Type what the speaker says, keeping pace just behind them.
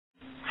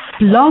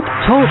Blog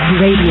Talk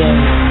Radio.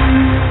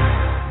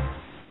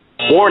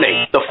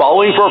 Warning, the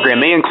following program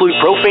may include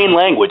profane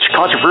language,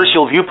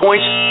 controversial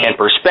viewpoints, and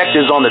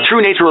perspectives on the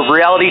true nature of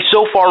reality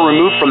so far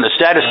removed from the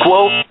status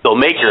quo, they'll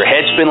make your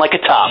head spin like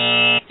a top.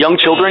 Young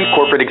children,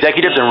 corporate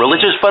executives, and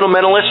religious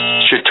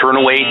fundamentalists should turn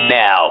away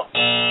now.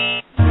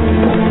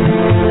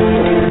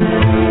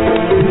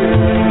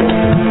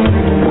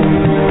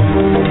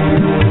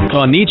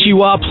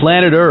 Konnichiwa,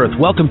 planet Earth.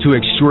 Welcome to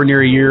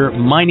Extraordinary Year.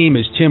 My name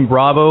is Tim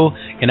Bravo,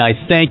 and I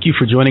thank you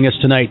for joining us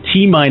tonight,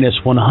 T-minus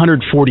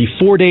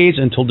 144 days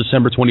until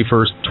December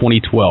 21st,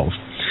 2012.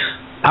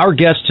 Our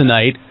guest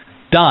tonight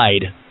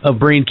died of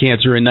brain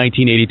cancer in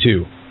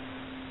 1982.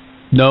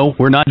 No,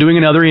 we're not doing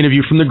another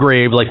interview from the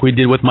grave like we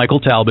did with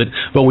Michael Talbot,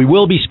 but we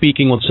will be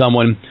speaking with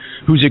someone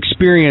whose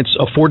experience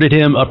afforded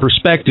him a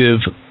perspective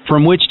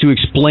from which to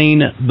explain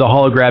the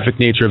holographic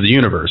nature of the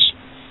universe.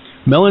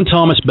 Mellen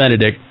Thomas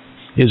Benedict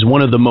is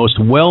one of the most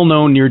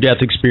well-known near-death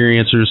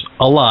experiencers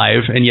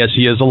alive, and yes,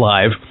 he is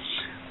alive,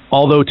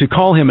 although to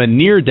call him a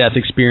near-death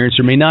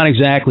experiencer may not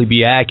exactly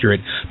be accurate,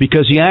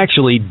 because he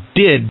actually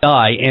did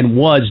die and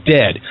was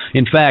dead.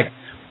 In fact,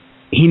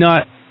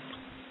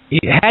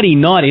 had he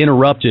not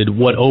interrupted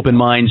what open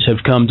minds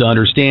have come to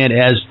understand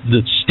as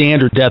the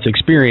standard death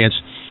experience,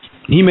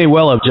 he may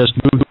well have just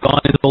moved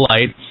on into the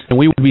light, and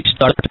we would be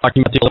stuck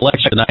talking about the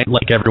election tonight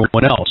like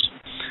everyone else.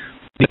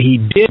 He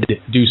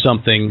did do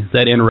something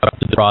that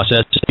interrupted the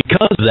process.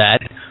 Because of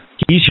that,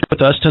 he's here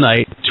with us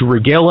tonight to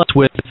regale us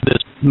with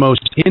this most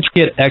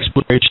intricate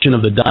exploration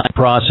of the dying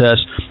process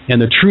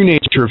and the true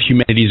nature of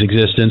humanity's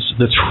existence,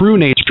 the true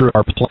nature of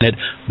our planet,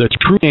 the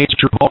true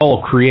nature of all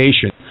of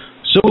creation.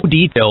 So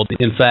detailed,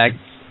 in fact,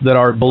 that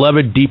our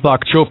beloved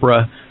Deepak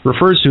Chopra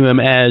refers to him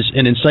as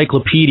an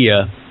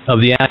encyclopedia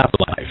of the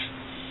afterlife.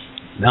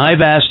 Now,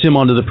 I've asked him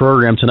onto the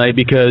program tonight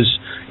because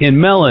in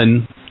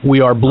Mellen, we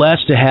are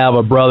blessed to have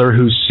a brother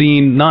who's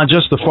seen not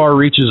just the far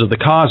reaches of the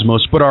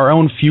cosmos, but our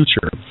own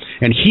future.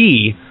 And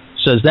he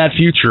says that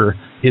future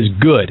is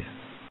good.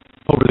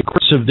 Over the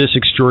course of this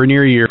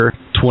extraordinary year,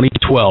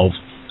 2012,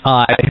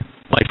 I,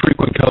 my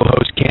frequent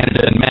co-host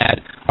Canada and Matt,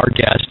 our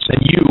guests,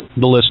 and you,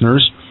 the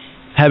listeners,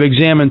 have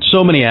examined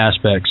so many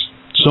aspects,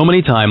 so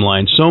many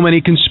timelines, so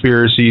many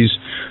conspiracies,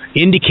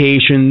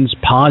 indications,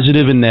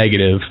 positive and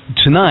negative.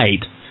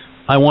 Tonight,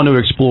 I want to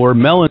explore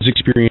Mellen's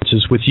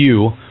experiences with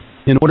you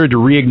in order to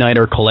reignite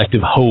our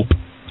collective hope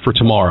for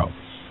tomorrow.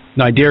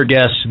 Now, I dare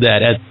guess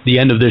that at the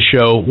end of this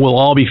show, we'll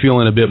all be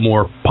feeling a bit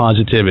more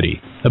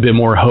positivity, a bit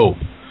more hope.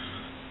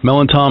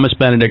 Mellen Thomas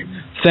Benedict,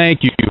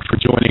 thank you for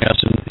joining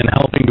us and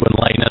helping to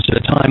enlighten us at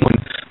a time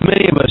when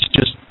many of us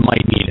just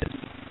might need it.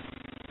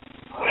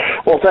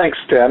 Well, thanks,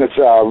 Tim. It's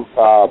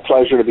a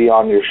pleasure to be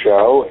on your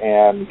show,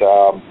 and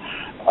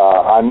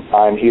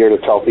I'm here to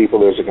tell people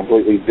there's a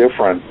completely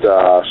different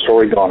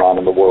story going on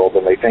in the world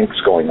than they think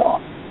is going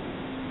on.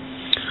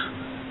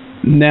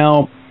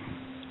 Now,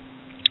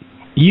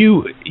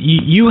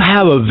 you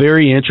have a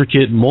very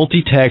intricate,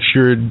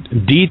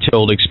 multi-textured,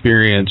 detailed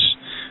experience,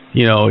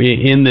 you know,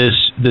 in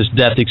this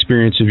death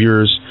experience of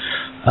yours.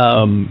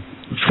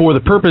 For the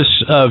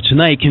purpose of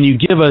tonight, can you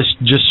give us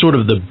just sort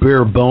of the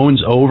bare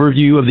bones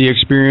overview of the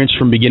experience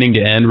from beginning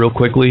to end, real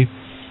quickly?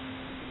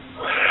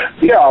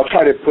 Yeah, I'll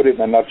try to put it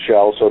in a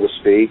nutshell, so to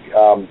speak.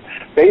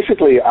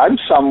 Basically, I'm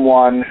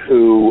someone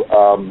who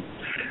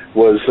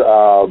was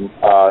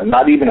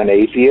not even an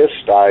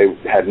atheist. I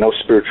had no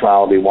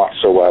spirituality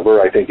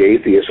whatsoever. I think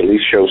atheists at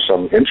least show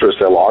some interest.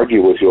 They'll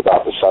argue with you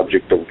about the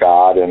subject of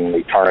God and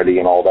eternity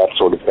and all that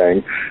sort of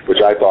thing,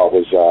 which I thought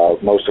was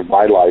most of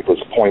my life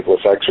was a pointless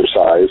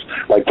exercise,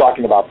 like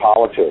talking about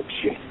politics.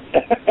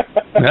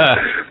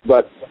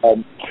 But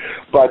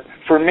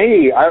for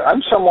me,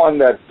 I'm someone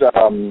that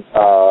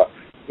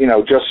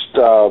just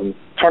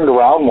turned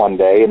around one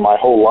day and my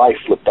whole life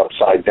flipped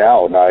upside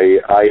down. I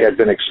had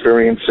been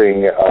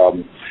experiencing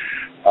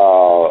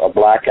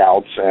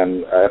blackouts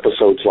and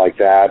episodes like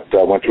that.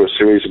 Went through a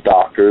series of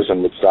doctors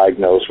and was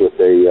diagnosed with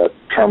a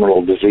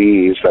terminal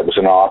disease that was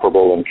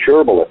inoperable and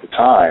curable at the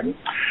time,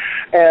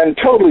 and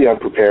totally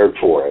unprepared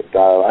for it.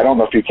 I don't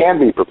know if you can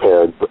be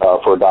prepared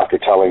for a doctor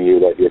telling you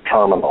that you're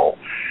terminal.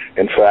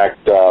 In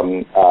fact,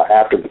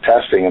 after the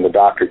testing and the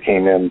doctor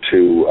came in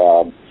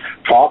to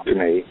talk to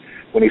me,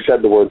 when he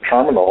said the word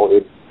terminal,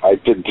 it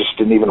just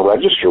didn't even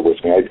register with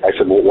me. I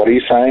said, well, what are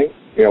you saying?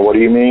 What do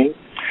you mean?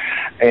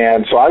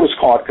 And so I was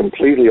caught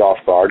completely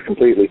off guard,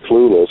 completely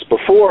clueless.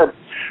 Before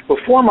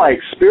my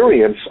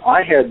experience,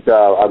 I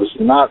was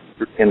not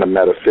into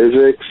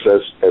metaphysics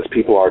as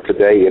people are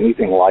today,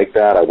 anything like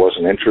that. I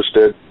wasn't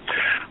interested.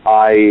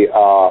 I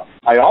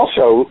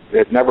also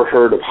had never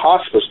heard of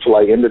hospice till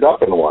I ended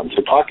up in one.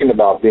 So talking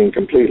about being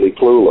completely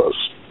clueless,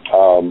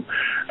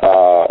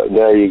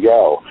 there you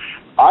go.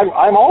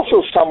 I'm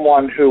also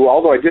someone who,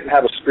 although I didn't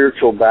have a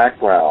spiritual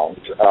background,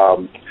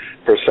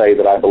 per se,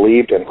 that I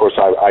believed in. Of course,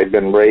 I'd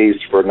been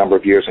raised for a number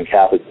of years in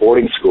Catholic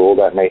boarding school.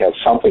 That may have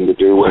something to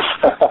do with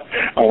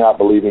my not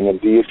believing in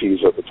deities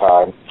at the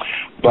time.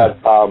 But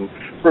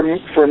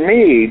for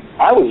me,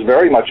 I was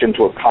very much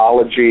into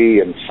ecology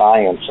and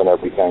science and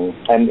everything.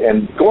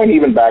 And going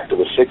even back to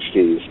the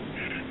 60s,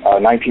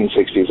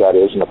 1960s, that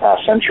is, in the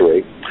past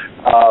century,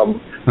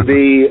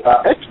 the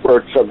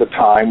experts of the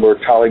time were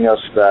telling us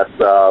that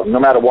no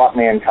matter what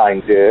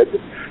mankind did,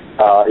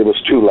 it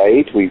was too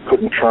late. We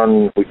couldn't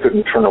turn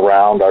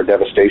around our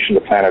devastation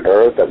to planet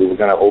Earth, that we were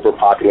going to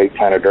overpopulate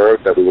planet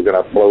Earth, that we were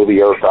going to blow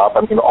the Earth up.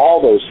 I mean,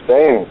 all those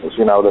things,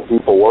 that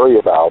people worry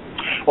about.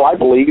 Well, I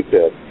believed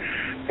it.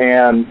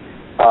 And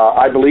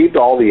I believed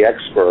all the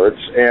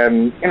experts.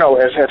 And,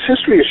 as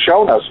history has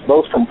shown us,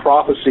 both from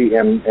prophecy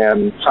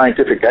and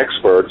scientific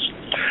experts,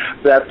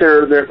 that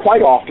they're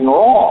quite often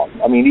wrong.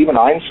 I mean, even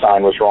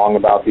Einstein was wrong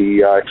about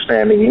the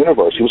expanding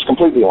universe. He was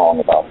completely wrong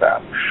about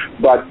that.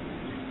 But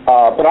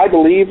I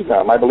believed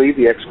them. I believed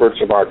the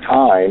experts of our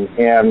time.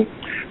 And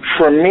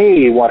for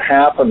me, what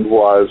happened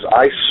was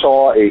I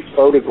saw a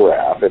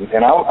photograph, and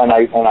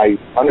I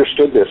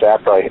understood this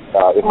after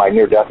in my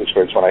near-death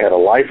experience when I had a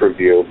life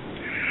review.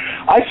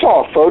 I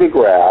saw a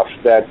photograph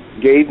that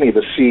gave me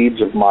the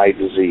seeds of my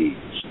disease,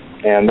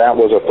 and that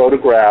was a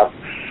photograph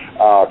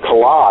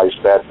collage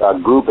that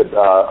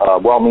a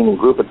well-meaning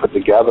group had put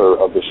together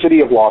of the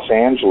city of Los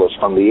Angeles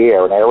from the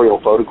air, an aerial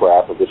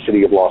photograph of the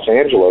city of Los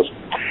Angeles,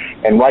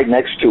 and right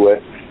next to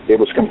it, it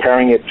was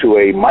comparing it to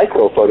a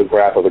micro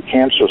photograph of a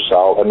cancer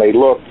cell, and they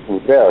looked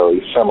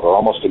very similar,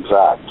 almost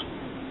exact.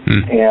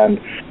 And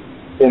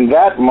in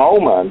that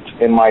moment,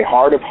 in my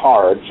heart of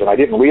hearts, and I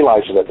didn't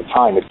realize it at the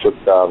time, it took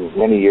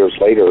many years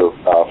later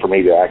for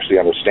me to actually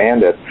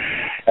understand it,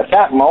 at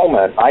that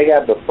moment, I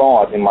had the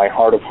thought in my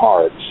heart of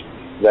hearts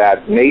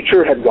that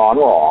nature had gone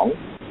wrong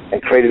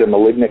and created a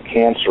malignant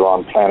cancer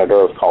on planet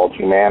Earth called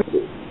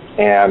humanity.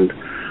 And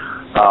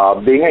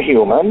being a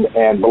human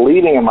and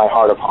believing in my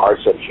heart of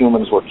hearts that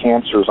humans were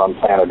cancers on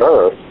planet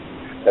Earth,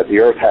 that the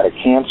Earth had a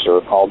cancer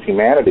called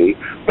humanity,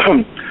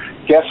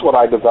 guess what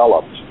I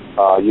developed?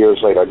 Years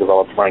later, I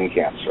developed brain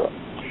cancer.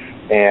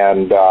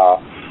 And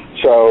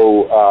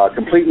so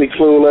completely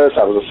clueless.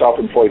 I was a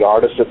self-employed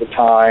artist at the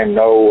time,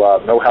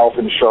 no health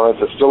insurance.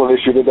 It's still an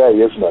issue today,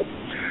 isn't it?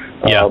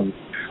 Yeah.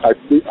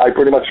 I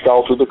pretty much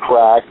fell through the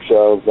cracks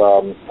of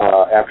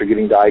after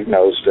getting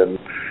diagnosed, and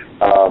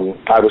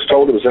I was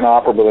told it was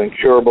inoperable and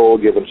incurable,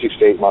 given 6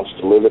 to 8 months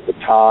to live at the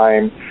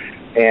time.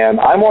 And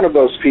I'm one of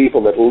those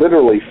people that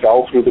literally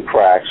fell through the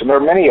cracks, and there are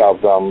many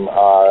of them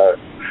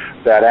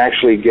that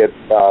actually get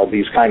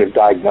these kind of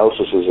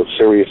diagnoses of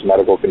serious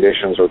medical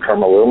conditions or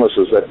terminal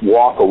illnesses that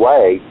walk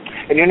away,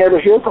 and you never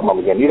hear from them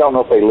again. You don't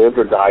know if they lived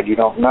or died. You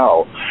don't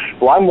know.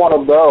 Well, I'm one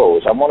of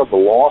those. I'm one of the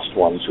lost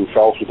ones who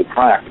fell through the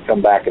crack to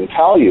come back and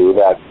tell you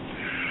that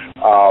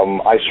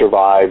I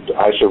survived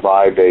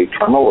a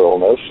terminal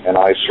illness, and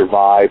I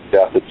survived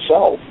death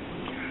itself.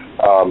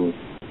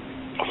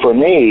 For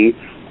me,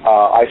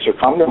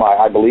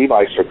 I believe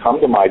I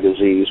succumbed to my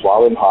disease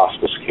while in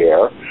hospice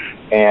care,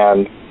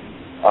 and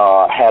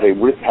had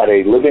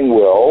a living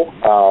will,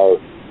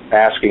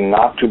 asking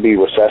not to be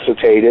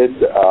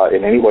resuscitated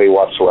in any way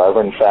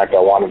whatsoever. In fact, I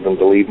wanted them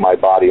to leave my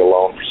body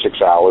alone for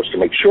 6 hours to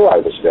make sure I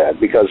was dead,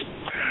 because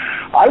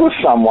I was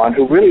someone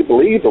who really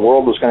believed the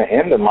world was going to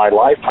end in my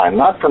lifetime,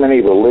 not from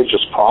any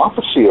religious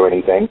prophecy or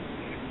anything,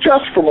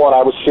 just from what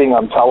I was seeing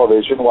on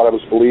television, what I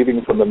was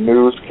believing from the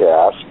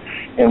newscast,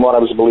 and what I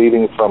was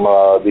believing from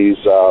these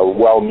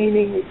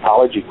well-meaning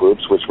ecology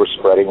groups, which were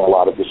spreading a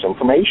lot of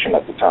disinformation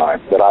at the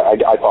time that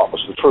I thought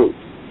was the truth.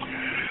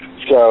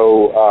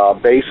 So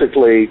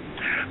basically,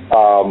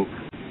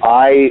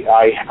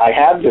 I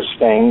had this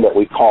thing that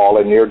we call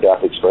a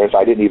near-death experience.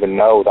 I didn't even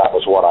know that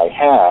was what I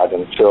had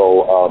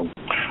until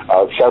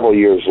several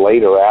years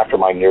later, after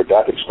my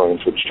near-death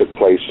experience, which took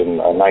place in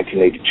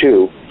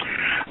 1982.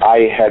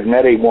 I had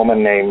met a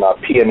woman named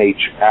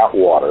PMH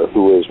Atwater,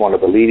 who is one of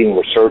the leading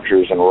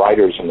researchers and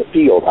writers in the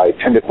field. I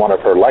attended one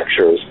of her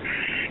lectures,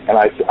 and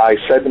I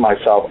said to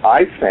myself,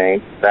 I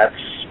think that's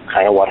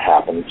kind of what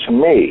happened to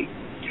me.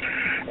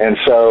 And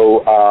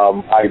so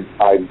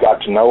I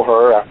got to know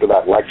her after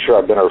that lecture.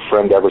 I've been her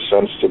friend ever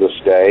since to this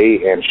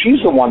day, and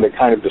she's the one that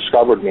kind of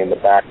discovered me in the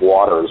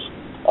backwaters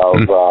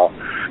of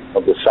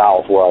the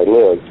South where I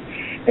lived.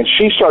 And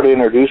she started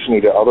introducing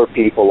me to other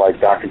people like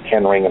Dr.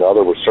 Ken Ring and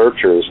other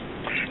researchers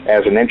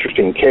as an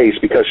interesting case,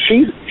 because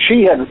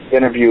she had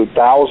interviewed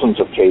thousands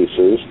of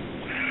cases.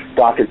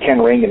 Dr.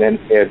 Ken Ring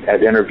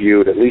had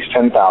interviewed at least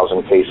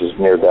 10,000 cases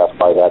near death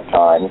by that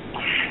time.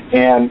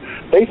 And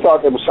they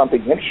thought there was something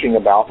interesting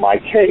about my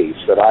case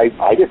that I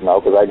didn't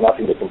know, because I had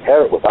nothing to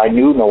compare it with. I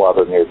knew no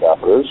other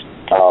near-deathers.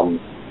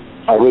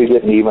 I really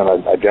didn't even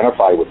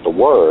identify with the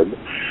word.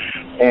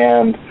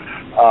 And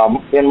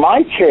in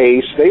my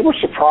case, they were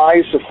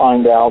surprised to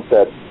find out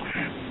that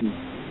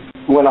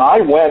when I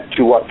went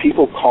to what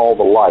people call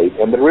the light,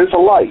 and there is a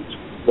light,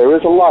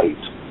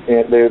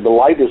 and the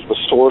light is the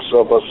source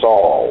of us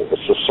all.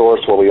 It's the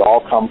source where we all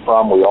come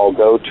from, we all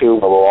go to,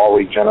 where we're all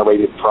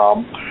regenerated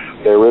from.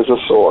 There is a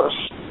source.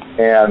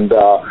 And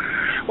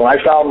when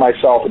I found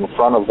myself in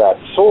front of that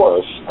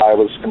source, I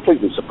was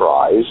completely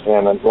surprised.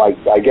 And like,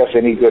 I guess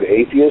any good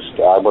atheist,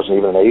 I wasn't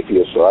even an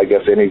atheist, so I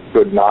guess any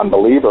good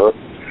non-believer,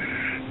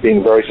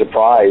 being very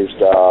surprised,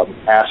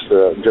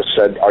 just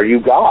said, "Are you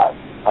God?"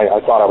 I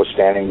thought I was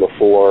standing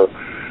before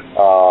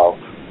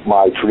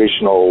my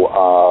traditional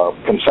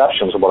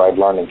conceptions of what I'd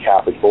learned in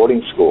Catholic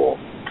boarding school.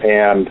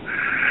 And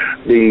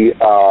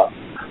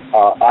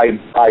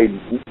I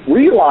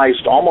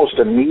realized almost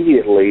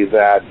immediately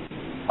that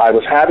I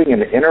was having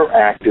an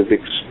interactive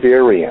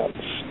experience.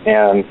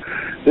 And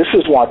this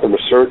is what the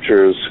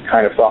researchers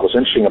kind of thought was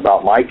interesting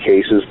about my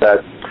case, is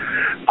that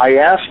I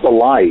asked the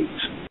light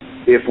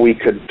if we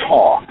could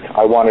talk.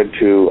 I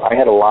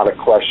had a lot of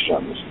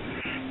questions.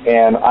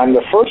 And I'm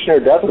the first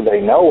near-deather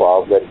they know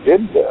of that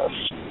did this.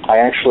 I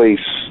actually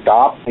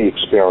stopped the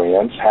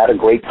experience, had a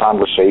great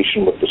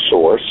conversation with the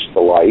source,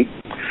 the light,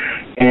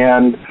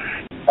 and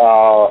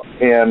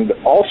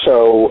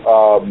also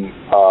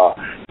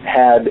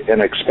had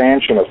an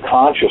expansion of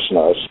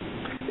consciousness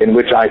in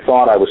which I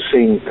thought I was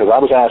seeing, because I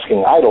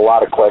had a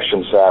lot of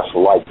questions to ask the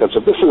light, because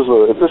if this is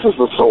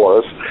the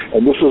source,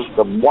 and this is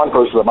the one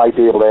person that might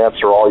be able to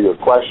answer all your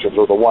questions,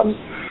 or the one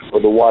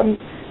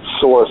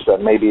source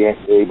that may be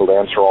able to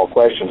answer all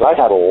questions, I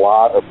had a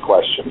lot of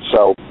questions.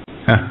 So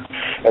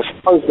as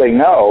far as they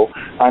know,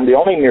 I'm the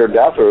only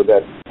near-deather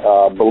that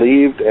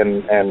believed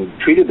and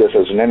treated this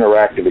as an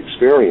interactive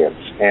experience,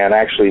 and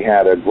actually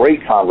had a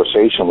great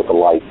conversation with the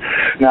light.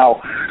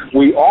 Now,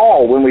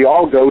 when we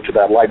all go to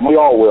that light, and we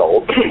all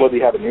will, whether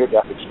you have a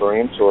near-death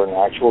experience or an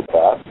actual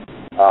death,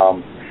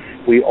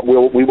 we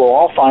will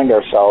all find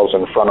ourselves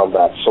in front of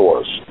that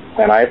source.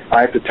 And I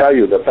have to tell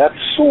you that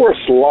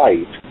source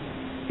light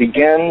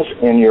begins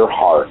in your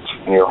heart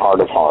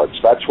of hearts.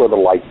 That's where the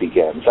light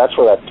begins. That's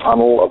where that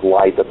tunnel of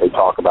light that they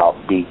talk about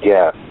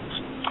begins.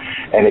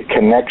 And it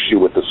connects you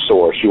with the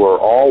source. You are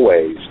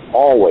always,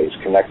 always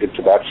connected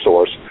to that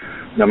source,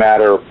 no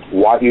matter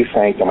what you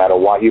think, no matter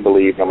what you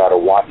believe, no matter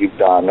what you've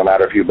done, no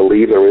matter if you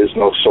believe there is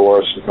no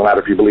source, no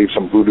matter if you believe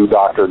some voodoo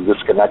doctor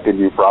disconnected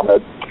you from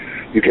it,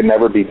 you can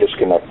never be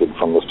disconnected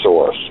from the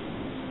source.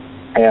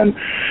 And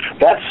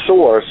that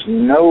source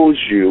knows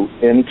you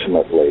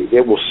intimately.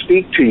 It will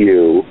speak to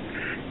you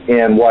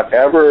in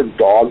whatever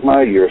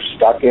dogma you're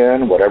stuck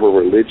in, whatever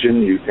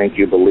religion you think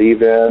you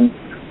believe in,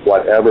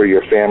 whatever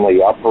your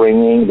family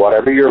upbringing,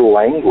 whatever your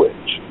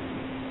language.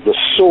 The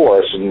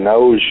source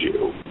knows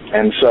you.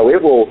 And so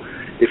it will,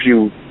 if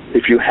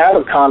you have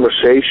a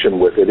conversation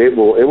with it, it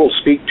will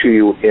speak to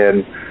you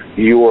in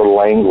your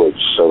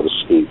language, so to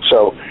speak.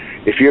 So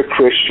if you're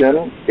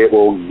Christian, it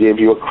will give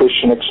you a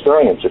Christian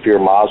experience. If you're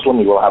Muslim,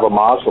 you will have a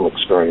Muslim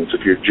experience.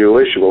 If you're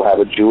Jewish, you will have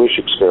a Jewish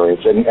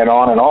experience, and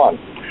on and on.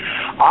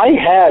 I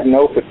had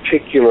no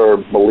particular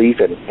belief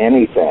in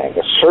anything,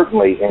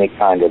 certainly any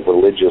kind of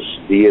religious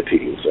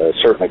deities. I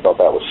certainly thought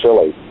that was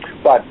silly.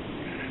 But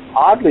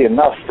oddly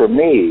enough for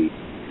me,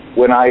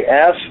 when I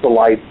asked the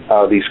light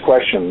these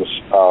questions,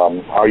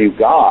 are you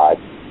God?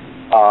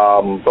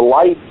 The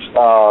light,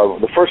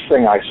 the first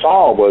thing I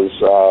saw was,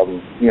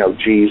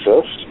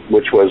 Jesus,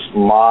 which was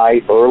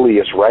my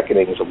earliest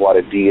reckonings of what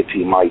a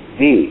deity might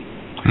be.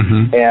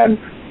 Mm-hmm. And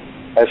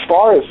as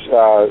far as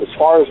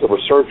the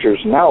researchers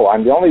know,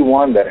 I'm the only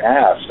one that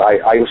asked.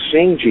 I was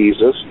seeing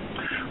Jesus.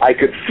 I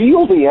could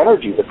feel the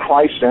energy, the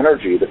Christ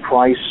energy, the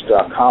Christ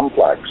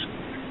complex.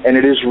 And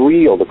it is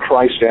real. The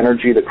Christ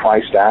energy, the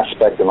Christ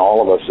aspect in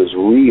all of us is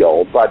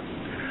real. But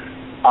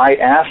I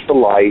asked the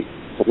light,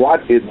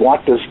 what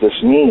does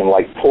this mean?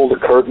 Like, pull the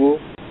curtain?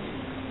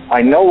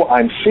 I know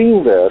I'm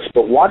seeing this,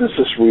 but what does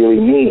this really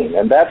mean?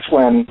 And that's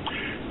when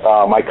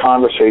my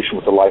conversation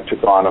with the light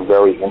took on a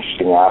very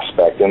interesting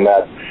aspect, in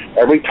that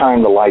every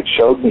time the light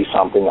showed me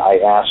something, I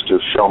asked to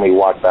show me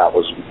what that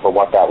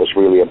was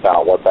really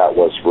about, what that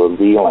was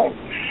revealing.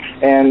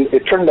 And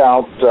it turned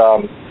out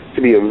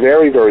to be a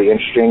very, very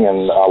interesting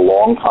and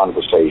long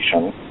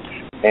conversation,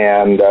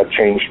 and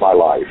changed my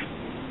life.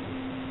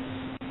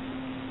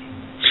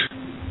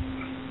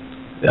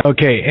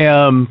 Okay,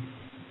 and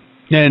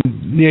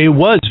it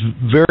was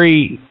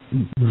very,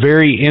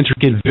 very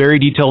intricate, very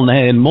detailed,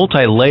 and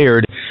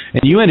multi-layered,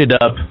 and you ended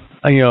up,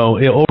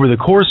 over the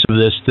course of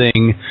this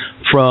thing,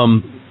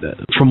 from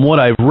what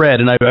I've read,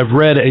 and I've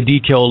read a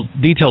detailed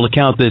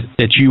account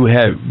that you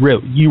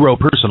wrote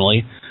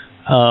personally.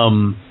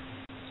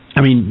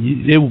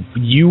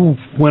 You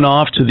went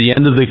off to the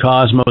end of the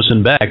cosmos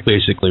and back,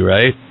 basically,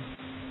 right?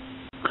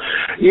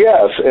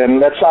 Yes,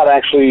 and that's not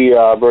actually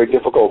very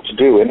difficult to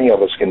do. Any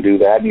of us can do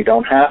that, and you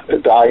don't have to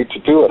die to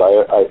do it.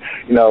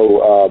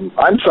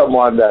 I'm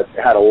someone that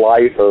had a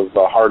life of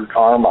hard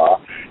karma,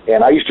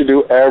 and I used to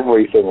do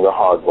everything the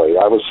hard way.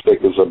 I was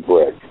thick as a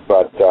brick,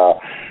 but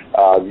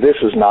this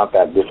is not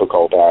that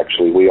difficult,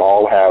 actually. We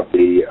all have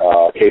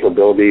the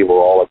capability. We're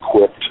all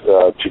equipped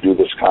to do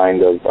this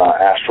kind of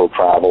astral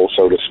travel,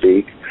 so to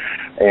speak.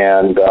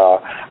 And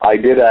I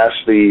did ask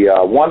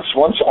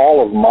once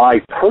all of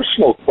my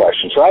personal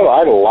questions. So I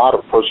had a lot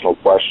of personal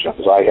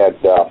questions. I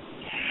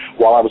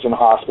while I was in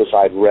hospice,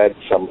 I'd read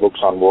some books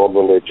on world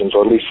religions,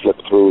 or at least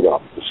flipped through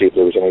them to see if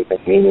there was anything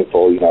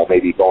meaningful,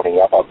 maybe boning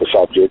up on the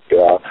subject.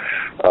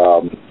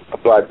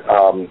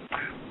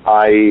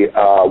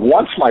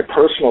 Once my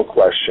personal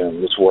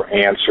questions were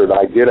answered,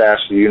 I did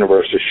ask the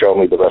universe to show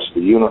me the rest of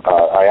the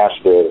I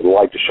asked the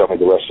light to show me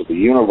the rest of the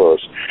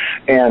universe,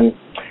 and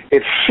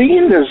it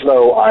seemed as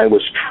though I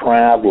was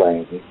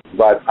traveling.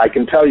 But I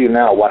can tell you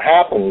now, what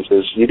happens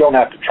is you don't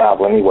have to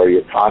travel anywhere.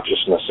 Your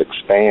consciousness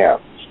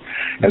expands,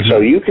 and so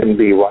you can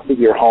be right at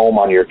your home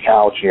on your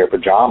couch in your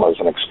pajamas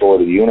and explore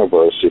the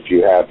universe if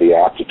you have the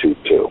aptitude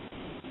to.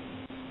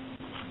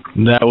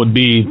 That would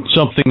be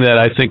something that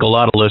I think a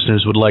lot of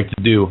listeners would like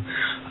to do.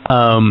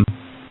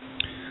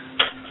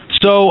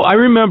 So I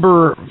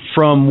remember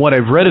from what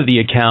I've read of the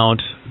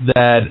account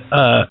that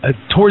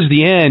towards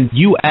the end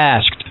you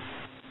asked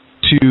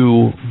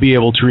to be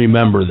able to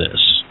remember this,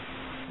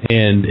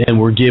 and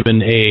were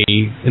given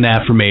an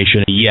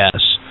affirmation, a yes,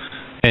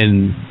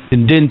 and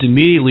didn't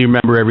immediately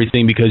remember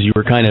everything because you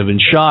were kind of in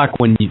shock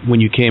when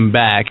you came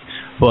back.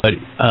 But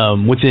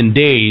within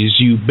days,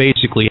 you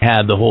basically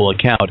had the whole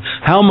account.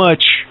 How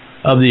much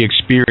of the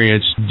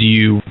experience do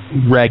you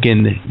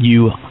reckon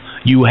you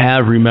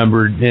have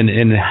remembered,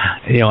 and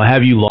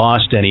have you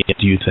lost any,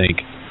 do you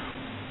think?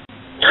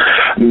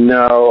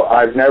 No,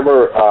 I've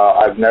never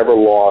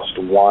lost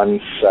 1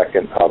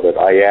 second of it.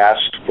 I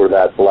asked for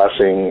that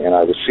blessing and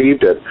I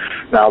received it.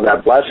 Now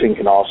that blessing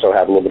can also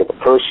have a little bit of a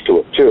curse to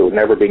it too,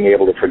 never being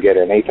able to forget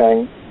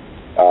anything.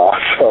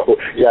 So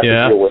you have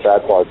to deal with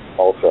that part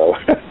also.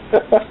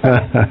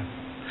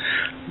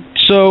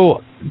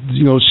 So,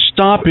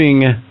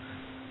 stopping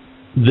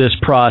this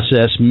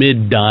process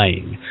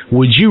mid-dying,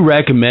 would you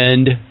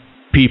recommend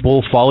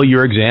people follow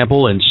your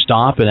example and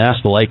stop and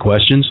ask the light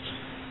questions?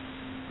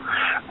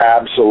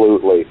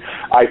 Absolutely.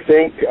 I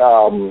think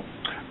I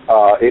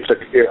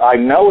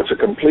know it's a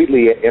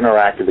completely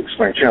interactive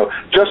experience.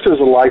 Just as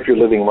the life you're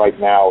living right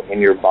now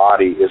in your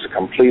body is a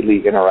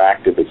completely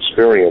interactive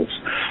experience,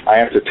 I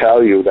have to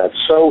tell you that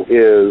so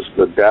is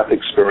the death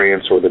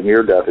experience or the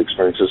near-death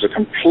experience is a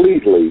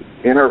completely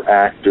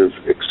interactive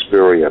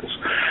experience.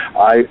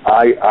 I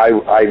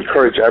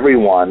encourage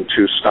everyone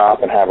to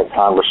stop and have a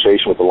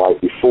conversation with the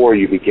light before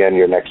you begin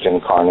your next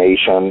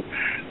incarnation.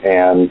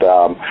 And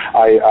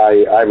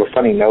I have a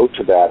funny note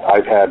to that.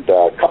 I've had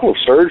a couple of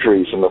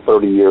surgeries in the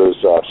 30 years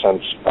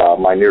since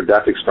my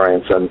near-death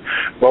experience, and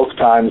both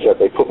times that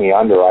they put me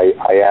under, I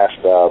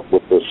asked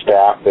with the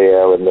staff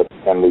there and the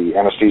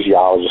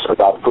anesthesiologist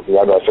about to put me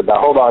under, I said,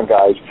 now hold on,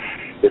 guys.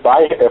 If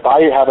I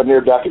have a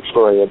near-death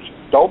experience,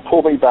 don't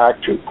pull me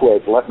back too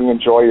quick. Let me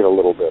enjoy it a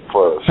little bit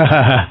first.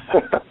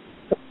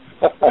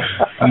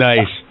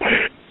 Nice.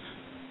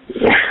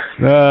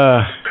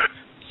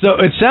 So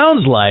it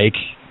sounds like,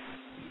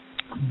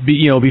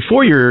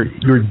 before your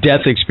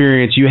death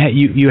experience, you had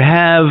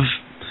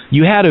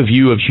a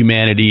view of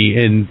humanity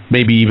and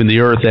maybe even the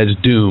earth as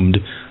doomed,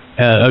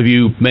 a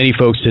view many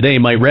folks today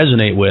might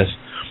resonate with,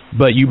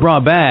 but you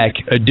brought back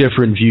a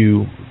different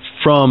view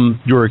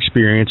from your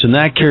experience, and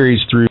that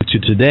carries through to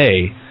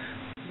today.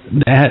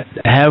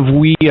 Have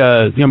we,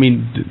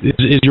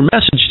 is your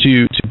message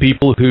to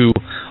people who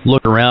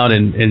look around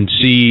and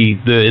see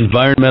the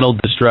environmental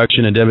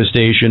destruction and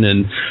devastation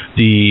and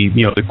the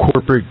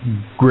corporate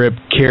grip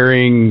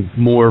caring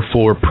more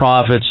for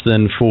profits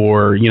than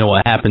for,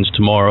 what happens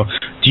tomorrow?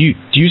 Do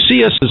you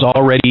see us as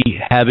already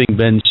having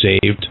been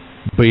saved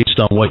based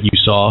on what you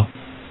saw?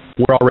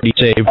 We're already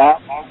saved.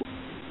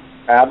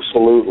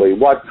 Absolutely.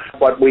 What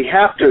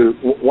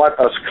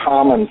us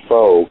common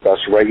folk, us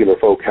regular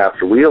folk, have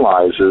to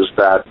realize is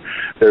that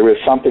there is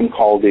something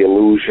called the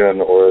illusion,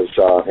 or as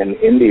in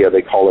India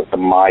they call it the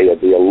Maya,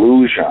 the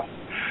illusion,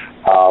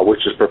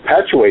 which is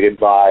perpetuated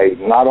by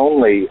not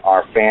only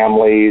our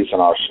families and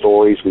our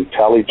stories we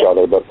tell each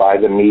other, but by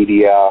the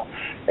media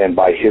and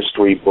by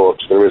history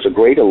books. There is a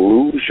great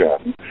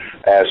illusion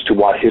as to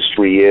what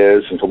history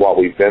is and to what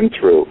we've been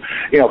through.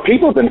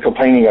 People have been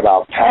complaining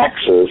about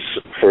taxes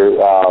for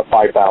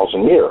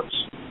 5,000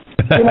 years.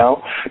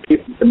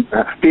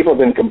 People have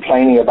been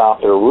complaining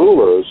about their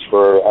rulers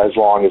for as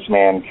long as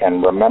man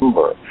can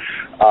remember.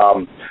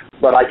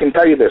 But I can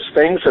tell you this,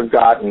 things have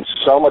gotten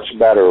so much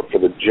better for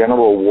the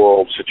general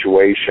world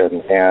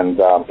situation,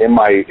 and in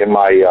my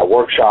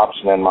workshops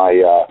and in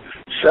my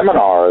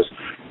seminars,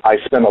 I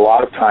spend a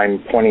lot of time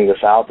pointing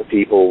this out to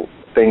people,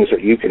 things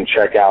that you can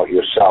check out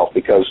yourself,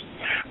 because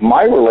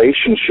my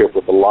relationship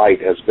with the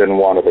light has been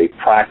one of a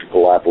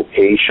practical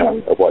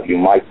application of what you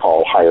might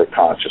call higher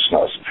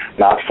consciousness,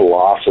 not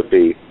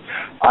philosophy.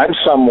 I'm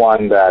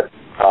someone that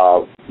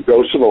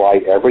goes to the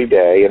light every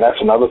day, and that's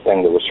another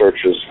thing the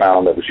researchers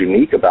found that was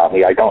unique about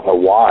me. I don't know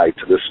why,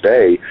 to this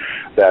day,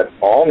 that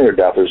all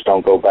near-deathers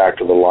don't go back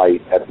to the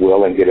light at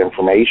will and get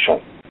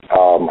information.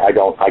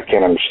 I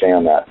can't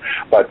understand that.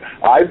 But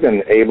I've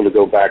been able to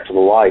go back to the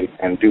light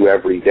and do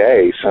every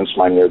day since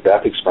my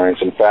near-death experience.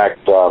 In fact,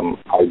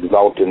 I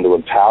developed into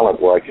a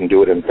talent where I can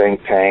do it in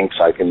think tanks,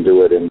 I can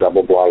do it in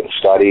double-blind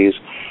studies.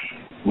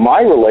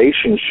 My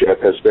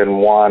relationship has been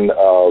one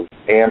of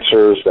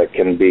answers that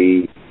can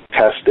be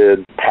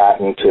tested,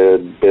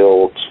 patented,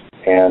 built,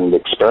 and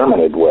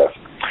experimented with.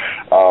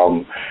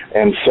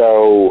 And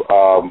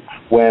so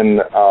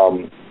when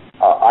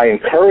I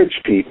encourage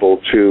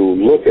people to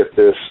look at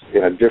this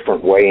in a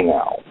different way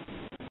now.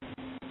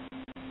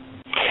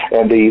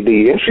 And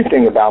the interesting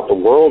thing about the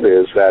world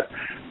is that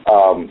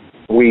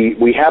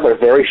we have a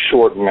very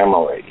short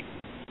memory.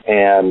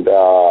 And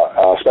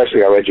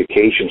especially our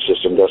education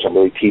system doesn't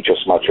really teach us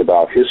much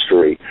about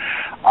history.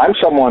 I'm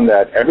someone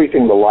that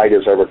everything the light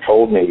has ever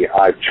told me,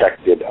 I've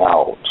checked it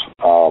out.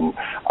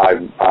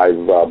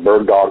 I've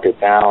bird-dogged it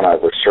down,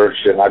 I've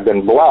researched it, and I've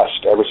been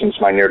blessed ever since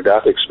my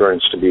near-death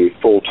experience to be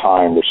a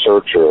full-time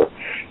researcher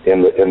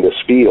in this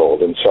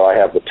field. And so I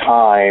have the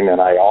time,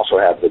 and I also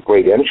have the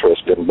great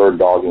interest in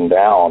bird-dogging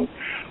down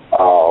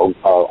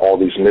all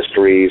these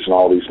mysteries and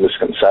all these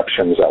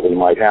misconceptions that we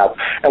might have.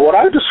 And what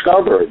I've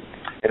discovered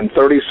in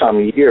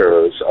 30-some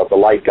years of the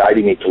light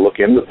guiding me to look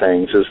into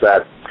things is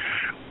that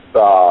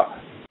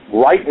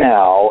right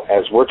now,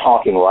 as we're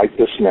talking right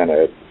this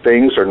minute,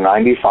 things are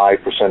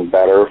 95%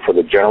 better for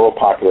the general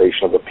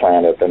population of the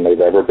planet than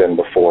they've ever been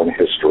before in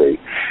history,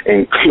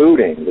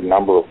 including the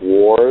number of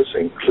wars,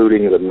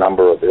 including the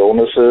number of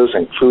illnesses,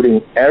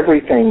 including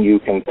everything you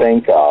can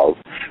think of.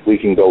 We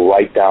can go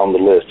right down the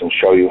list and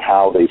show you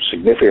how they've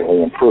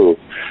significantly improved,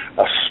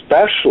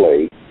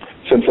 especially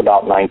since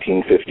about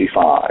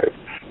 1955.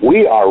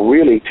 We are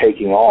really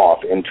taking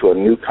off into a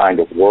new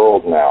kind of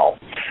world now,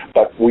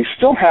 but we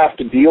still have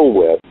to deal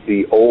with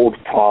the old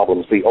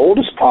problems. The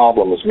oldest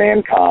problem is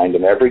mankind,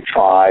 and every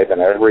tribe and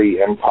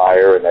every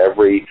empire and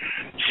every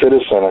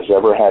citizen has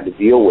ever had to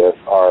deal with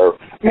are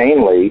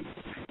mainly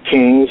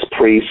kings,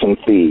 priests, and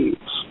thieves.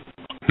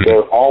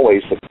 They're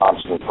always the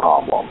constant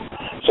problem.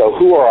 So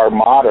who are our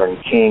modern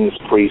kings,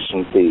 priests,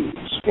 and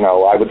thieves? You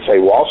know, I would say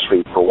Wall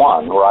Street for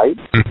one, right?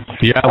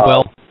 Yeah,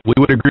 well, we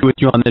would agree with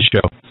you on this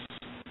show.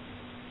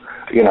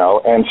 You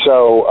know, and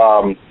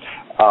so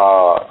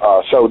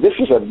so this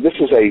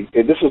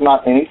is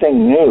not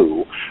anything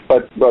new.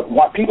 But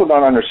what people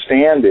don't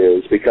understand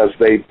is because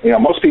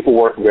most people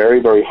work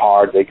very, very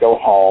hard. They go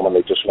home and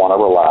they just want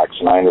to relax,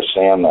 and I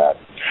understand that.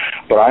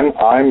 But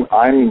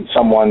I'm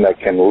someone that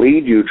can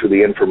lead you to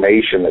the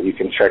information that you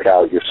can check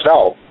out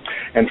yourself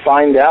and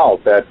find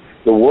out that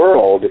the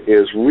world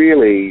is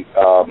really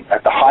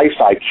at the highest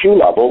IQ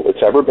level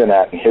it's ever been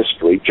at in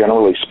history.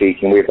 Generally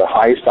speaking, we have the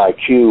highest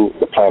IQ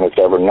the planet's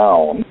ever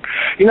known.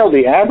 You know,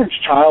 the average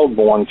child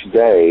born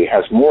today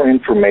has more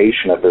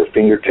information at their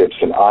fingertips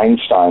than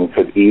Einstein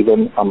could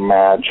even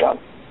imagine.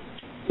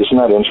 Isn't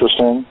that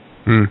interesting?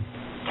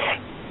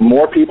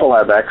 More people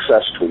have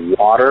access to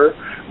water,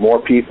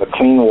 more people,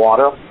 clean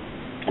water.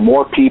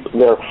 More people,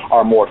 there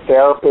are more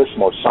therapists,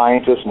 more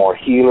scientists, more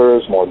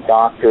healers, more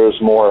doctors,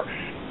 more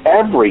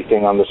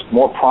everything on this,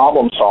 more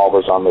problem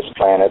solvers on this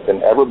planet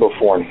than ever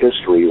before in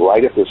history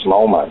right at this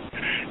moment.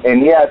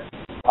 And yet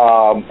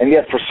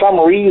for some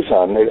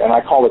reason, and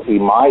I call it the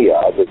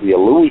Maya, the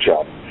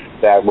illusion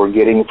that we're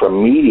getting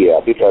from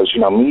media, because, you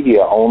know,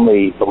 media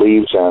only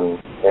believes in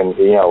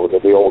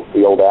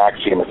the old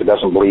axiom, if it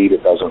doesn't bleed,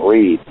 it doesn't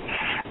read.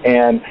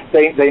 And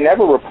they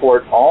never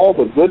report all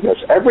the goodness.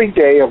 Every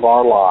day of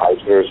our lives,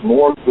 there's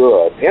more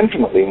good,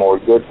 infinitely more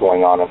good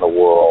going on in the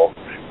world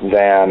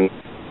than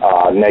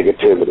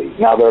negativity.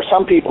 Now, there are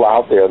some people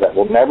out there that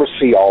will never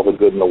see all the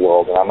good in the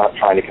world, and I'm not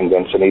trying to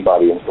convince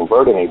anybody and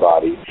convert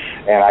anybody,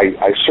 and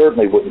I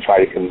certainly wouldn't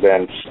try to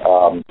convince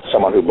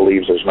someone who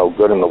believes there's no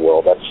good in the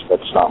world.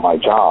 That's not my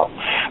job.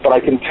 But I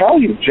can tell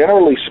you,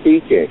 generally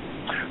speaking,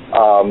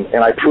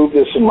 and I prove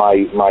this in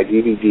my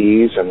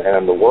DVDs and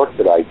in the work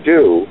that I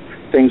do,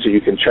 things that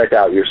you can check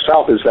out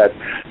yourself, is that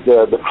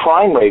the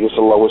crime rate is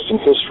the lowest in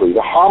history.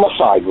 The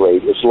homicide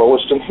rate is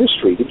lowest in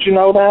history. Did you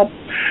know that?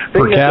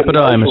 Per capita,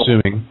 I'm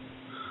assuming.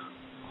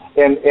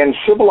 In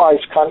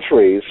civilized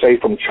countries, say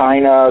from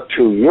China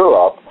to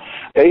Europe,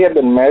 they have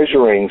been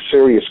measuring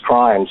serious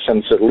crimes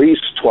since at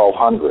least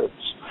 1200s.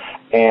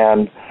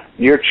 And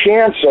your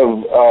chance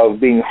of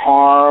being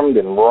harmed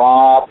and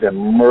robbed and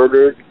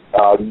murdered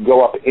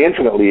go up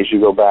infinitely as you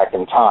go back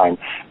in time.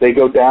 They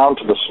go down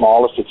to the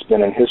smallest it's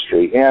been in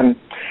history. And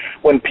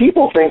when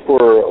people think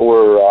we're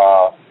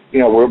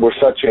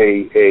such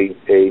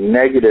a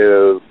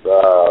negative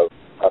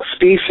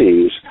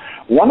species,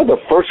 one of the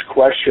first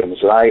questions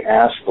that I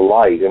asked the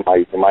light in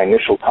my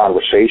initial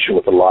conversation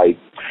with the light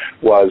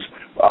was,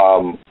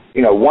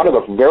 one of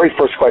the very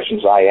first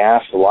questions I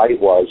asked the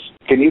light was,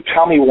 can you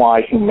tell me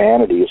why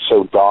humanity is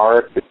so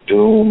dark,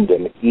 doomed,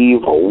 and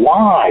evil?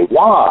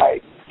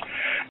 Why?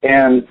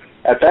 And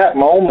at that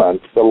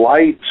moment, the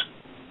light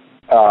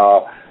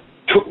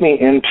took me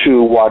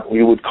into what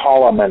we would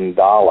call a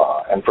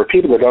mandala. And for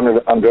people that don't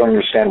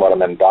understand what a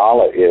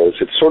mandala is,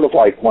 it's sort of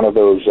like one of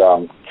those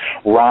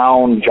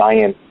round,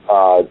 giant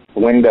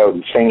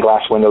stained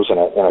glass windows in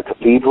a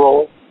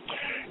cathedral.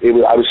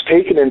 I was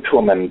taken into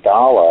a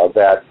mandala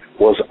that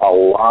was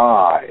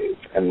alive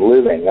and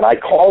living. And I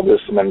call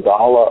this the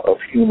mandala of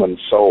human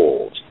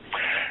souls.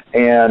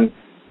 And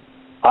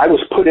I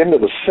was put into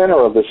the center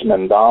of this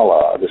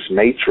mandala, this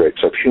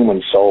matrix of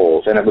human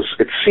souls, and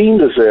it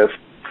seemed as if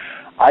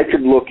I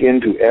could look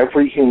into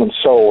every human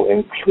soul,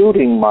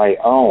 including my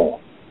own,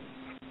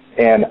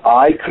 and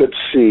I could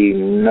see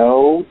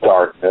no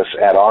darkness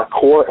at our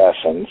core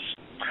essence.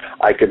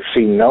 I could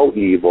see no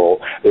evil.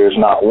 There's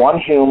not one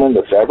human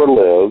that's ever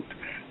lived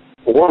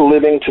or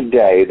living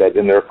today that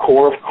in their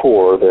core of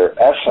core, their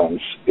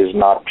essence is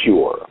not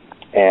pure.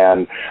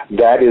 And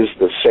that is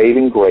the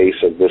saving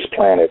grace of this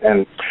planet.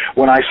 And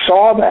when I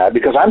saw that,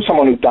 because I'm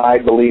someone who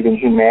died believing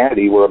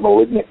humanity were a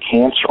malignant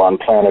cancer on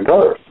planet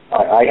Earth,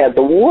 I had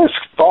the worst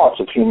thoughts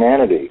of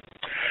humanity.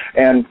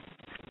 And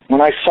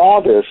when I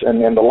saw this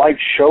and the light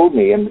showed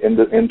me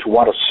into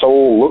what a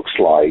soul looks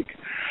like,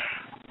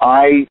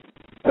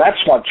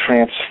 that's what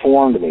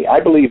transformed me. I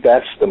believe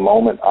that's the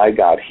moment I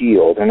got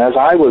healed. And as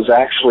I was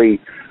actually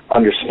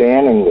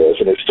understanding this,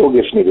 and it still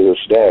gets me to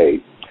this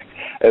day,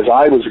 as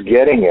I was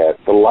getting it,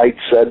 the light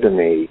said to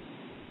me,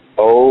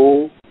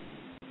 "Oh,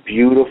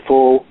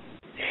 beautiful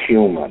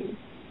human."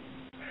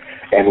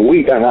 And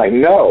I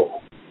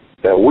know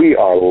that we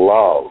are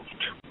loved.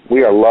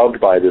 We are loved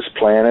by this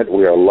planet.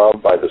 We are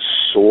loved by the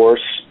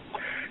source.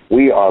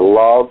 We are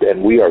loved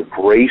and we are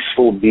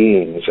graceful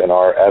beings in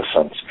our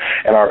essence.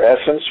 And our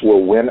essence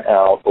will win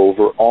out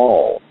over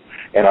all.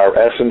 And our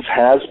essence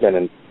has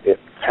been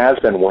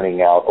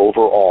winning out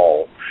over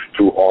all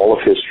through all of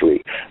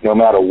history. No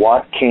matter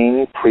what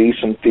king,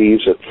 priests, and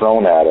thieves have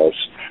thrown at us,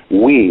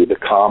 we, the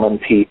common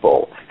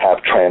people,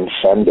 have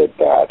transcended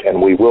that.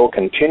 And we will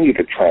continue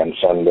to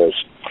transcend this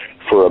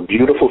for a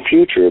beautiful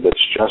future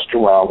that's just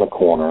around the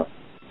corner.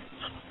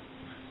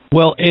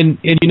 Well, and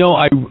you know,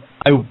 I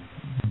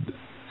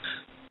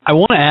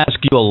want to ask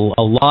you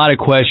a lot of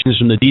questions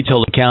from the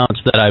detailed accounts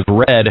that I've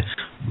read,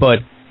 but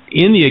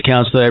in the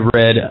accounts that I've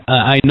read,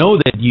 I know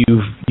that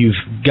you've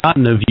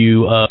gotten a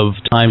view of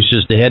times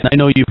just ahead, and I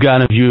know you've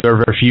gotten a view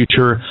of our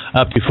future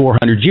up to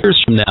 400 years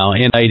from now,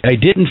 and I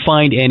didn't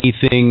find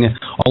anything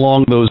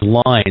along those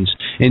lines.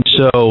 And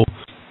so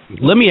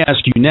let me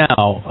ask you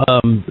now,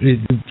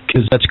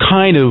 because that's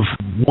kind of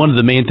one of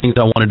the main things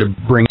I wanted to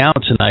bring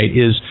out tonight,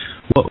 is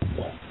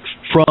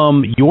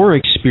from your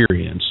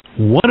experience,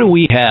 what do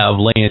we have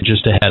laying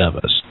just ahead of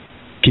us?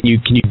 Can you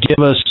give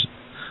us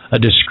a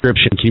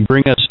description? Can you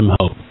bring us some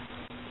hope?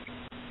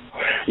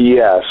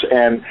 Yes,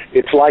 and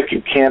it's like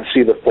you can't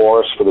see the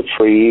forest for the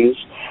trees.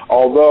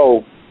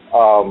 Although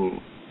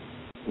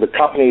the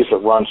companies that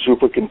run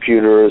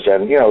supercomputers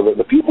and, you know,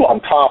 the people on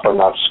top are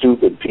not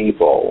stupid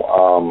people.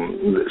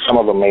 Some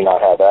of them may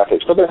not have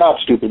ethics, but they're not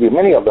stupid people.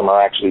 Many of them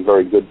are actually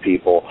very good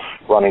people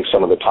running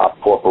some of the top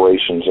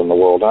corporations in the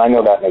world. And I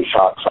know that may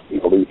shock some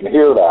people to even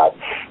hear that,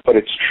 but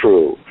it's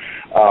true.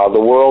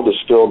 The world is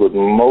filled with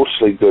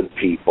mostly good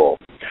people.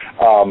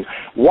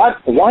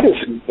 What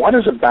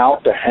is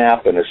about to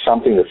happen is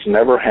something that's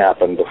never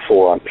happened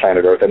before on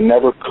planet Earth and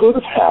never could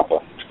have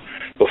happened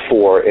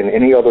before in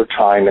any other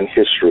time in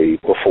history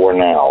before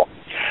now.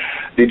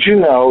 Did you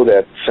know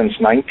that since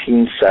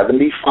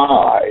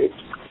 1975,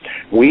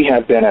 we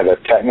have been at a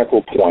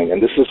technical point, and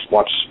this is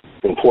what's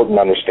important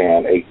to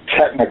understand, a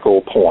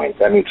technical point.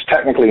 That means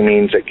technically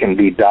means it can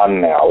be done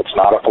now. It's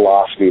not a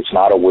philosophy, it's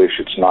not a wish,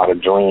 it's not a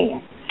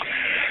dream.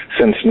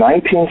 Since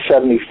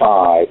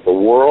 1975, the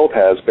world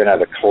has been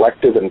at a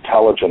collective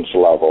intelligence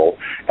level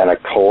and a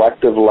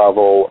collective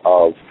level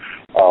of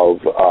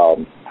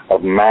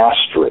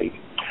mastery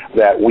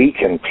that we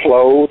can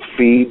clothe,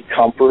 feed,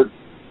 comfort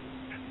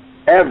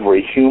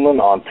every human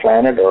on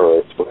planet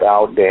Earth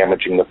without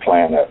damaging the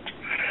planet.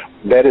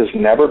 That has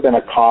never been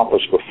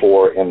accomplished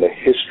before in the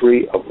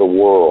history of the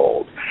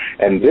world.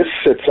 And this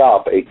sets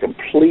up a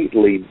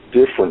completely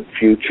different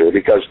future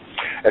because,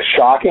 as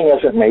shocking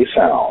as it may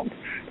sound,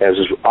 as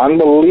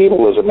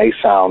unbelievable as it may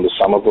sound to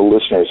some of the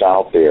listeners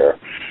out there,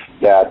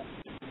 that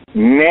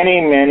many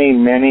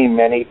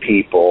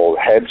people,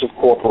 heads of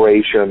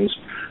corporations,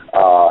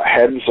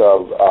 heads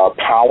of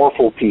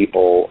powerful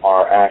people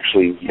are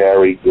actually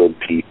very good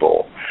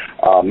people.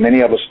 Many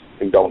of us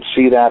don't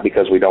see that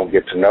because we don't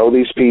get to know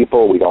these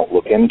people, we don't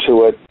look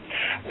into it.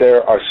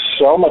 There are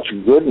so much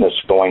goodness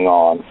going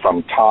on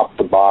from top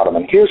to bottom,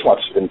 and here's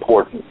what's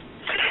important.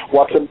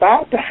 What's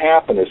about to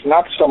happen is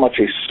not so much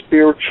a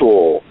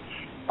spiritual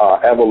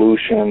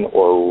evolution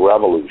or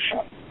revolution.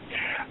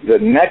 The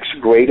next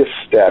greatest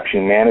step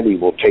humanity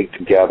will take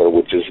together,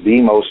 which is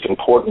the most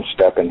important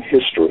step in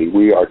history,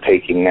 we are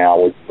taking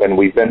now, and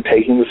we've been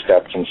taking the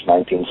step since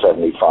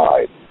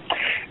 1975,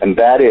 and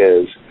that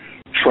is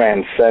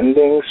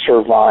transcending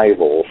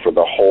survival for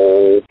the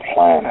whole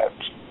planet.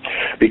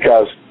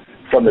 Because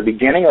from the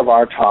beginning of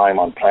our time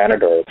on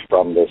planet Earth,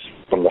 from the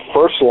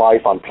first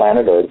life on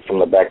planet Earth, from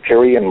the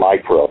bacteria and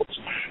microbes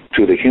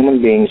to the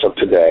human beings of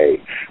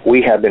today,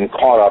 we have been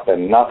caught up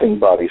in nothing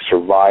but a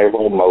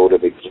survival mode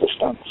of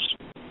existence.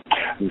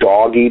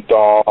 Dog eat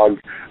dog,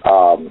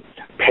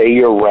 pay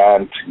your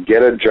rent,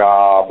 get a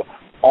job.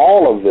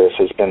 All of this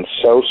has been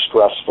so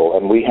stressful,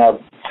 and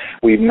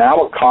we've now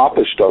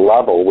accomplished a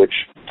level which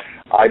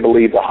I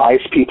believe the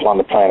highest people on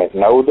the planet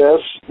know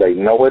this. They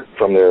know it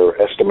from their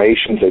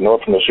estimations. They know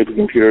it from the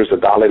supercomputers. The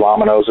Dalai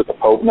Lama knows it. The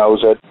Pope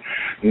knows it.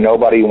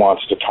 Nobody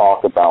wants to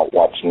talk about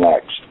what's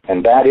next.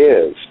 And that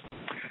is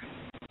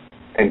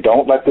and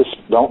don't let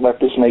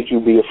this make you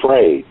be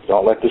afraid.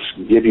 Don't let this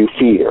give you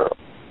fear.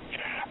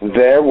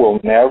 There will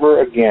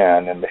never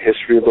again in the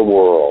history of the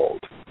world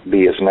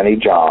be as many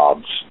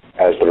jobs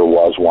as there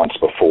was once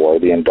before.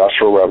 The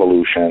Industrial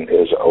Revolution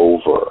is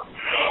over.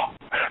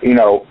 You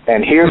know,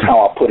 and here's how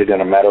I'll put it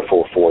in a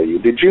metaphor for you.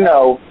 Did you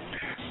know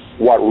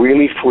what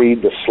really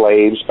freed the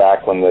slaves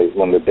back when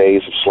the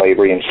days of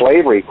slavery, and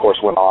slavery, of course,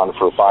 went on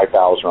for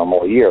 5,000 or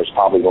more years,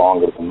 probably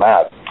longer than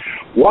that.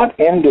 What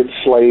ended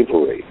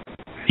slavery?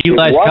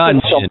 Eli's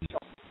cotton gin.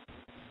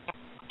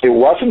 It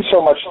wasn't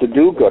so much the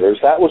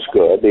do-gooders, that was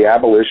good, the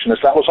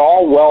abolitionists, that was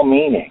all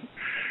well-meaning.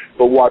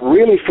 But what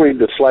really freed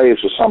the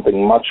slaves was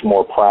something much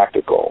more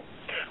practical.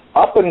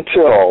 Up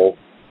until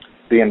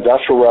the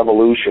Industrial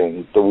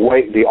Revolution,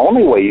 the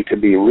only way you could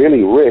be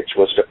really rich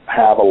was to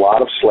have a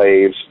lot of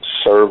slaves,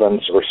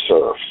 servants, or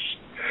serfs.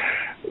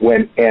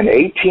 When in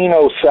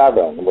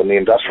 1807, when the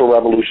Industrial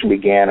Revolution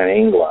began in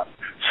England,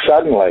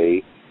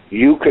 suddenly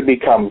you could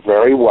become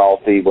very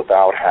wealthy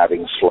without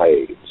having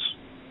slaves.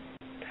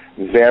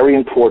 Very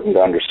important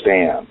to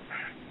understand.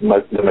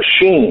 The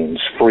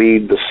machines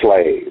freed the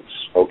slaves,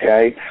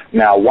 okay?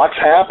 Now, what's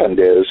happened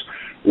is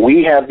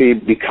we have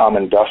become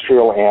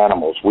industrial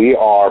animals. We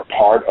are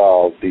part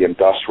of the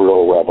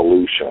Industrial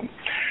Revolution.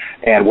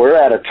 And we're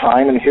at a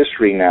time in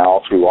history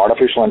now, through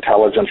artificial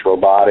intelligence,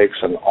 robotics,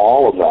 and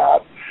all of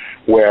that,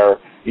 where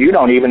you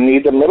don't even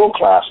need the middle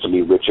class to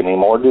be rich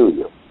anymore, do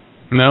you?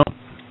 No.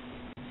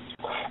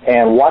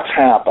 And what's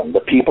happened? The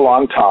people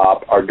on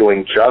top are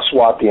doing just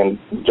what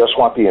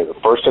the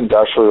first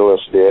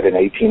industrialists did in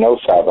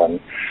 1807.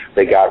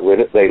 They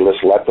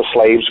just let the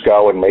slaves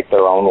go and make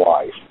their own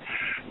life.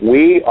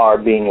 We are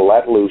being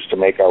let loose to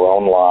make our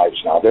own lives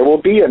now. There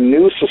will be a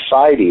new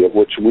society of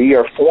which we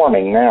are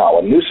forming now,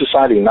 a new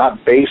society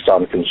not based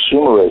on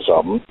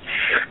consumerism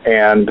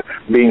and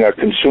being a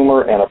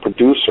consumer and a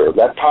producer.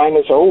 That time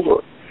is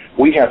over.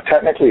 We have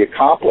technically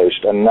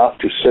accomplished enough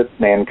to set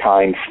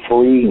mankind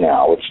free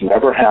now. It's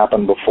never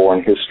happened before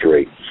in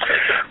history.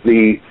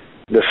 The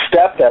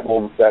step that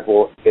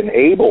will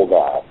enable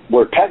that,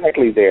 we're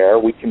technically there,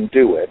 we can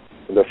do it.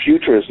 The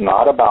future is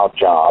not about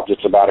jobs.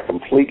 It's about a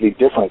completely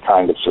different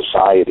kind of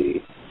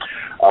society.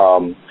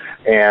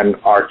 And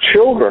our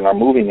children are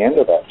moving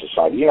into that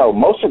society. You know,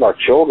 most of our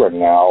children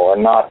now are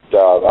not, a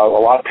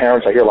lot of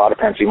parents, I hear a lot of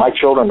parents say, my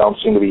children don't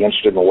seem to be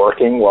interested in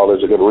working. Well,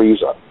 there's a good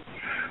reason.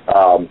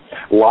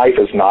 Life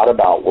is not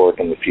about work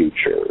in the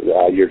future.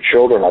 Your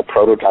children are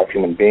prototype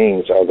human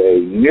beings of a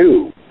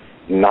new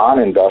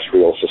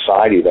non-industrial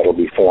society that will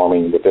be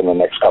forming within the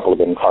next couple of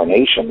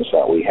incarnations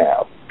that we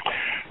have.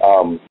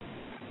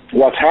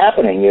 What's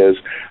happening is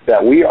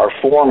that we are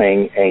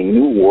forming a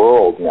new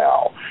world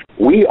now.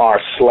 We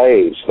are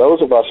slaves.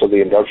 Those of us of the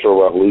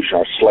Industrial Revolution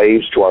are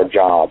slaves to our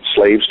jobs,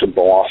 slaves to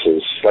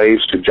bosses,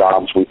 slaves to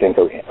jobs we think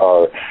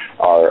are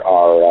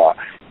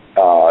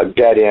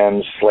dead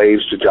ends,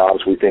 slaves to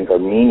jobs we think are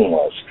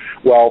meaningless.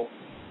 Well,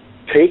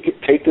 take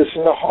this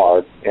into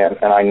heart, and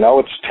I know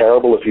it's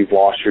terrible if you've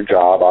lost your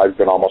job. I've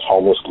been almost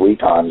homeless 3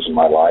 times in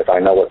my life. I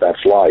know what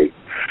that's like.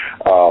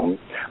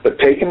 But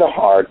take into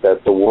heart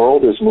that the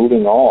world is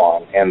moving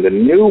on, and the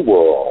new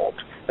world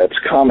that's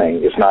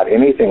coming is not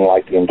anything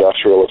like the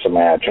industrialists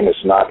imagine.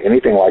 It's not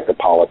anything like the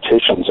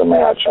politicians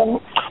imagine,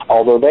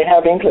 although they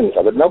have inklings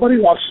of it. Nobody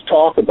wants to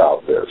talk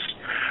about this.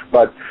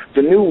 But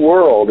the new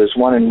world is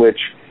one in which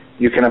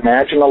you can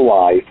imagine a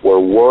life where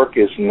work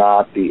is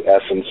not the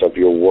essence of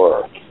your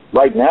worth.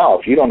 Right now,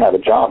 if you don't have a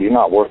job, you're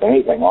not worth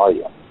anything, are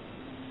you?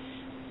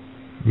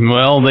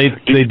 Well, they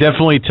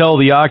definitely tell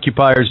the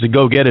occupiers to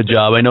go get a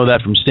job. I know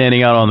that from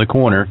standing out on the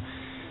corner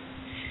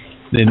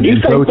and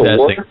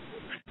protesting.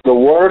 The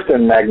worth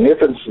and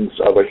magnificence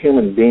of a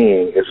human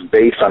being is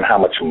based on how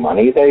much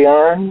money they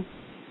earn?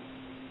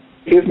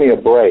 Give me a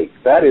break.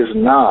 That is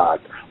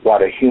not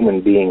what a human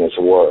being is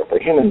worth.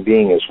 A human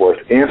being is worth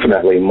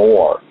infinitely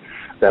more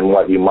than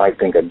what you might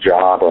think a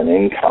job or an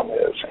income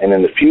is. And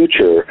in the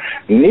future,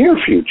 near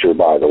future,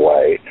 by the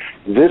way,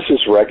 this is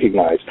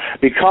recognized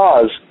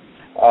because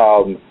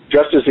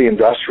just as the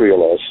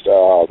industrialists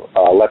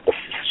let the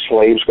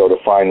slaves go to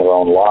find their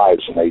own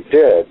lives, and they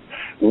did,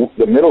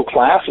 the middle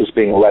class is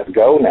being let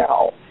go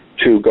now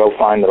to go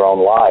find their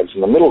own lives,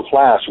 and the middle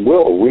class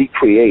will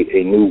recreate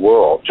a new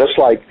world, just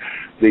like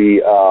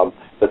the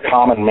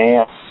common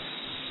man.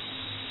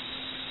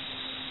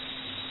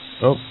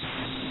 Oh.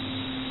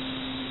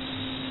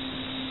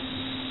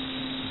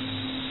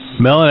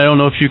 Mellen, I don't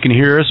know if you can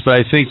hear us, but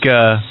I think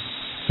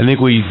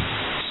we...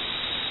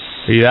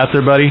 Are you out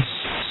there, buddy?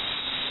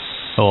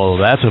 Oh,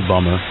 that's a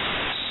bummer.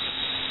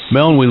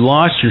 Mellen, we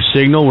lost your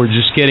signal. We're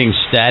just getting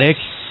static.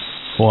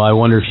 Well, I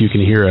wonder if you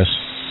can hear us.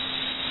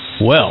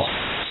 Well,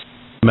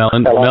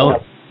 Mellen,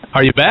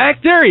 are you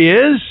back? There he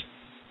is.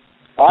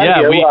 I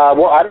don't know,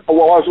 what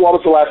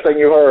was the last thing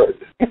you heard?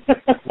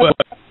 Well,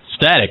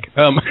 static.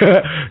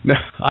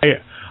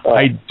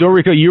 I don't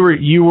recall.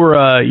 You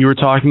were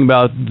talking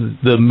about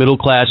the middle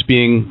class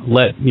being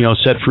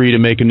set free to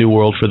make a new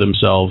world for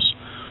themselves.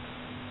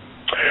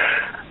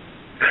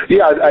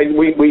 Yeah,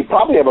 we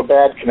probably have a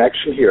bad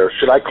connection here.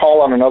 Should I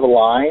call on another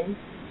line?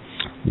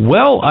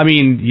 Well, I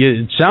mean,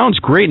 it sounds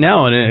great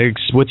now, and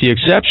with the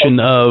exception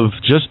of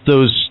just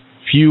those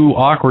few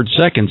awkward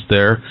seconds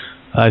there,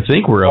 I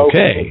think we're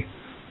okay.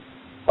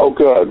 Oh,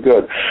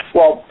 good.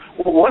 Well,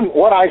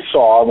 what I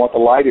saw and what the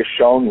light has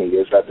shown me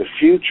is that the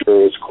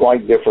future is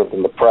quite different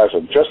than the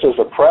present, just as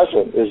the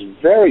present is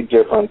very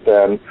different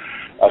than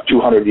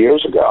 200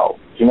 years ago.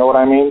 Do you know what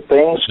I mean?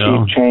 Things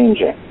keep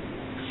changing.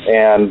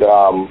 And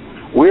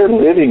we're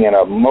living in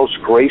a most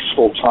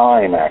graceful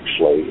time,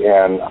 actually.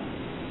 And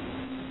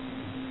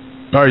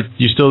all right,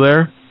 you still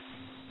there?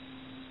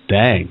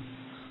 Dang.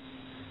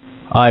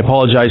 I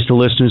apologize to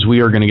listeners.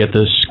 We are going to get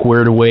this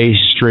squared away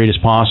straight as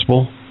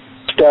possible.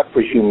 Step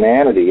for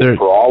humanity and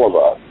for all of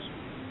us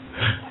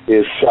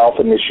is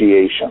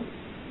self-initiation.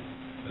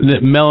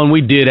 Mellen, we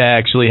did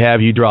actually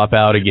have you drop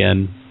out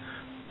again.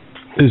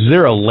 Is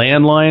there a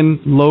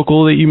landline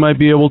local that you might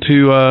be able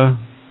to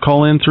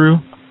call in through?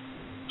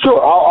 Sure,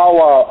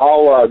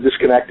 I'll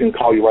disconnect and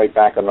call you right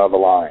back on another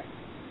line.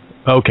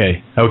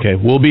 Okay.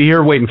 We'll be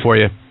here waiting for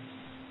you.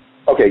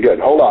 Okay, good.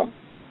 Hold on.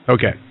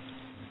 Okay.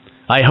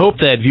 I hope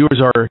that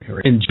viewers are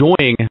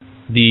enjoying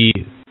the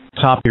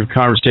topic of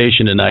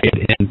conversation tonight,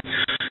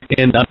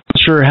 and I'm not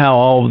sure how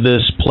all of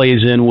this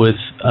plays in with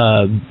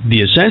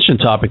the ascension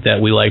topic that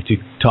we like to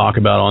talk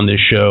about on this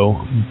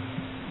show,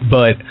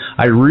 but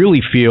I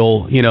really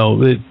feel,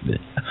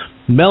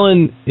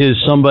 Mellen is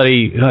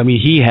somebody, I mean,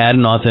 he had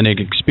an authentic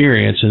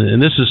experience,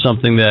 and this is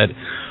something that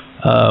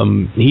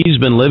he's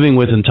been living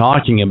with and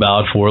talking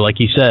about for, like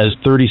he says,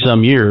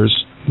 30-some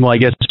years. Well, I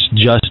guess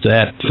just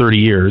at 30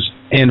 years.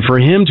 And for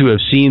him to have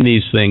seen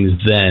these things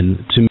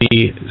then, to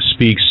me,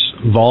 speaks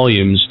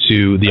volumes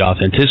to the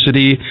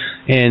authenticity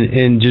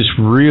and just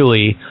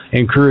really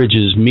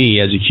encourages me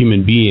as a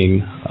human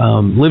being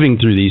living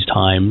through these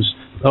times.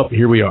 Oh,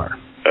 here we are.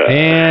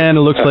 And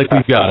it looks like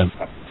we've got him.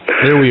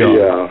 There we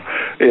are.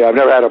 Yeah, I've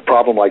never had a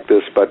problem like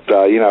this, but,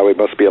 it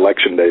must be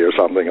election day or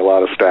something. A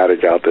lot of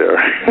static out there.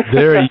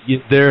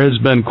 There has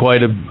been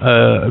quite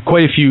a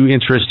few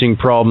interesting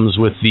problems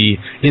with the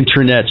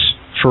internet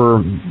for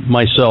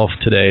myself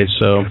today.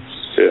 So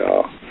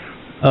yeah.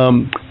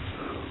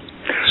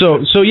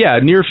 So yeah,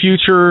 near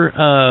future,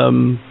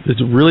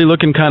 it's really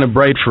looking kind of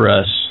bright for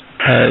us.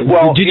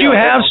 Did you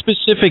have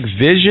specific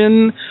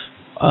vision,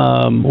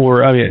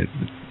 or I mean,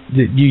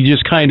 you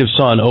just kind of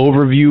saw an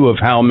overview of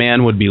how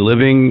man would be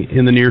living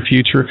in the near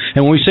future?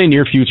 And when we say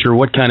near future,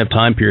 what kind of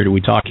time period are we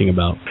talking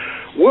about?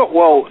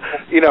 Well,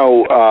 we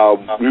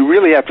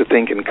really have to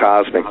think in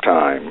cosmic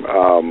time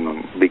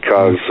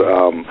because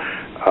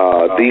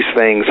these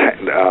things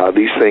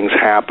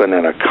happen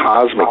in a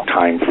cosmic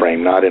time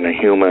frame, not in a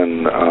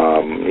human,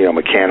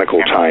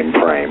 mechanical time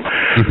frame.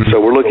 So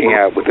we're looking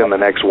at, within the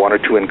next 1 or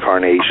 2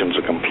 incarnations,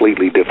 a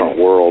completely different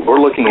world. We're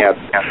looking at,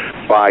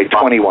 by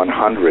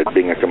 2100,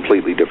 being a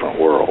completely different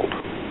world.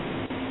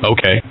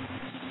 Okay.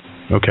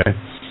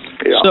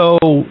 Yeah. So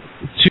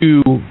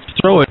to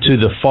throw it to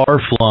the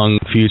far-flung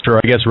future,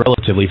 I guess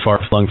relatively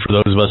far-flung for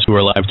those of us who are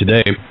alive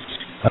today,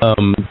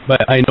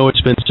 but I know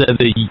it's been said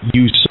that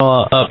you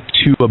saw up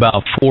to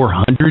about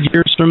 400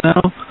 years from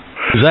now.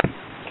 Is that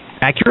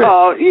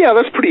accurate? Yeah,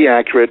 that's pretty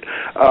accurate.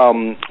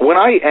 When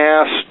I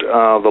asked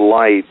the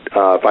light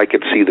if I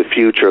could see the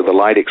future, the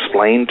light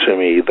explained to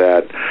me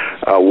that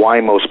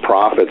why most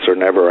prophets are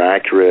never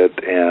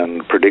accurate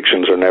and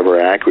predictions are never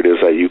accurate is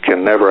that you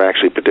can never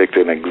actually predict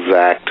an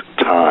exact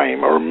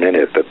time or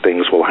minute that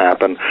things will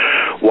happen.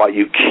 What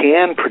you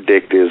can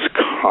predict is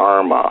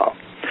karma,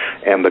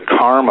 and the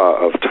karma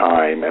of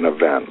time and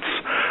events.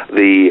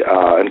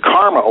 And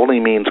karma only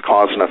means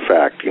cause and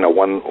effect.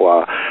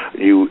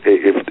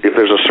 If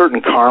there's a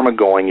certain karma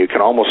going, you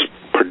can almost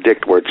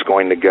predict where it's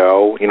going to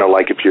go.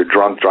 Like if you're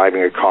drunk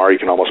driving a car, you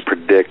can almost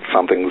predict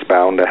something's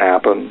bound to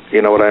happen.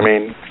 You know what I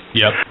mean?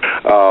 Yep.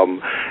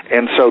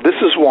 And so this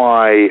is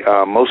why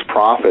most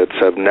prophets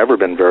have never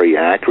been very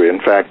accurate.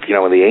 In fact,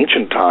 in the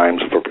ancient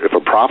times, if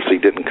a prophecy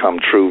didn't come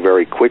true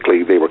very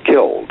quickly, they were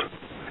killed.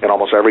 In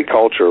almost every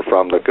culture,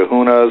 from the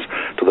Kahunas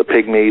to the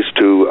Pygmies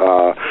to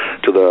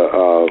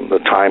the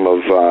time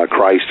of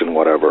Christ and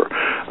whatever.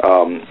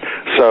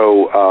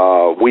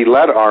 So we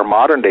let our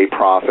modern day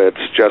prophets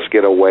just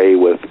get away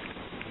with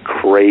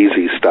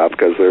crazy stuff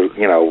because there's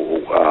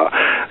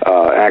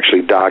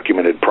actually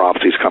documented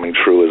prophecies coming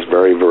true is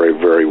very, very,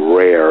 very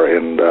rare,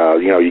 and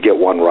you get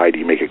one right,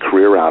 you make a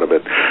career out of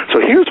it. So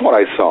here's what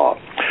I saw: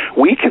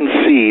 we can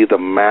see the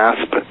mass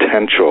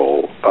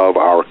potential of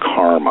our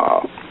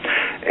karma,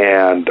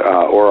 and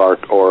or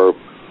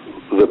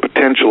the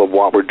potential of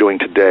what we're doing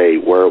today,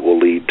 where it will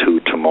lead to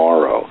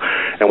tomorrow.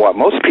 And what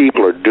most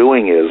people are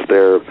doing is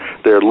they're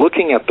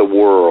looking at the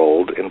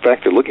world. In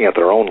fact, they're looking at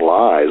their own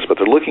lives, but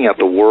they're looking at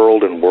the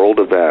world and world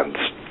events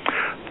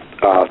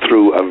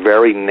through a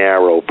very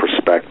narrow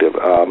perspective.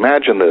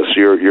 Imagine this: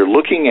 you're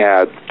looking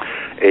at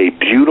a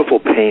beautiful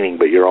painting,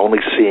 but you're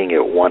only seeing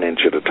it 1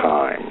 inch at a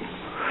time.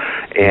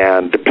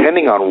 And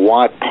depending on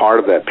what part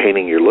of that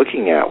painting you're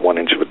looking at 1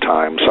 inch at a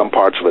time, some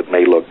parts of it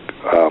may look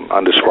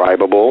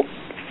undescribable.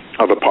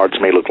 Other parts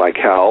may look like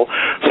hell.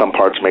 Some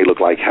parts may look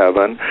like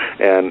heaven.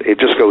 And it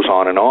just goes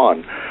on and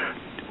on.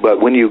 But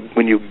when you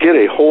get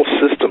a whole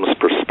systems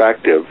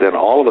perspective, then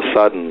all of a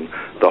sudden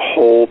the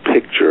whole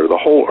picture, the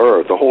whole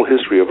Earth, the whole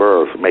history of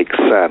Earth makes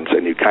sense,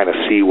 and you kind of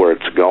see where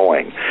it's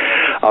going.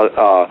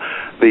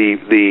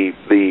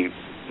 The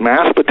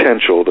mass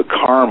potential, the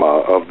karma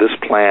of this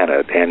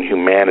planet and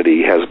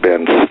humanity has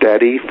been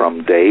steady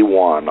from day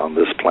one on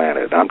this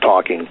planet. I'm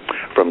talking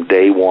from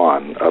day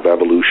one of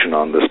evolution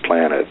on this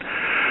planet.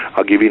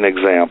 I'll give you an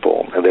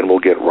example, and then we'll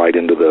get right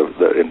into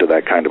into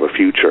that kind of a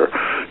future,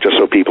 just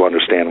so people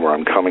understand where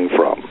I'm coming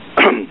from.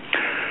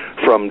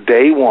 From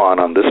day one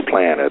on this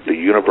planet, the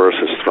universe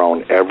has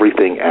thrown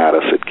everything at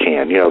us it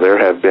can. You know, there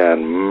have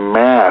been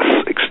mass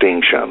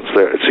extinctions.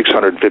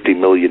 650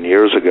 million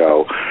years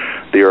ago,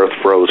 the Earth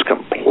froze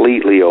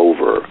completely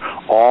over.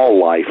 All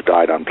life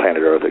died on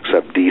planet Earth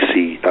except deep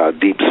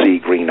sea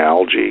green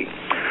algae.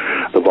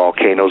 The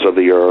volcanoes of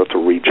the Earth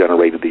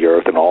regenerated the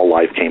Earth, and all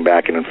life came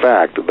back. And in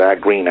fact,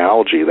 that green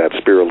algae, that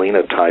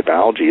spirulina-type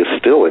algae, is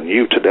still in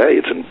you today.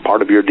 It's in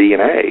part of your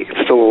DNA.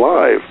 It's still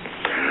alive.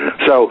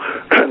 So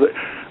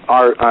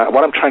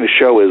what I'm trying to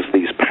show is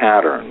these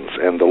patterns,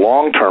 and the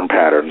long-term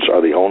patterns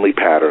are the only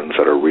patterns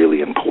that are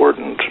really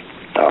important.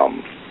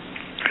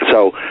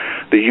 So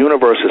the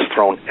universe has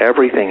thrown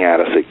everything at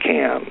us it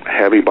can.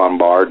 Heavy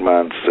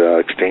bombardments,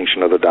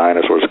 extinction of the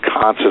dinosaurs,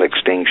 constant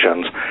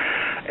extinctions.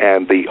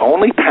 And the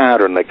only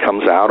pattern that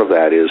comes out of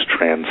that is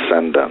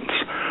transcendence.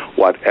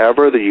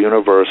 Whatever the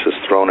universe has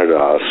thrown at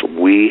us,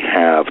 we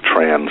have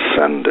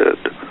transcended.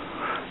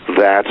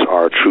 That's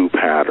our true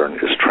pattern,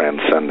 is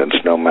transcendence,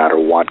 no matter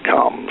what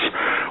comes,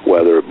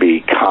 whether it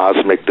be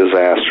cosmic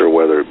disaster,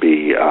 whether it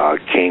be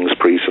kings,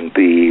 priests, and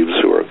thieves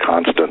who are a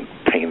constant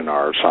pain in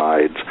our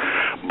sides.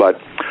 But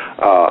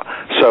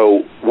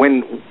so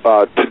when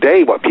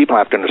today, what people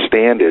have to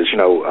understand is,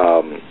 and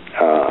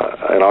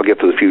I'll get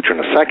to the future in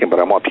a second, but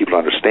I want people to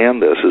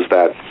understand this, is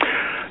that,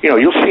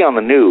 you'll see on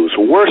the news,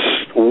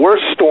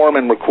 worst storm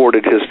in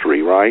recorded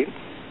history, right?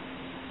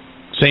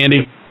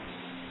 Sandy?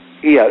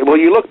 Yeah, well,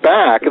 you look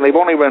back, and they've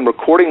only been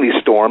recording these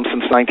storms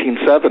since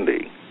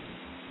 1970.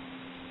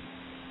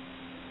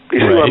 You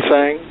see what I'm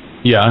saying?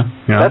 Yeah.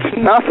 That's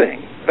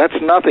nothing. That's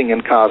nothing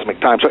in cosmic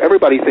time. So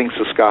everybody thinks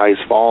the sky is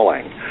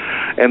falling.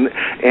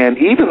 And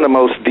even the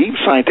most deep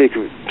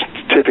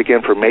scientific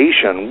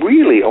information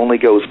really only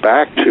goes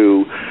back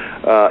to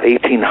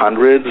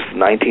 1800s,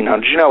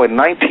 1900s. In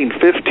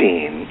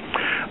 1915,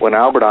 when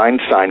Albert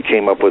Einstein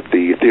came up with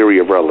the theory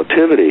of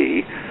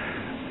relativity,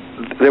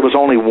 there was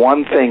only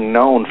one thing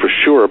known for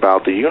sure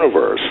about the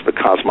universe, the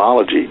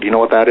cosmology. Do you know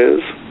what that is?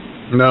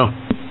 No.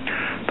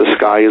 The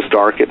sky is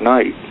dark at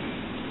night.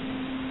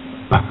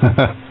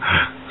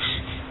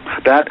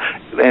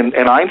 And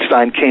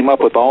Einstein came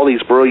up with all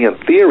these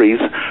brilliant theories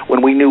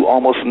when we knew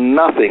almost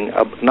nothing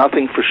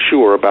for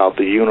sure about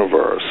the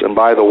universe. And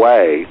by the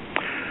way,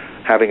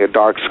 having a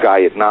dark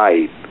sky at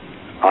night,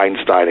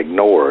 Einstein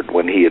ignored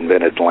when he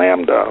invented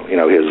lambda,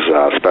 his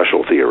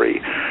special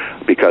theory,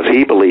 because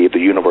he believed the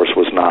universe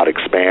was not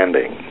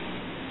expanding.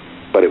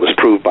 But it was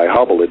proved by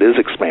Hubble it is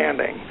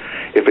expanding.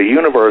 If a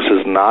universe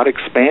is not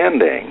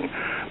expanding,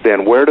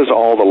 then where does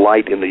all the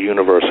light in the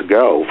universe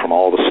go from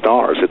all the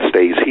stars? It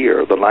stays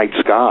here. The night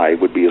sky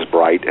would be as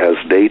bright as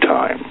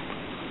daytime.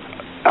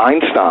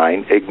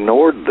 Einstein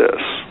ignored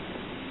this.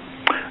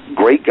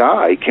 Great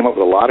guy, came up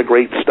with a lot of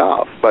great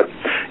stuff. But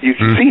you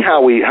can see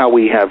how we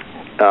have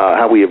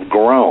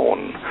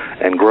grown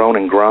and grown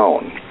and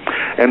grown.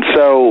 And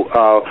so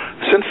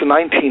since the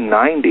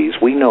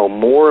 1990s, we know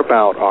more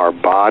about our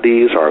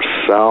bodies, our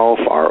self,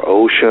 our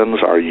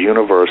oceans, our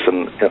universe,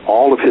 and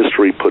all of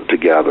history put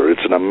together.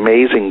 It's an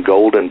amazing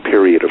golden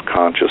period of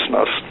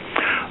consciousness.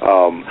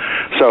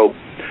 So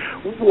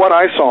what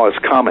I saw is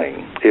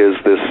coming is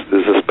this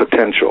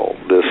potential,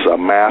 this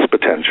mass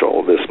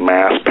potential, this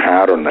mass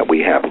pattern that we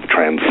have of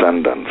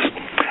transcendence.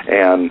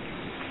 And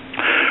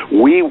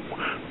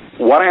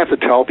what I have to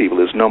tell people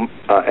is, and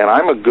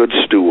I'm a good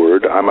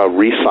steward, I'm a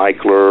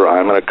recycler,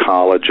 I'm an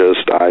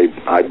ecologist,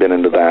 I've been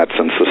into that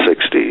since the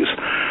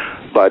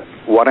 60s. But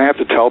what I have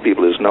to tell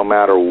people is, no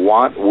matter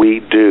what we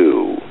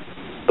do,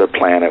 the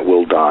planet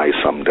will die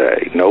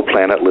someday. No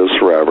planet lives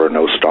forever,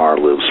 no star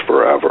lives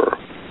forever.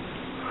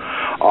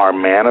 Our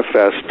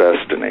manifest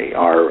destiny,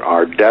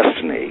 our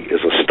destiny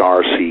is a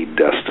starseed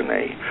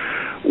destiny.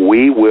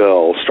 We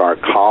will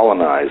start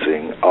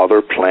colonizing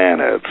other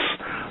planets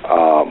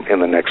in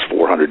the next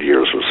 400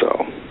 years or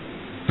so.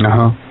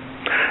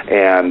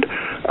 And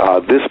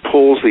this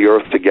pulls the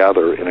Earth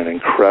together in an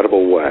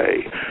incredible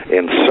way,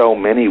 in so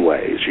many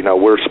ways.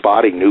 We're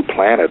spotting new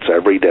planets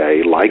every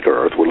day like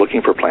Earth. We're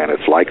looking for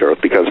planets like Earth,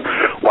 because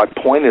what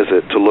point is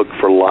it to look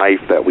for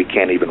life that we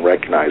can't even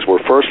recognize?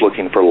 We're first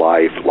looking for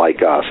life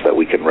like us that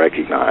we can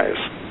recognize.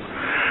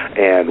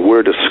 And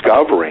we're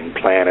discovering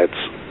planets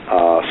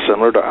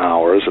similar to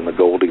ours in the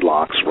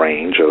Goldilocks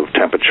range of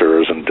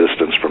temperatures and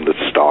distance from the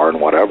star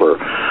and whatever.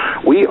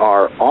 We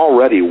are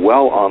already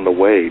well on the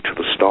way to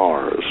the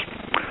stars.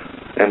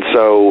 And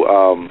so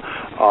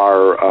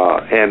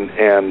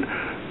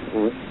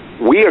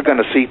we are going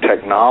to see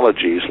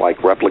technologies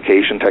like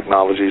replication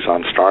technologies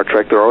on Star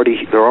Trek. They're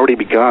already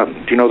begun.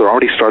 Do you know they're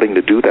already starting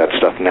to do that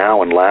stuff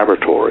now in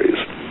laboratories?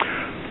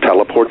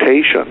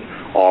 Teleportation,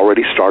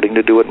 already starting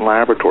to do it in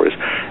laboratories.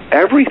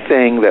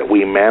 Everything that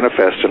we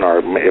manifest in our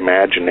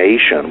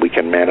imagination, we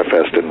can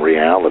manifest in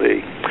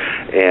reality.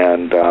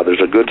 And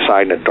there's a good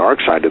side and a dark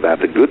side to that.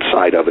 The good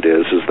side of it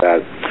is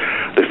that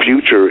the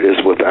future is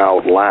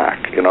without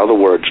lack. In other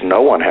words,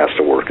 no one has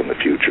to work in the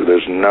future.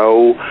 There's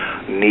no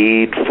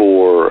need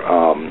for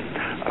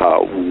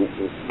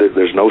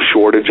there's no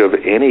shortage of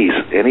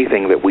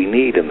anything that we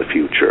need in the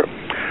future.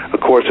 Of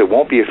course, it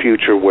won't be a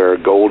future where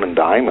gold and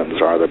diamonds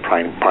are the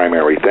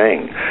primary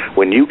thing.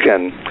 When you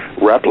can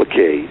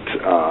replicate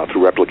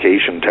through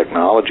replication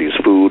technologies,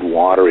 food,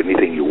 water,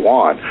 anything you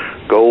want,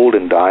 gold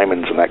and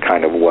diamonds and that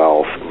kind of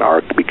wealth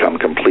become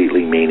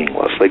completely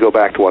meaningless. They go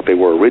back to what they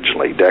were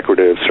originally,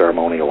 decorative,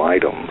 ceremonial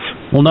items.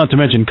 Well, not to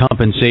mention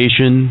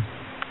compensation,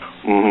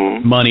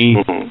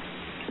 money.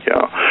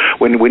 Yeah.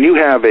 When you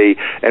have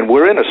and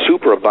we're in a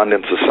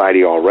superabundant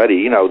society already.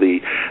 You know,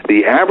 the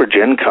average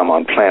income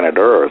on planet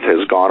Earth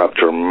has gone up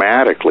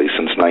dramatically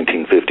since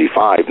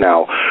 1955.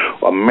 Now,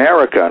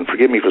 America, and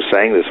forgive me for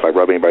saying this if I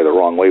rub anybody the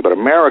wrong way, but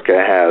America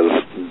has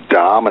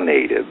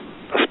dominated,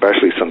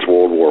 especially since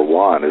World War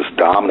I, has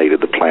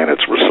dominated the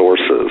planet's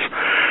resources.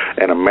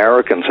 And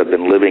Americans have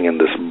been living in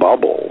this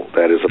bubble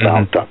that is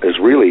is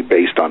really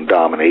based on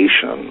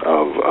domination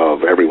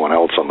of everyone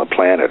else on the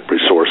planet,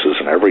 resources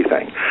and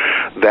everything.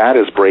 That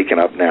is breaking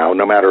up now.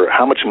 No matter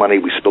how much money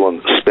we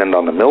spend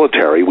on the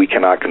military, we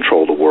cannot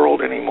control the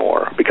world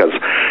anymore, because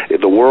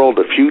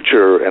the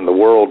future and the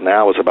world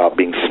now is about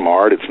being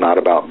smart. It's not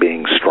about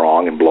being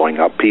strong and blowing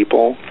up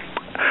people.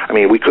 I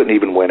mean, we couldn't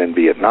even win in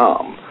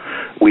Vietnam.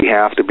 We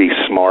have to be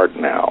smart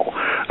now.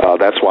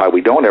 That's why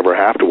we don't ever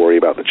have to worry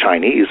about the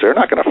Chinese. They're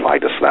not going to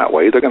fight us that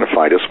way. They're going to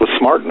fight us with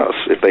smartness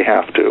if they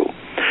have to.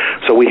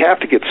 So we have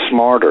to get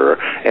smarter,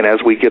 and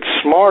as we get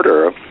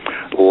smarter,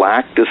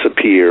 lack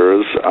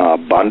disappears,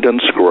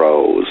 abundance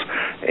grows,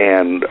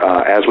 and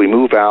as we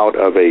move out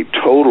of a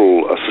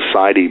total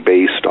society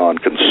based on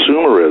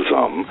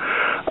consumerism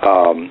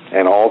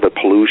and all the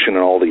pollution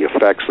and all the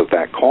effects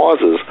that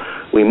causes,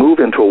 we move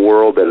into a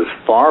world that is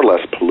far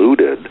less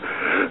polluted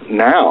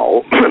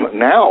now,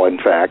 in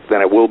fact,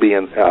 than it will be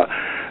in...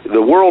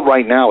 the world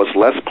right now is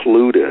less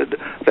polluted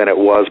than it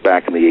was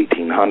back in the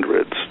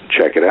 1800s.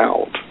 Check it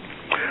out.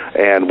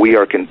 And we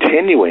are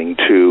continuing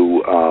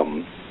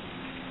to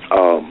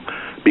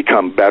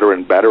become better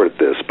and better at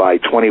this. By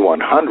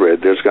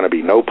 2100, there's going to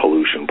be no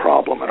pollution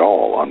problem at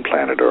all on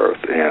planet Earth,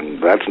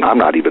 and that's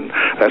not even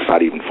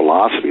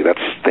philosophy.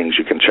 That's things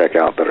you can check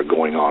out that are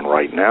going on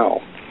right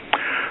now.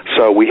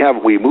 So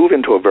we move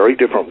into a very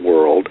different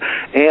world,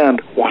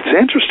 and what's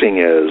interesting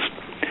is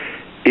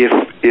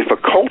if a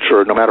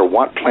culture, no matter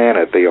what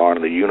planet they are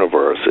in the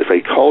universe, if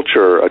a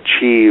culture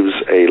achieves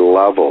a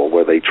level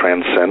where they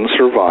transcend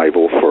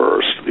survival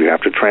first, you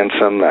have to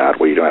transcend that,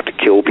 where you don't have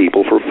to kill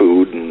people for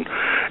food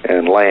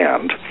and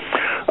land.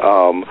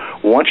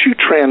 Once you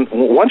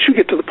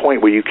get to the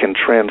point where you can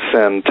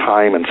transcend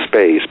time and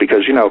space,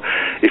 because, you know,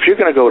 if you're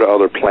going to go to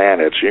other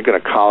planets, you're going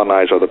to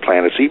colonize other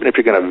planets, even if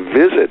you're going to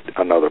visit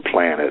another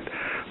planet,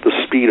 the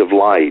speed of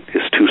light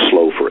is too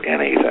slow for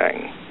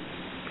anything.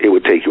 It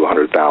would take you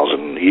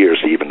 100,000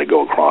 years even to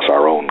go across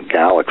our own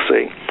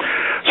galaxy.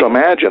 So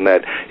imagine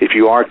that if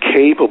you are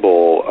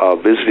capable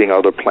of visiting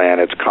other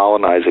planets,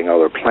 colonizing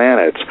other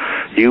planets,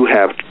 you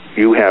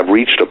have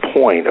reached a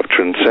point of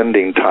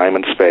transcending time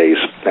and space,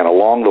 and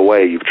along the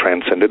way you've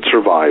transcended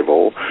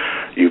survival,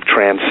 you've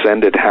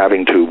transcended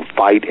having to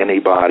fight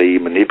anybody,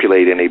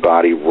 manipulate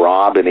anybody,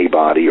 rob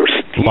anybody, or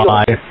steal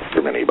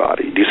from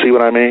anybody. Do you see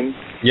what I mean?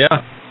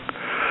 Yeah.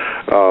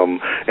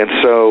 And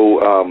so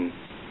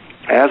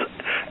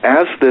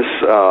as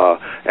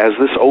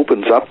this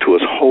opens up to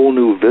us, whole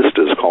new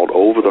vistas called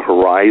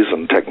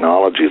over-the-horizon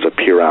technologies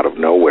appear out of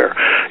nowhere.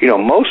 You know,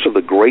 most of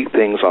the great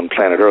things on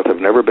planet Earth have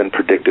never been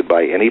predicted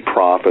by any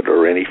prophet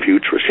or any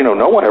futurist. You know,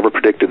 no one ever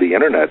predicted the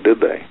Internet, did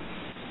they?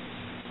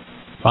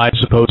 I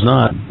suppose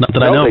not. Not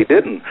that I know. No, they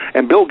didn't.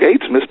 And Bill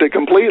Gates missed it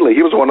completely.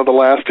 He was one of the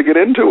last to get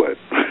into it.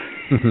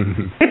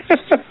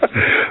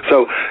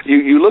 So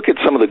you look at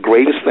some of the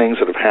greatest things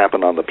that have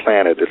happened on the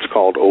planet. It's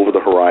called over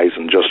the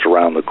horizon, just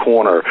around the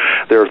corner.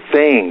 There are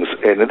things,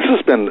 and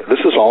this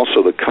is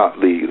also the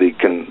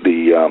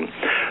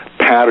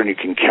pattern you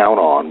can count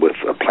on with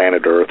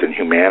planet Earth and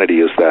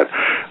humanity, is that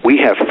we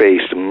have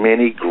faced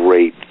many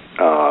great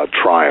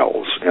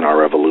trials in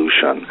our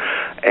evolution,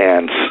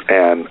 and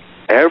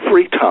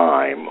every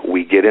time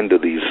we get into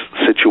these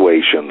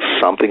situations,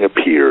 something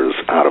appears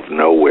out of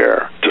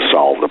nowhere to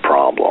solve the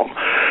problem.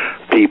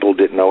 People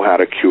didn't know how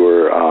to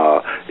cure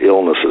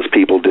illnesses.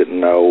 People didn't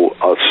know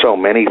so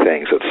many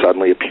things that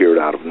suddenly appeared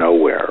out of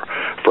nowhere,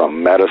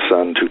 from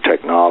medicine to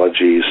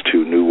technologies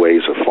to new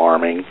ways of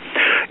farming.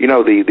 You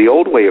know, the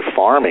old way of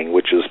farming,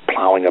 which is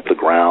plowing up the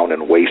ground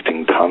and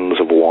wasting tons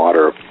of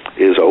water,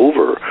 is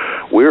over.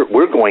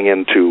 We're going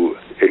into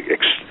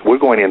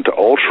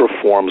ultra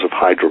forms of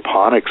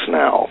hydroponics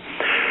now.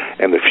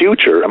 And the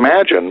future,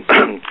 imagine,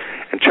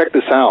 and check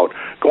this out,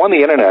 go on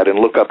the internet and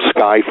look up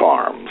sky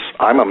farms.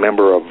 I'm a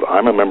member of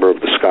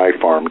the sky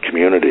farm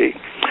community.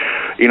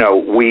 You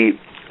know,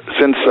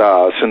 since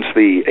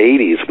the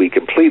 80s, we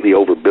completely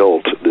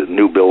overbuilt the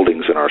new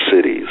buildings in our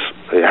cities.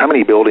 How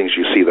many buildings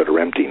you see that are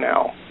empty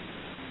now?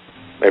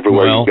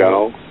 Everywhere you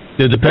go?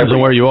 It depends on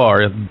where you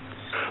are.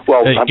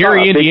 Well,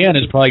 Gary,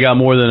 Indiana's probably got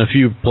more than a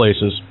few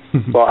places.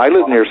 Well, I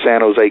live near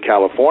San Jose,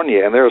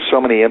 California, and there are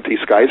so many empty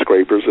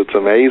skyscrapers, it's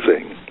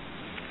amazing.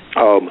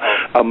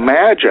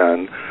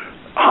 Imagine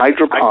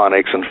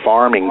hydroponics and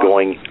farming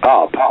going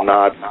up,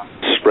 not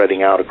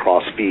spreading out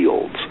across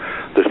fields.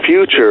 The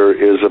future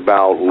is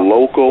about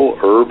local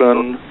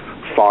urban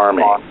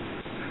farming,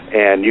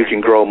 and you can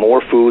grow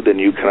more food than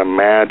you can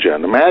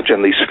imagine.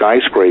 Imagine these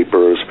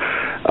skyscrapers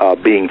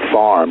being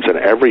farms, and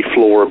every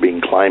floor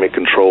being climate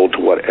controlled to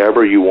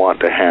whatever you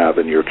want to have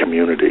in your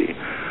community.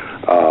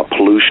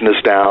 Pollution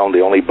is down.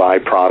 The only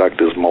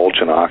byproduct is mulch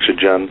and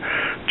oxygen.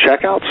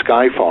 Check out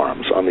sky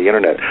farms on the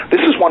internet.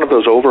 This is one of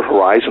those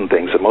over-horizon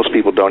things that most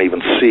people don't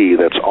even see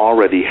that's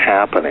already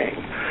happening.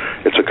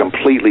 It's a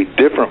completely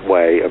different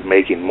way of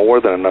making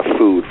more than enough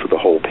food for the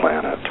whole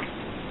planet.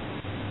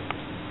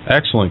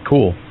 Excellent.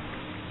 Cool,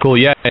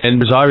 yeah,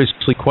 and there's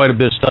obviously quite a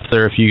bit of stuff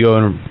there if you go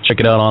and check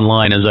it out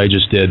online, as I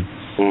just did.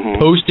 Mm-hmm.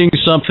 Posting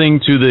something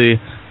to the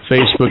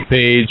Facebook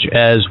page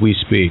as we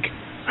speak.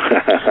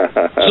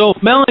 So,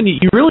 Mellen,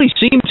 you really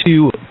seem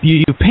to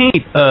you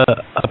paint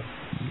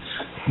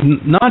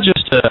not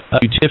just a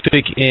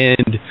scientific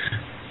and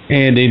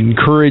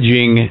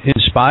encouraging,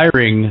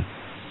 inspiring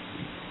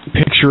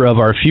picture of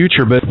our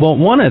future, but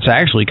one that's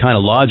actually kind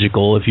of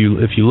logical if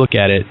you look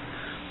at it.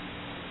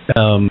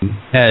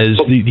 As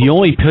the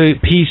only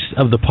piece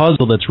of the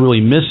puzzle that's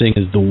really missing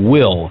is the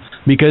will,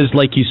 because,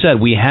 like you said,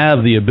 we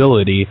have the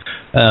ability,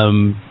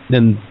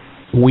 and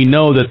we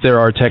know that there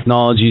are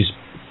technologies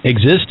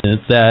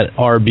existent that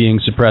are being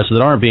suppressed,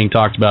 that aren't being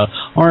talked about,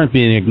 aren't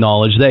being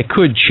acknowledged, that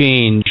could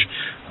change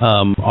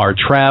our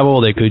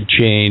travel. They could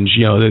change,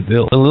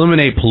 they'll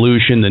eliminate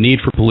pollution, the need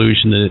for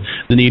pollution,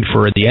 the need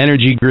for the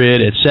energy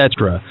grid,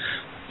 etc.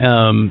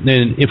 And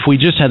if we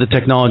just had the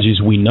technologies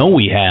we know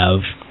we have,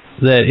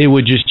 that it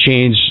would just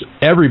change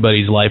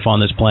everybody's life on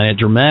this planet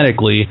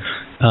dramatically,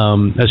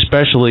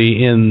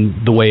 especially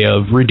in the way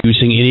of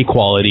reducing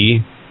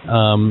inequality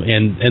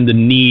and the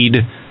need,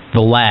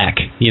 the lack,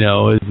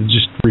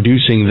 just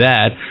reducing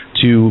that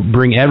to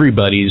bring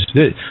everybody's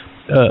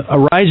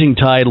a rising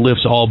tide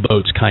lifts all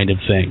boats kind of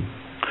thing.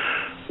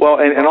 Well,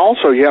 and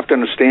also you have to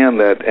understand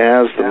that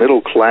as the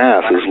middle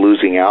class is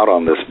losing out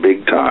on this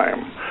big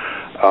time,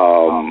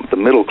 the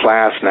middle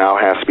class now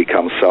has to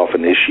become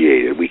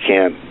self-initiated. We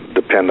can't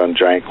depend on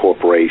giant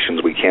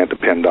corporations. We can't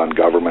depend on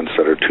governments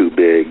that are too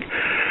big.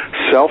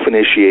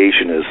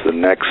 Self-initiation is the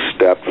next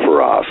step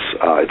for us.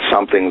 It's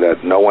something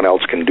that no one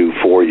else can do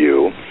for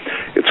you.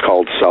 It's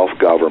called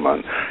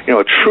self-government.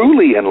 A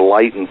truly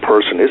enlightened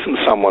person isn't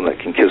someone that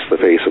can kiss the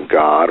face of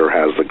God or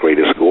has the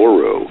greatest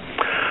guru.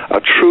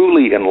 A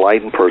truly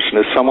enlightened person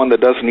is someone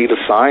that doesn't need a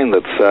sign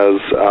that says,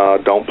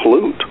 don't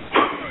pollute.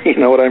 You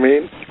know what I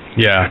mean?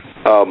 Yeah.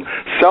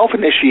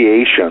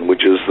 Self-initiation,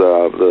 which is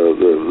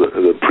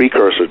the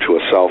precursor to a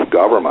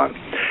self-government,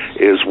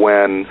 is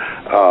when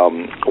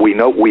we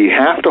know we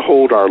have to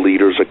hold our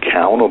leaders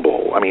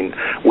accountable. I mean,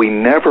 we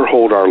never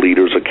hold our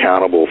leaders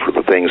accountable for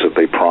the things that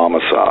they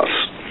promise us.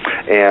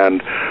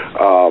 And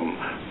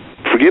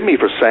forgive me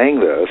for saying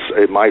this,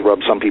 it might rub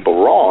some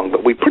people wrong,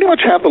 but we pretty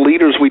much have the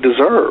leaders we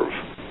deserve.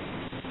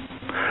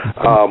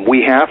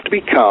 We have to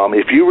become,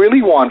 if you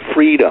really want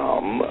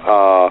freedom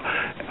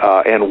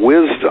and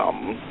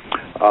wisdom,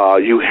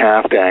 you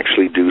have to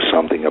actually do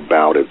something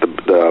about it.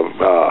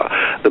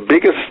 The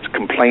biggest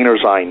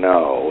complainers I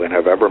know and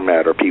have ever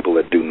met are people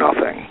that do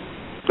nothing.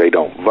 They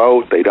don't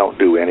vote, they don't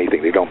do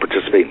anything, they don't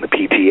participate in the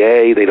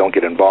PTA, they don't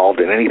get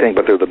involved in anything,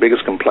 but they're the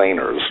biggest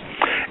complainers.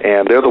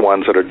 And they're the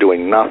ones that are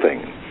doing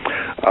nothing.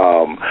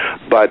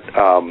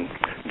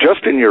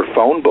 Just in your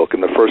phone book,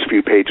 in the first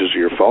few pages of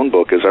your phone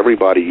book, is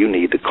everybody you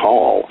need to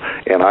call.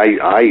 And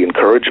I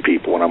encourage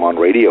people when I'm on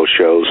radio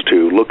shows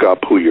to look up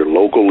who your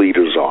local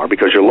leaders are,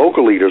 because your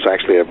local leaders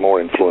actually have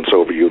more influence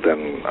over you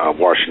than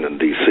Washington,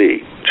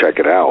 D.C. Check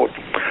it out.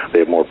 They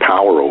have more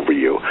power over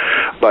you.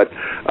 But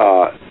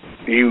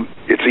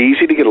it's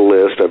easy to get a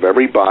list of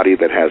everybody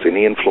that has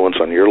any influence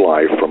on your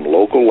life from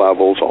local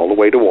levels all the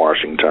way to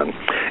Washington.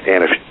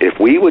 And if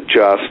we would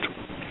just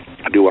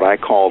do what I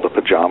call the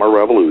pajama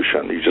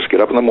revolution. You just get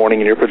up in the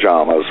morning in your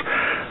pajamas,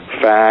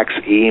 fax,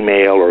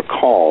 email, or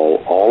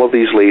call all of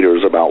these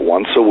leaders about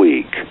once a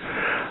week,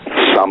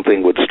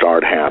 something would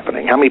start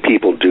happening. How many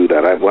people do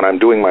that? When I'm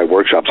doing my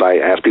workshops, I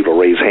ask people to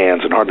raise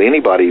hands, and hardly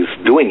anybody's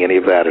doing any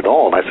of that at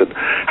all. And I said,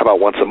 how about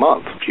once a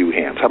month? A few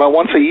hands. How about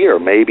once a year?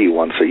 Maybe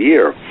once a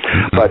year.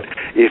 But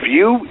if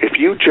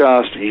you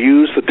just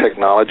use the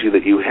technology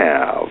that you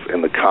have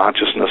and the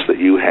consciousness that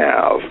you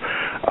have,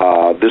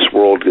 this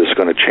world is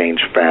going to change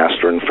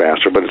faster and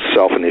faster, but it's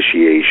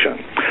self-initiation.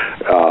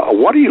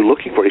 What are you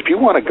looking for? If you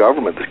want a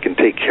government that can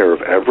take care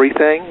of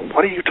everything,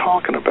 what are you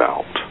talking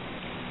about?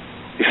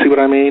 You see what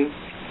I mean?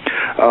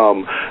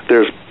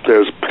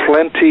 There's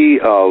plenty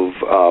of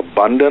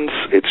abundance.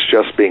 It's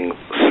just being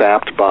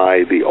sapped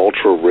by the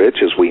ultra-rich,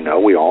 as we know.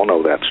 We all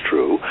know that's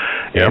true.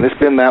 Yep. And it's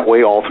been that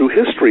way all through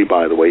history,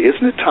 by the way.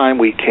 Isn't it time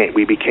we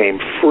became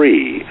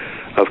free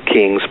of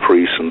kings,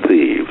 priests, and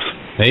thieves?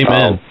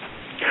 Amen.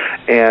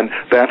 And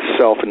that's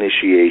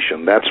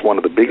self-initiation. That's one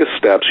of the biggest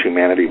steps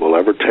humanity will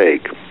ever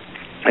take.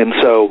 And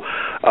so,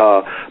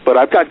 but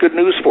I've got good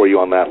news for you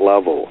on that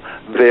level.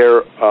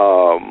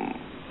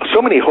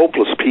 So many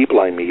hopeless people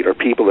I meet are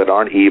people that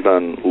aren't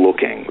even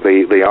looking.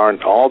 They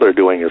aren't. All they're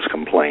doing is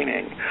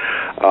complaining.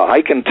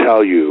 I can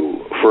tell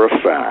you for a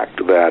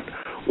fact that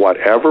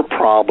whatever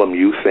problem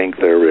you think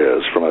there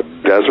is, from a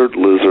desert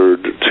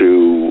lizard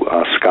to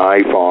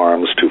sky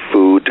farms to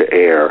food to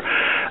air,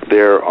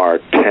 there are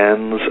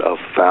tens of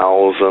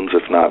thousands,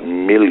 if not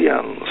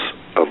millions,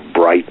 of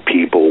bright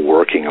people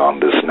working on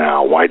this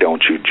now. Why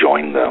don't you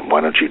join them?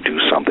 Why don't you do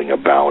something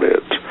about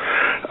it?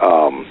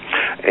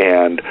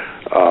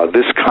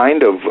 This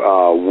kind of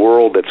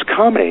world that's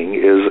coming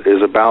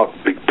is about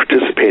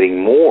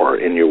participating more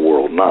in your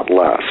world, not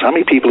less. How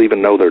many people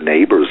even know their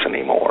neighbors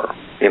anymore?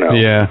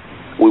 Yeah.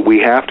 We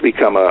have to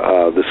become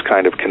this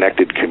kind of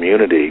connected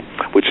community,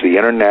 which the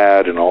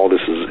internet and all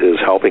this is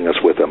helping us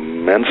with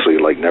immensely,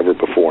 like never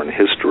before in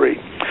history.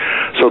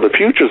 So the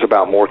future is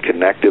about more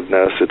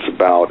connectiveness. It's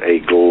about a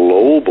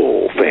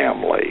global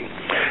family.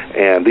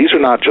 And these are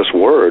not just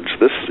words.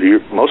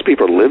 Most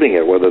people are living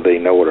it, whether they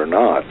know it or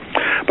not.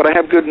 But I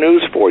have good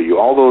news for you.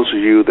 All those of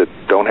you that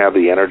don't have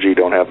the energy,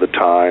 don't have the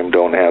time,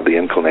 don't have the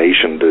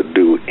inclination to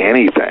do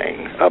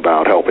anything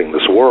about helping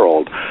this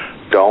world,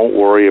 don't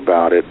worry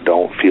about it.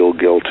 Don't feel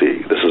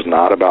guilty. This is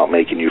not about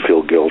making you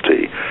feel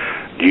guilty.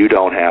 You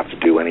don't have to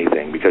do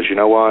anything, because you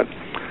know what?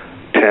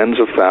 Tens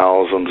of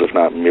thousands, if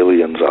not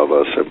millions of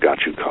us have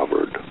got you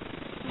covered.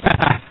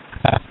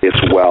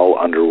 It's well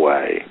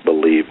underway,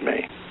 believe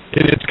me.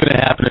 It's going to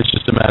happen. It's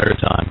just a matter of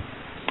time.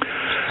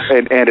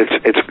 And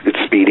it's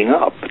speeding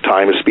up. The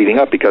time is speeding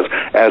up, because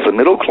as the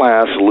middle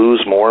class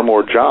lose more and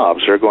more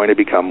jobs, they're going to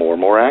become more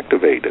and more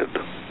activated.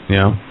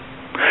 Yeah.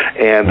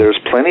 And there's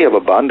plenty of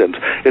abundance.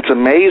 It's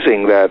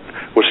amazing that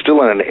we're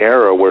still in an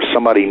era where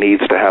somebody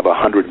needs to have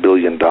 $100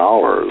 billion.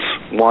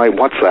 Why?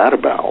 What's that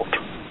about?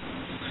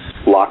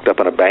 Locked up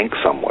in a bank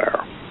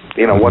somewhere.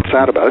 What's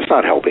that about? It's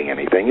not helping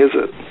anything, is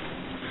it?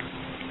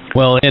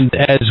 Well, and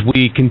as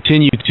we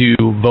continue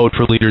to vote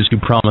for leaders who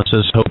promise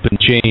us hope and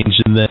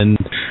change, and then,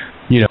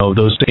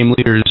 those same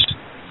leaders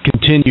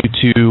continue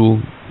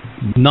to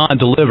not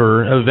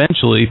deliver,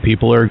 eventually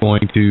people are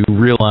going to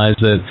realize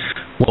that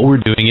what we're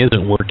doing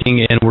isn't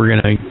working, and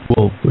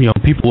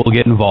people will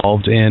get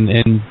involved and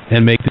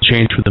make the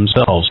change for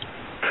themselves.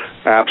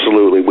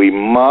 Absolutely. We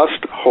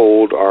must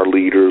hold our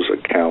leaders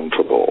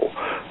accountable,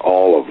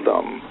 all of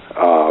them,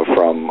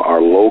 from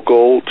our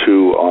local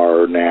to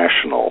our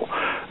national.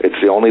 It's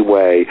the only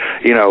way,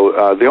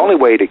 the only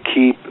way to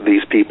keep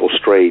these people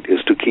straight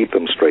is to keep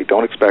them straight.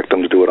 Don't expect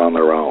them to do it on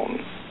their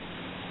own.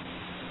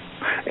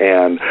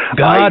 And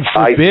God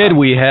forbid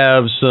we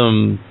have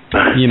some,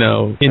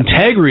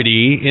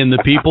 integrity in the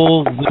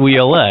people we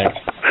elect.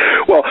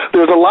 Well,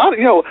 there's a lot,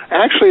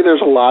 actually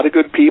there's a lot of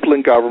good people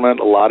in government,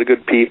 a lot of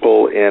good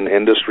people in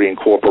industry and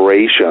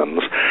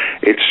corporations.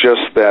 It's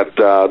just that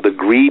the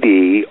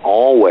greedy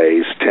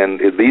always tend,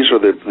 these are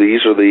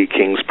the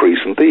kings,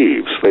 priests, and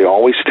thieves. They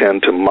always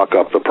tend to muck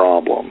up the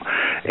problem.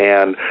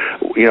 And,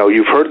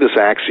 you've heard this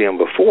axiom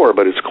before,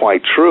 but it's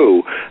quite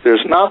true.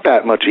 There's not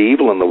that much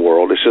evil in the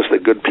world. It's just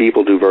that good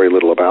people do very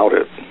little about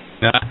it.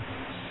 Yeah.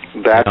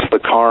 That's the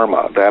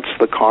karma. That's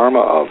the karma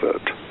of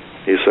it,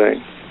 you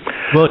see.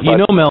 Well,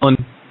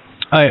 Mellen,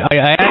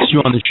 I asked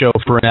you on the show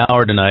for an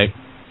hour tonight,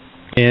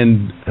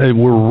 and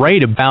we're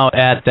right about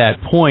at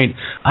that point.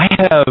 I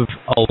have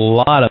a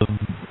lot of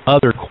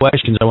other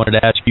questions I wanted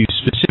to ask you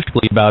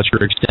specifically about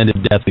your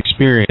extended death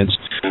experience.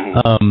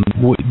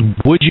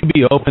 Would you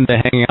be open to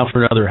hanging out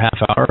for another half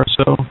hour or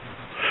so?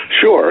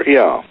 Sure,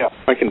 yeah,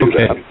 I can do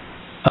that.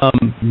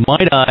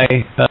 Might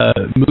I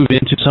move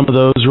into some of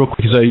those real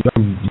quick? Because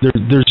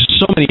there's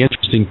so many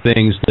interesting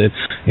things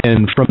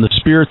and from the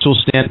spiritual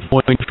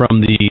standpoint,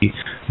 from the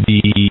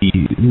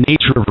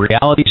nature of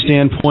reality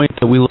standpoint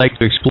that we like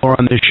to explore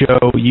on this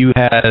show, you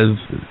have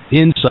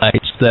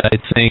insights that I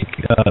think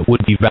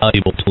would be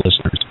valuable to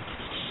listeners.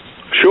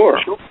 Sure.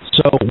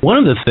 So one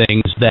of the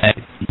things that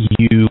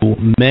you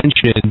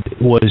mentioned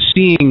was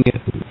seeing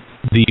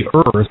the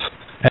Earth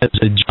as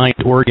a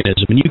giant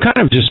organism, and you kind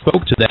of just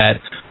spoke to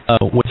that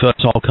with us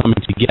all coming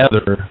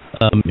together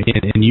and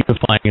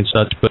unifying and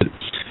such, but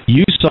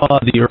you saw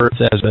the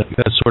Earth as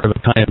sort of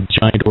a kind of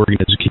giant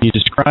organism. Can you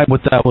describe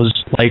what that was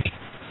like?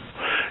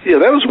 Yeah,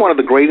 that was one of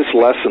the greatest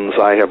lessons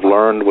I have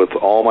learned with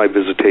all my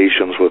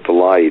visitations with the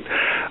light.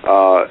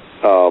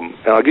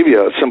 And I'll give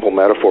you a simple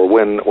metaphor.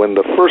 When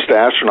the first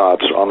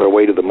astronauts on their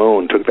way to the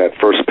moon took that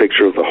first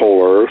picture of the whole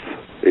Earth,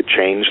 it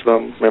changed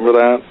them. Remember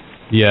that?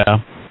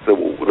 Yeah.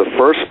 The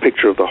first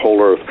picture of the whole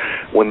Earth,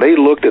 when they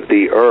looked at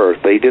the Earth,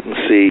 they didn't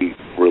see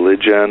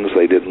religions,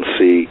 they didn't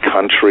see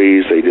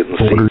countries, they didn't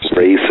see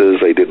races,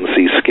 they didn't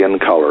see skin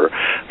color.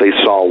 They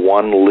saw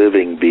one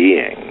living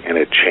being, and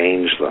it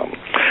changed them.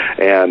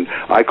 And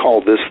I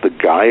call this the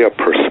Gaia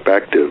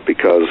perspective,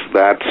 because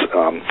that's,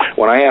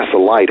 when I asked the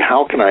light,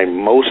 how can I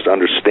most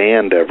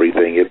understand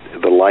everything,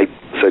 the light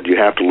said you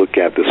have to look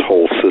at this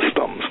whole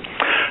systems.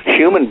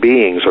 Human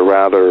beings are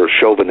rather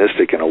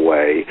chauvinistic in a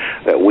way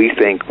that we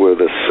think we're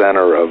the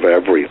center of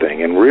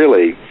everything, and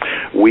really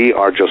we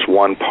are just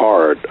one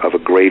part of a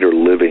greater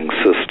living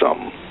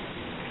system.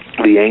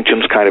 The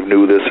ancients kind of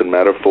knew this in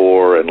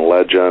metaphor and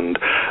legend,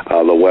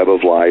 the web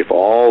of life,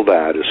 all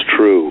that is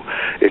true.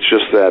 It's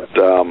just that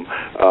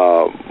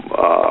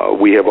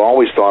we have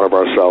always thought of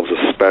ourselves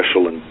as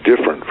special and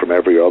different from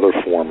every other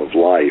form of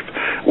life.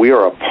 We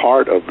are a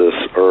part of this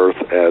earth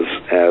as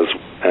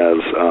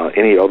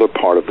any other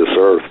part of this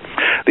earth.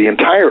 The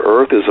entire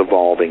earth is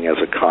evolving as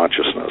a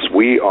consciousness.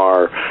 We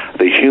are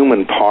the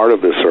human part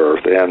of this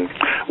earth, and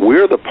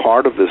we're the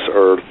part of this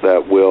earth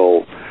that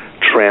will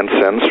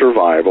transcend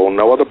survival.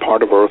 No other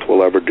part of Earth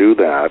will ever do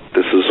that.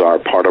 This is our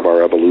part of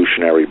our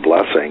evolutionary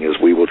blessing, is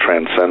we will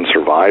transcend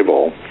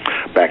survival.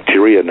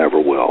 Bacteria never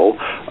will.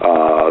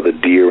 The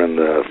deer in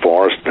the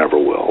forest never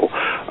will.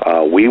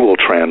 We will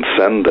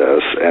transcend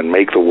this and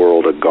make the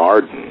world a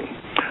garden,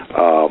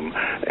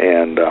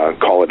 and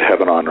call it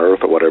heaven on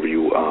earth or whatever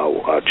you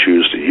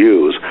choose to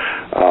use.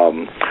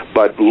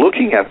 But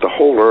looking at the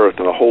whole earth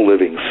and the whole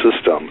living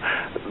system,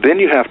 then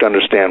you have to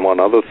understand one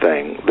other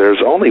thing.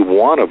 There's only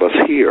one of us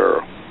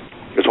here.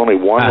 There's only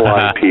one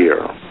life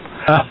here.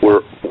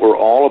 We're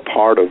all a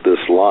part of this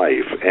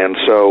life. And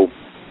so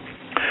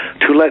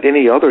to let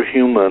any other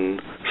human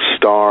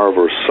starve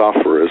or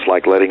suffer is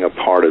like letting a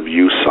part of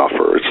you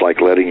suffer. It's like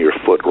letting your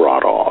foot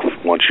rot off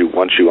once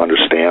you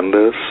understand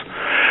this.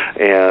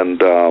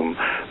 And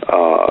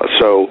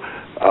so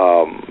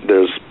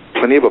there's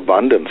plenty of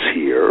abundance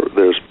here.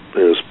 There's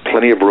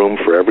plenty of room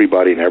for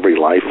everybody in every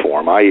life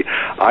form. I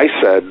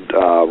said,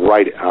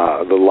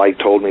 the light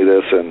told me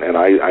this, and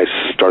I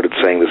started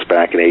saying this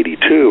back in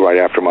 '82, right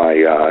after my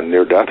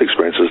near-death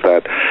experiences,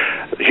 that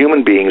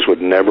human beings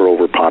would never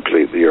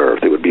overpopulate the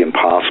earth. It would be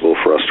impossible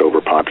for us to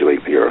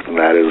overpopulate the earth, and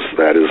that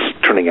is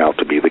turning out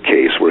to be the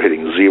case. We're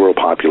hitting zero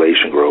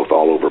population growth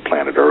all over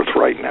planet Earth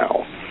right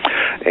now.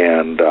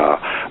 And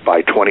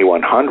by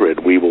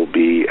 2100, we will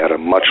be at a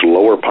much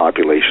lower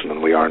population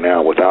than we are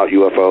now, without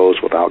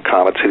UFOs, without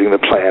comets hitting the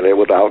planet,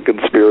 without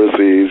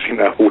conspiracies,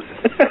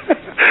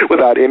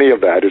 without any of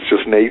that. It's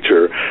just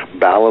nature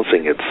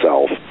balancing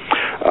itself.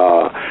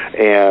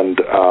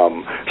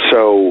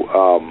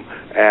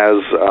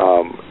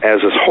 As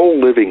this whole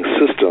living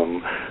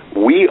system,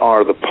 we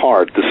are the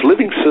part. This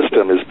living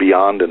system is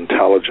beyond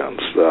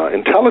intelligence.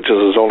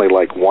 Intelligence is only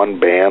like one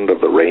band of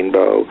the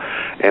rainbow,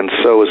 and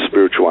so is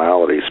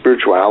spirituality.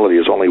 Spirituality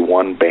is only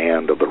one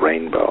band of the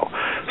rainbow.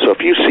 So if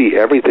you see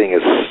everything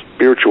as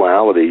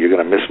spirituality, you're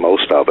going to miss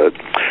most of it.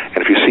 And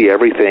if you see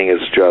everything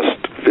as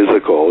just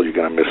physical, you're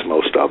going to miss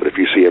most of it. If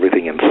you see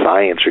everything in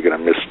science, you're going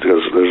to miss,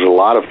 because there's a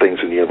lot of things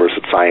in the universe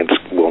that science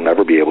will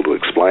never be able to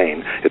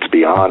explain. It's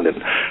beyond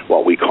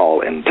what we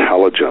call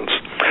intelligence.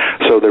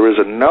 So there is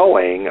a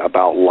knowing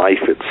about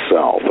life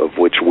itself, of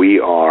which we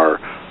are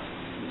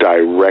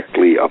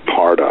directly a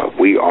part of.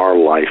 We are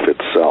life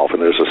itself,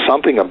 and there's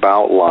something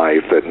about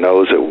life that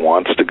knows it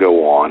wants to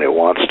go on, it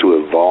wants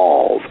to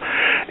evolve.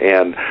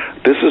 And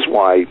this is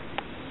why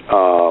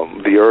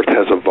the earth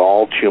has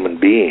evolved human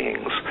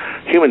beings.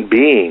 Human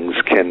beings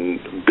can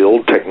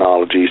build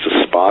technologies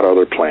to spot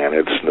other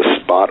planets, and to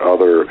spot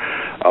other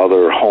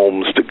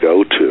homes to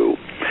go to.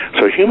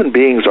 So human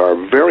beings are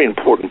a very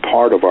important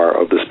part of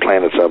this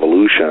planet's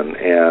evolution,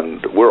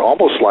 and we're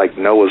almost like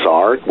Noah's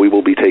Ark. We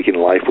will be taking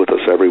life with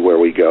us everywhere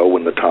we go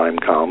when the time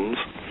comes.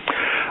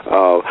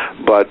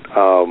 But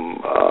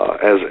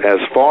as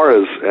far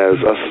as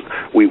us,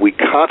 we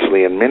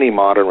constantly, in many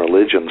modern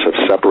religions, have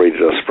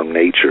separated us from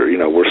nature.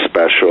 We're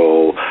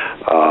special.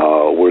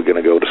 We're going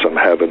to go to some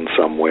heaven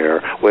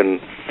somewhere. When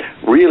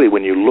really,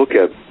 when you look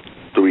at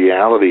the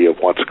reality of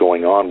what's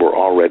going on, we're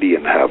already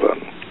in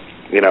heaven.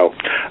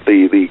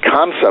 The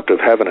concept of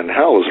heaven and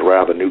hell is a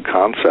rather new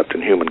concept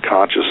in human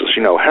consciousness.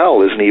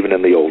 Hell isn't even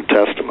in the Old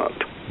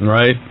Testament.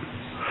 Right.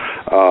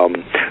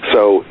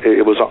 So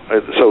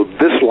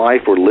this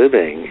life we're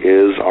living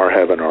is our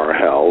heaven or our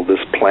hell.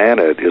 This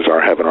planet is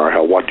our heaven or our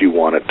hell. What do you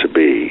want it to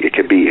be? It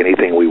can be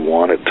anything we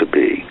want it to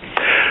be.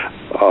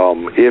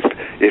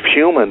 If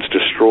humans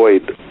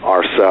destroyed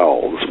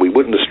ourselves, we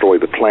wouldn't destroy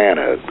the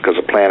planet, because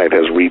the planet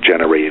has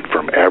regenerated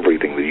from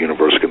everything the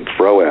universe can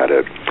throw at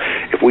it.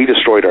 If we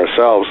destroyed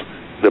ourselves,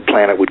 the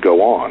planet would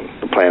go on.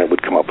 The planet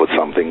would come up with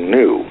something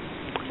new,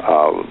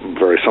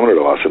 very similar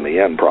to us in the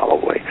end,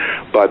 probably.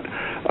 But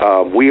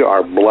we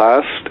are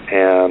blessed,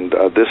 and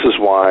this is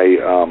why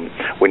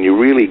when you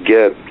really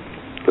get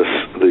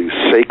the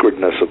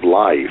sacredness of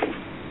life,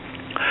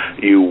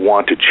 you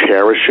want to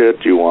cherish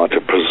it, you want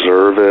to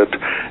preserve it,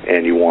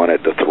 and you want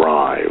it to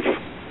thrive.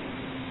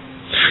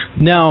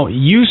 Now,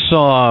 you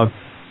saw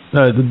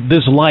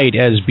this light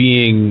as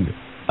being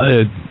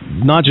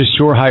not just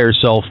your higher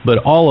self, but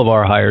all of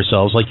our higher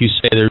selves. Like you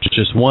say, there's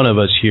just one of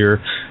us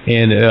here,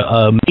 and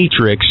a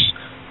matrix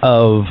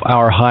of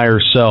our higher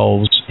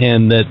selves.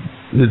 And that,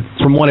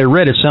 from what I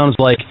read, it sounds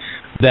like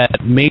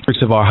that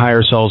matrix of our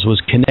higher selves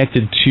was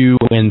connected to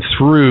and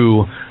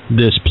through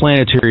this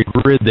planetary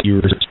grid that you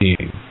were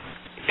seeing.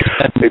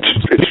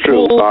 It's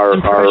true.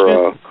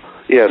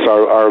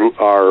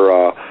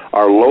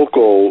 Our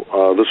local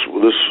this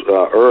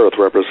Earth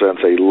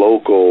represents a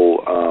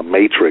local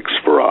matrix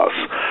for us,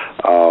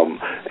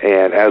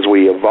 and as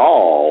we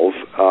evolve,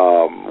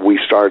 we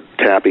start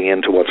tapping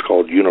into what's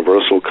called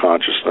universal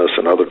consciousness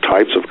and other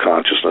types of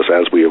consciousness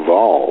as we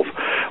evolve.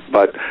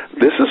 But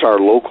this is our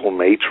local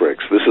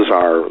matrix.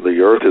 The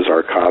Earth is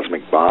our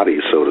cosmic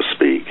body, so to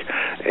speak,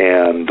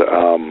 and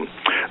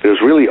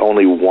there's really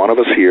only one of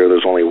us here.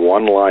 There's only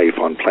one life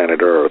on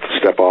planet Earth.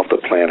 Step off the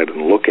planet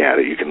and look at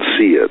it. You can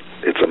see it.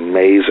 It's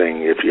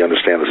amazing if you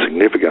understand the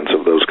significance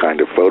of those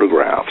kind of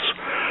photographs.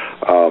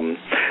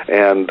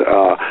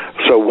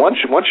 So once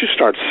you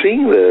start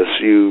seeing this,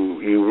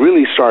 you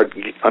really start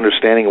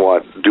understanding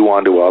what do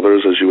unto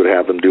others as you would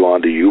have them do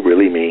unto you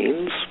really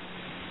means.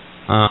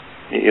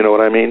 You know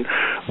what I mean?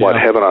 Yeah. What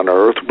heaven on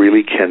earth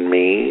really can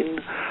mean.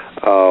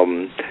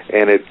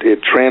 And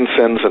it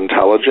transcends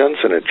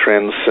intelligence, and it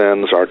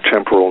transcends our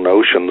temporal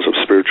notions of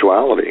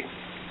spirituality.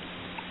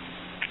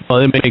 Well,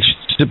 it makes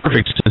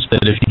perfect sense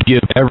that if you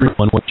give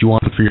everyone what you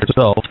want for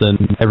yourself,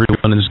 then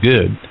everyone is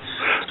good.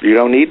 You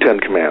don't need 10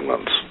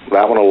 commandments.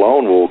 That one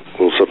alone will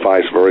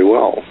suffice very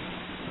well.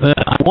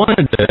 I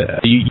wanted to,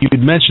 you had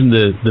mentioned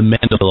the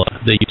mandala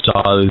that you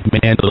saw, the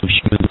mandala of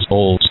human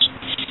souls.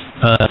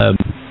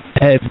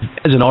 As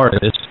an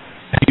artist,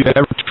 have you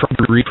ever tried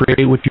to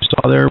recreate what you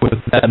saw there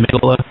with that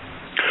mandala?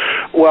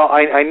 Well,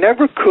 I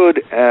never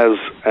could as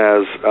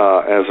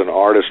an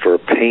artist or a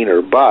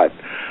painter, but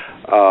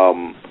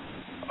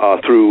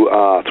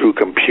through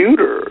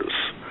computers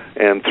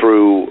and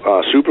through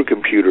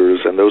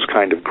supercomputers and those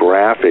kind of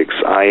graphics,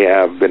 I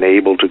have been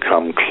able to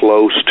come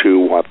close to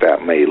what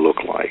that may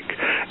look like.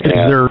 Is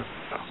there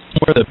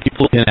where the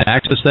people can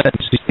access that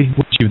and see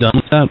what you've done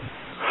with that?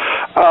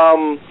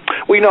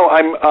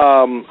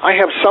 I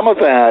have some of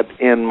that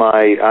in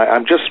my.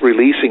 I'm just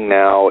releasing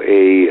now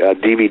a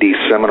DVD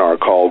seminar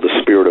called "The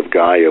Spirit of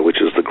Gaia,"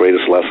 which is the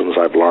greatest lessons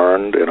I've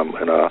learned in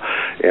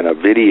a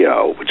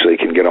video, which they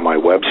can get on my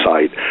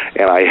website.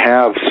 And I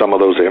have some of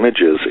those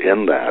images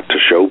in that to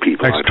show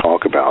people. Excellent. I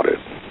talk about it.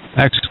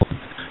 Excellent.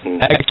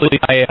 Actually,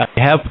 I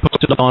have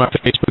posted on our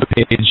Facebook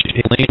page a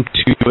link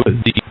to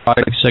the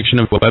product section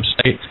of the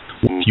website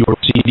with your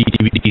CD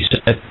DVD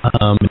set,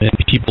 and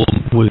people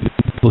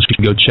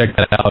should go check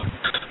that out.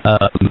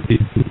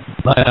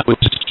 I was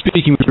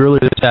speaking with you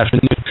earlier this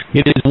afternoon.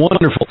 It is a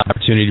wonderful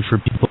opportunity for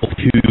people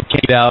to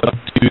get out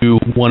to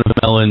one of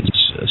Mellen's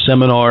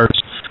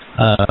seminars.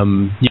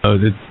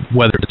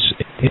 Whether it's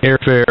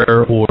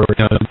airfare or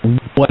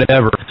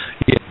whatever.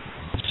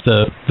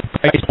 The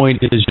price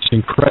point is just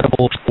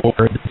incredible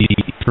for the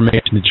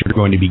information that you're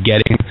going to be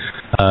getting.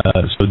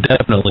 So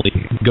definitely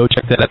go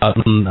check that out.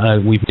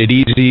 And we've made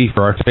it easy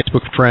for our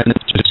Facebook friends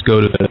to just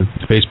go to the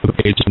Facebook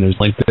page and there's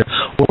a link there.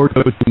 Or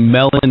go to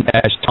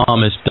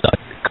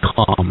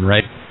mellen-thomas.com,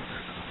 right?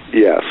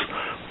 Yes.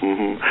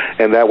 Mm-hmm.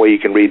 And that way you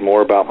can read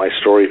more about my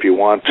story if you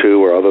want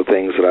to, or other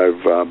things that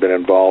I've been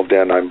involved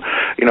in. I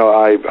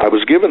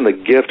was given the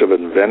gift of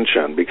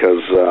invention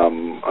because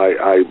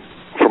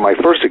from my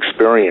first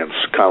experience,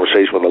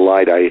 conversation with the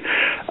light,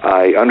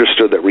 I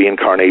understood that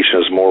reincarnation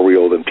is more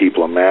real than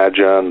people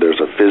imagine. There's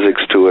a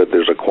physics to it.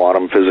 There's a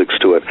quantum physics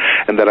to it,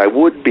 and that I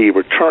would be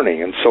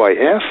returning. And so I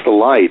asked the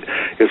light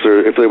if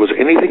there was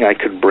anything I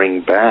could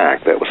bring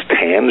back that was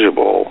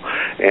tangible.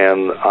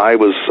 And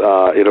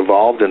it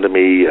evolved into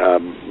me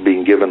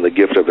being given the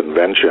gift of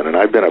invention. And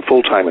I've been a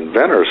full-time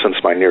inventor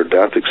since my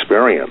near-death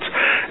experience,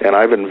 and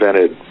I've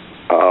invented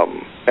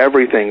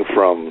everything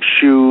from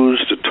shoes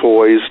to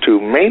toys to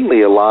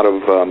mainly a lot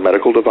of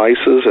medical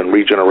devices and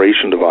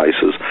regeneration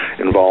devices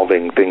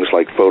involving things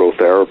like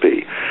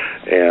phototherapy.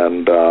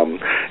 And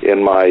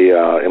in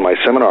my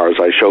seminars,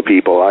 I show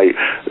people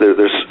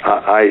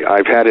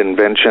I've had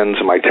inventions,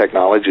 and my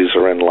technologies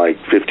are in like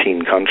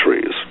 15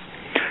 countries.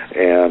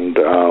 And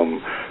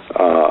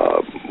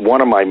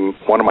one of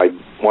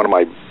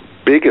my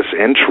biggest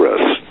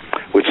interests,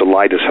 which the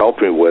light has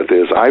helped me with,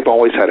 is I've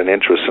always had an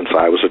interest since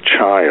I was a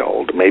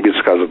child. Maybe it's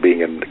because of being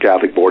in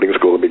Catholic boarding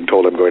school and being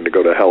told I'm going to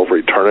go to hell for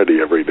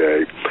eternity every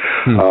day.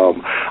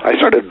 I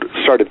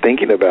started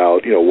thinking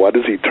about, what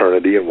is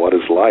eternity and what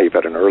is life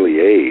at an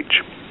early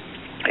age.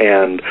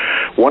 And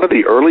one of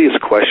the earliest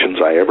questions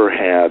I ever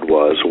had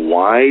was,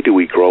 why do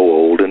we grow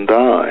old and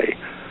die?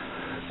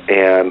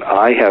 And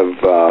I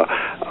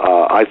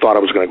thought I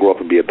was going to grow up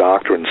and be a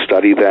doctor and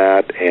study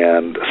that.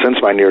 And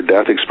since my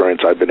near-death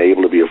experience, I've been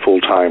able to be a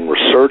full-time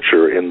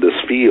researcher in this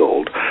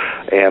field.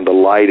 And the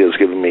light has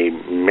given me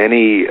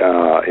many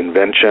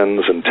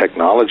inventions and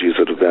technologies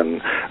that have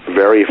been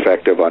very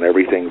effective on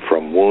everything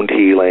from wound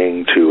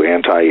healing to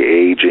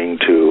anti-aging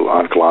to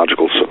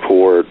oncological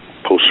support,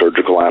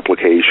 post-surgical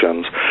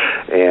applications,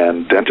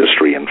 and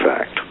dentistry, in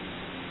fact.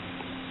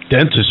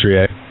 Dentistry,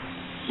 eh?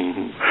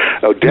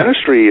 Now,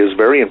 dentistry is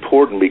very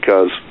important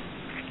because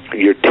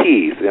your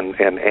teeth,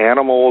 in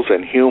animals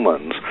and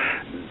humans,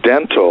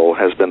 dental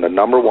has been the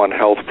number one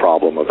health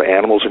problem of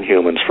animals and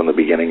humans from the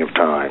beginning of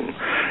time.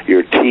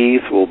 Your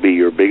teeth will be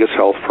your biggest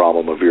health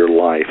problem of your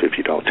life if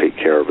you don't take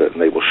care of it,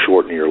 and they will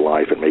shorten your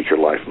life and make your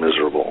life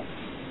miserable.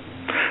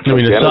 So I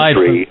mean, aside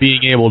from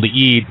being able to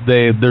eat,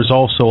 there's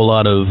also a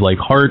lot of like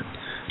heart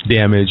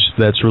damage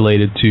that's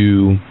related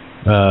to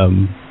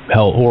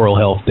oral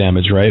health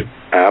damage, right?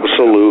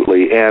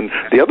 Absolutely. And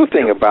the other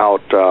thing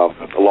about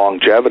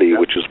longevity,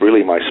 which is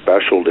really my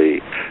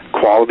specialty,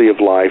 quality of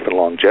life and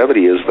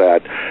longevity, is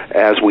that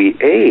as we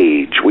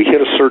age, we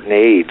hit a certain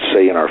age,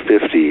 say in our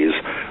 50s,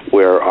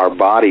 where our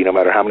body, no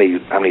matter how many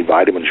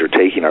vitamins you're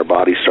taking, our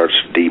body starts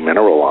to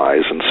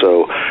demineralize. And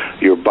so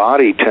your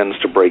body tends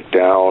to break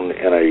down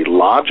in a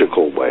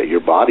logical way.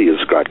 Your body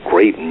has got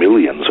great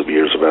millions of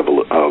years of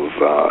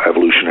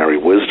evolutionary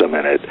wisdom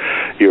in it.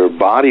 Your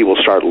body will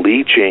start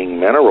leaching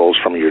minerals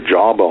from your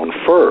jawbone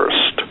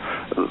first,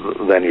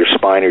 then your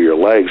spine or your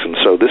legs. And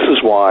so this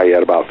is why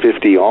at about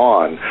 50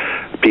 on,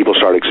 people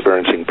start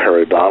experiencing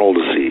periodontal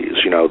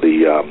disease. You know,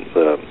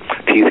 the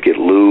teeth get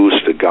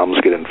loose, the gums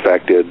get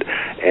infected,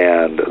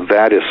 and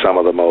that is some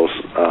of the most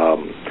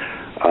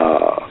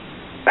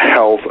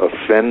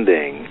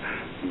health-offending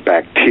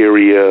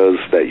bacterias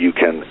that you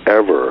can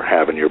ever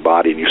have in your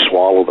body, and you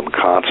swallow them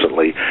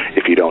constantly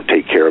if you don't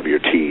take care of your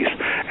teeth.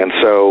 And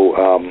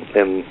so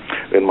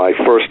in my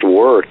first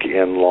work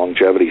in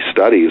longevity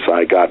studies,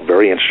 I got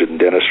very interested in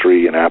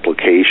dentistry and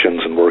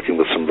applications and working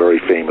with some very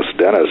famous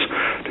dentists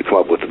to come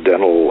up with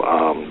dental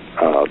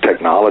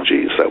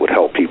technologies that would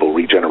help people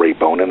regenerate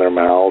bone in their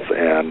mouth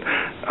and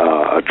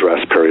address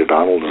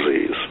periodontal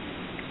disease.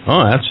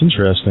 Oh, that's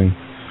interesting.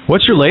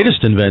 What's your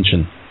latest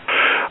invention?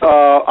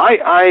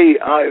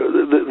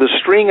 The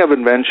string of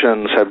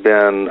inventions have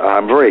been,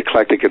 I'm a very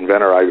eclectic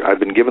inventor. I've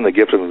been given the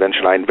gift of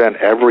invention. I invent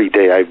every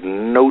day. I have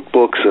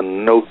notebooks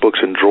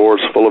and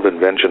drawers full of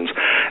inventions,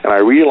 and I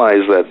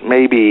realize that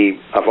maybe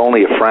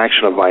only a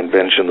fraction of my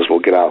inventions will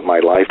get out in my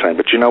lifetime.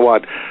 But you know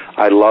what?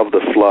 I love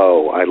the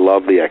flow. I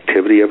love the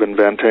activity of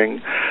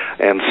inventing.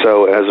 And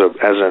so as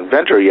an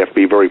inventor, you have to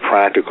be very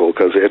practical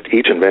because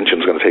each invention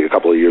is going to take a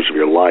couple of years of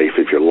your life,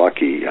 if you're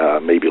lucky,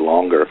 maybe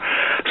longer.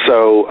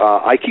 So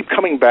I keep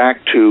coming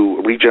back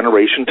to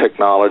regeneration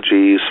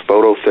technologies,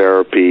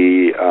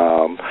 phototherapy,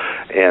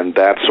 and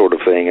that sort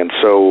of thing. And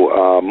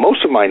so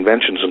most of my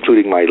inventions,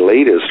 including my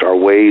latest, are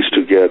ways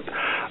to get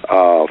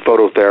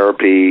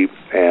phototherapy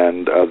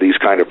and these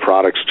kind of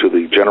products to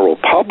the general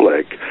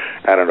public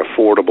at an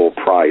affordable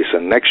price.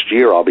 And next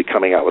year I'll be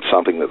coming out with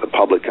something that the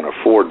public can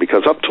afford,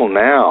 because up till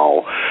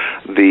now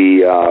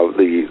the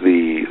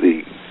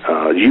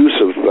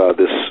use of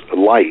this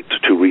light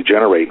to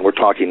regenerate, and we're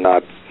talking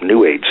not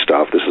New Age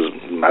stuff, this is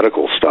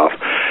medical stuff,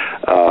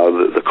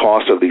 the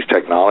cost of these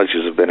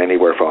technologies have been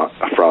anywhere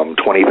from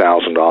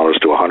 $20,000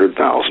 to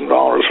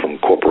 $100,000 from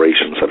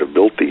corporations that have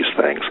built these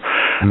things.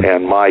 Mm-hmm.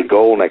 And my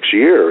goal next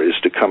year is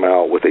to come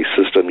out with a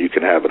system you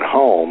can have at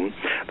home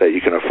that you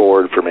can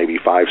afford for maybe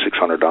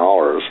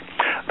 $500-600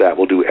 that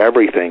will do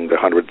everything the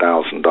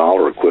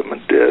 $100,000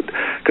 equipment did.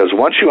 Because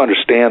once you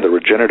understand the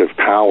regenerative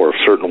power of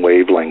certain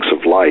wavelengths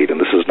of light, and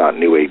this is not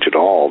New Age at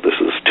all, this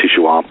is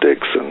tissue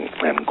optics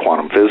and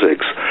quantum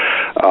physics,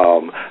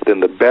 then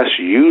the best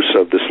use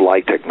of this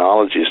light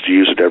technology is to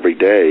use it every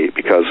day,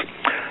 because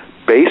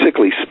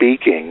basically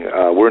speaking,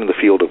 we're in the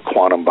field of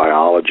quantum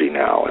biology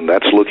now, and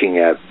that's looking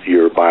at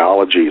your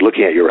biology,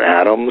 looking at your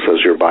atoms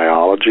as your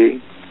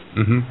biology.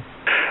 Mm-hmm.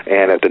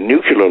 And at the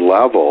nuclear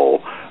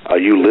level,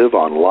 you live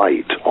on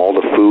light. All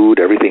the food,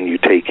 everything you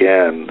take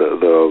in,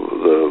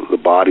 the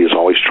body is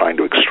always trying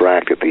to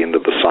extract at the end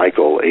of the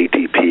cycle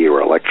ATP or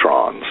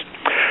electrons.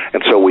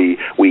 And so we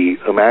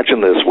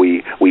imagine this,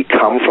 we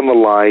come from the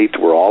light,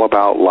 we're all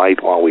about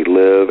light while we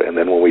live, and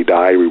then when we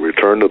die, we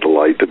return to the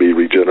light to be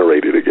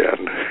regenerated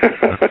again.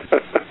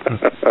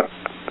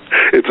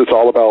 It's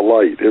all about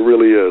light. It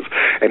really is.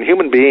 And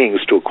human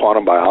beings, to a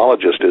quantum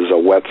biologist, is a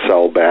wet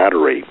cell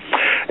battery.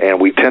 And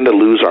we tend to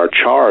lose our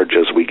charge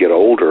as we get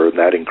older, and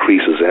that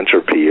increases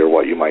entropy, or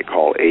what you might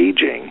call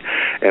aging.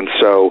 And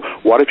so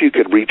what if you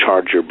could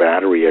recharge your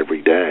battery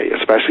every day,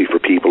 especially for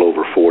people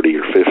over 40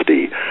 or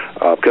 50?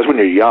 Because when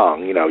you're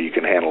young, you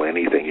can handle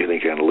anything. You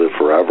think you're going to live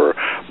forever.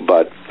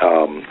 But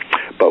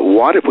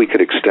what if we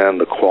could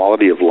extend the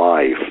quality of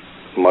life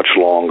much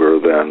longer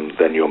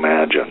than you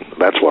imagine?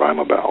 That's what I'm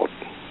about.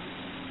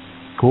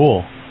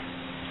 Cool.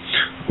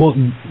 Well,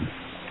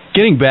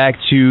 getting back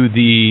to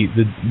the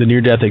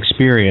near-death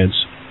experience,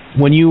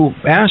 when you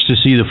asked to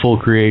see the full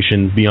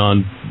creation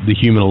beyond the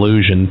human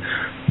illusion,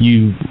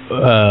 you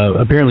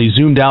apparently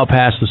zoomed out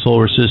past the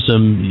solar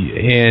system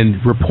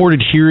and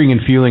reported hearing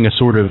and feeling a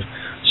sort of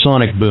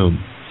sonic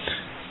boom.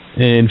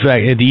 In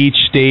fact, at each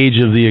stage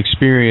of the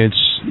experience,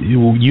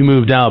 you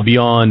moved out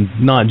beyond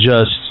not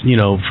just,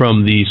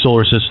 from the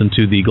solar system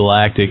to the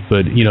galactic,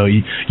 but,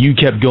 you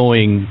kept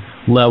going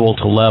level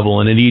to level,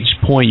 and at each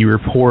point you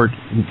report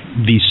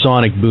these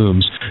sonic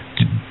booms.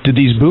 Did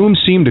these booms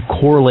seem to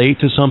correlate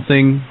to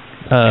something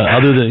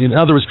other than, in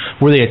other words,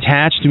 were they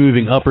attached to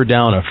moving up or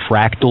down a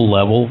fractal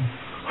level?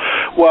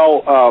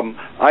 Well,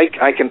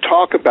 I can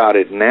talk about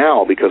it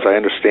now because I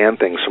understand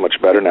things so much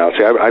better now.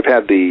 See, I've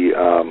had the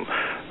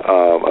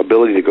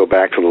ability to go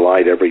back to the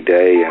light every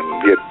day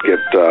and get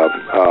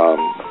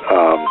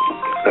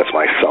that's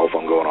my cell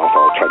phone going off.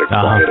 I'll try to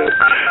quiet it.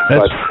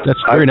 That's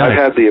very nice. I've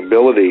had the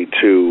ability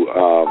to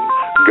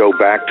go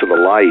back to the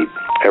light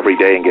every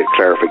day and get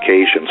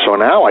clarification. So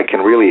now I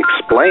can really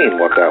explain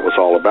what that was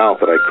all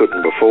about that I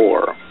couldn't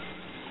before.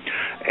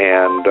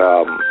 And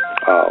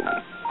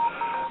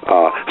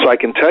so I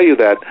can tell you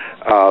that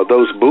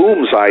those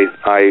booms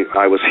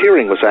I was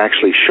hearing was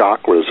actually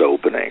chakras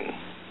opening.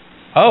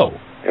 Oh.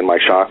 In my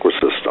chakra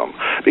system,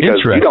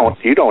 because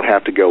you don't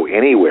have to go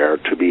anywhere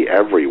to be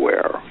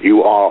everywhere.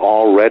 You are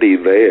already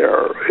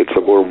there.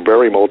 We're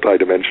very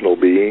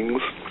multidimensional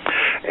beings,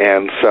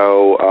 and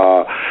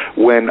so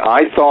when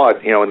I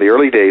thought, in the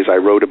early days, I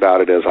wrote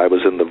about it as I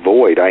was in the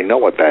void. I know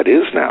what that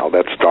is now.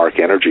 That's dark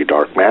energy,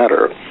 dark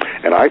matter,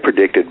 and I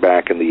predicted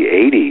back in the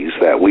 80s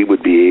that we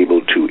would be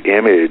able to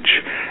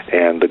image,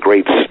 and the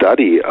great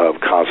study of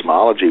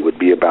cosmology would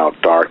be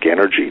about dark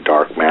energy,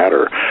 dark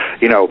matter.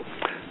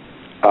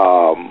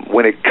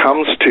 When it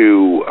comes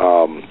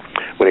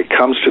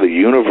to the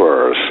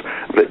universe,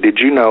 did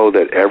you know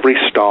that every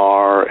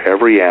star,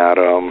 every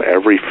atom,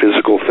 every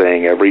physical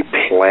thing, every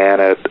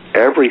planet,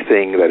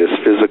 everything that is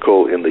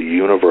physical in the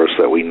universe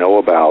that we know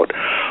about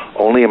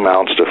only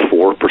amounts to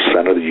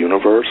 4% of the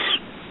universe?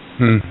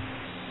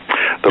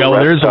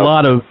 There's a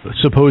lot of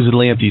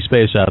supposedly empty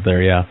space out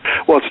there, yeah.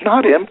 Well, it's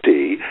not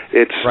empty.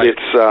 It's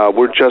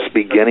we're just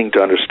beginning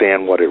to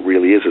understand what it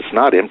really is. It's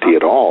not empty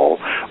at all,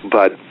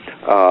 but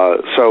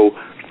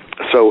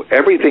so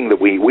everything that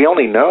we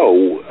only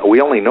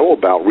know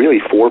about really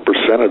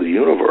 4% of the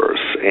universe,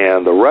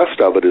 and the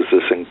rest of it is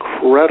this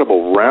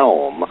incredible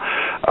realm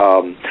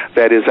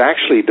that is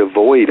actually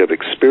devoid of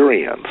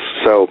experience.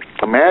 So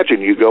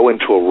imagine you go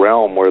into a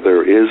realm where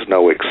there is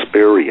no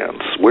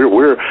experience.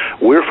 We're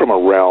from a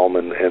realm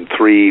in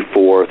 3,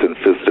 4th, and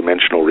 5th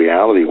dimensional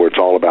reality where it's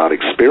all about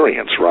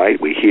experience, right?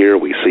 We hear,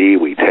 we see,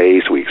 we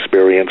taste, we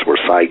experience, we're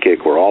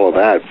psychic, we're all of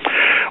that.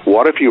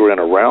 What if you were in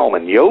a realm,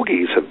 and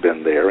yogis have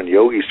been there, and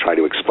yogis try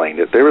to explain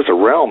it, there is a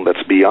realm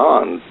that's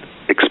beyond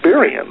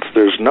experience.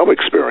 There's no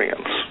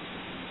experience.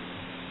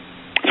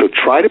 So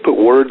try to put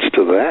words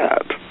to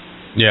that.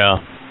 Yeah.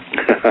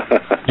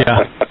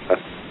 Yeah.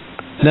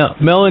 Now,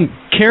 Mellen,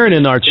 Karen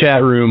in our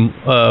chat room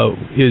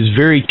is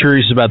very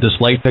curious about this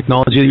light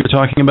technology that you're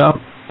talking about.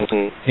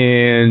 Mm-hmm.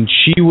 And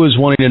she was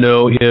wanting to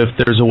know if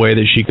there's a way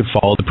that she could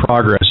follow the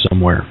progress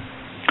somewhere.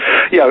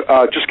 Yeah,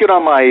 just get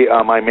on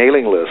my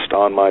mailing list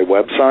on my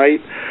website,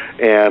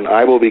 and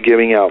I will be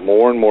giving out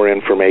more and more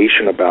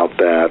information about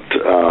that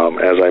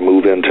as I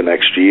move into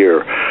next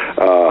year.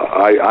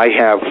 I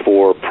have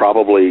for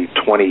probably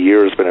 20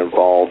 years been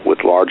involved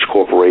with large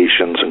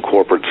corporations and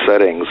corporate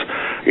settings,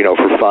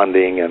 for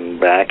funding and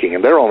backing,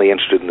 and they're only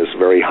interested in this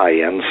very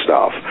high-end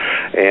stuff.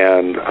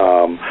 And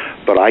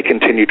but I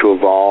continue to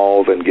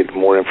evolve and get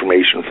more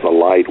information from the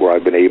light, where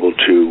I've been able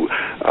to,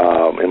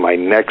 in my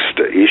next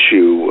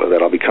issue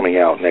that I'll be coming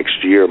out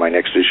next year, my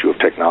next issue of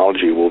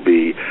technology will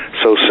be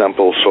so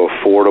simple, so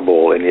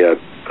affordable, and yet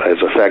as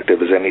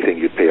effective as anything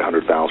you'd pay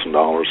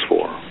 $100,000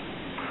 for.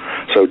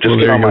 So just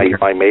get on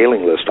my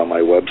mailing list on my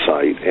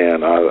website,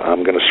 and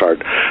I'm going to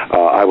start.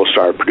 I will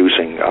start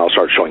producing. I'll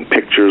start showing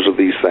pictures of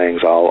these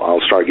things.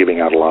 I'll start giving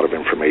out a lot of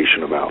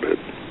information about it.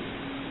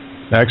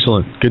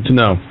 Excellent. Good to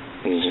know.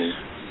 Mm-hmm.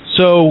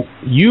 So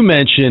you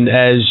mentioned,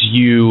 as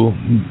you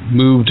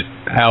moved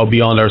out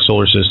beyond our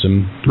solar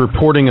system,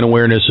 reporting an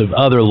awareness of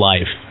other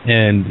life,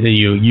 and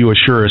you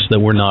assure us that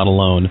we're not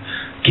alone.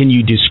 Can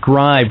you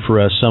describe for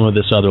us some of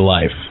this other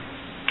life?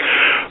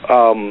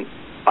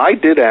 I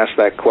did ask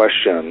that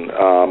question.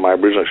 My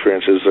original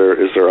experience is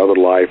there other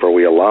life? Are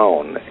we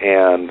alone?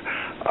 And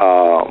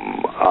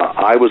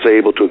I was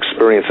able to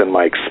experience in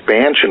my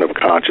expansion of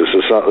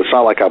consciousness. It's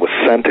not like I was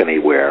sent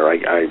anywhere.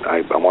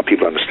 I want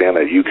people to understand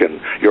that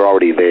you're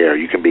already there.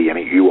 You can be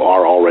you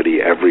are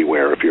already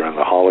everywhere if you're in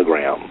the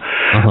hologram.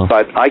 Uh-huh.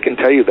 But I can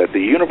tell you that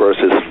the universe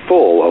is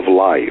full of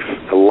life.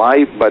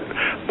 But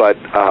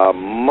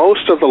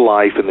most of the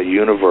life in the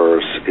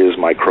universe is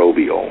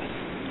microbial.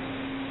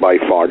 By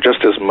far,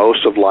 just as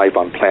most of life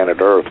on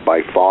planet Earth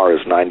by far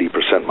is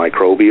 90%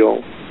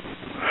 microbial.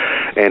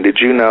 And did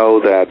you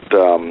know that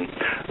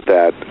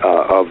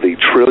of the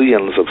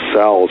trillions of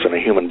cells in a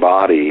human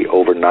body,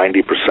 over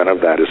 90%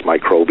 of that is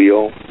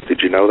microbial?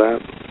 Did you know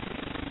that?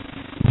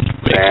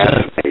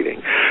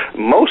 Fascinating.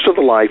 Most of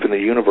the life in the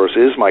universe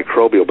is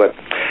microbial, but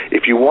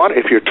if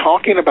you're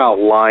talking about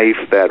life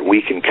that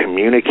we can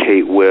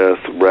communicate with,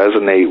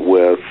 resonate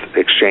with,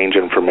 exchange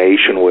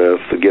information with,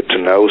 get to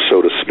know,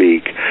 so to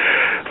speak,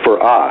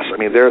 for us, I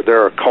mean,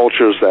 there are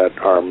cultures that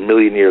are a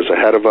million years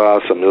ahead of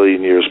us, a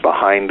million years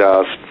behind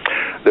us.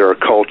 there are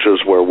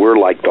cultures where we're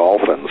like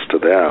dolphins to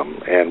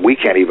them, and we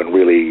can't even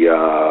really,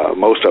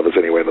 most of us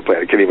anyway on the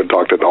planet, can't even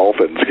talk to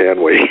dolphins,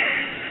 can we?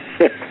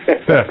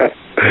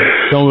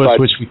 Some of us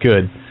wish we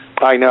could.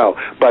 I know,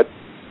 but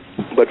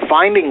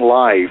finding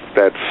life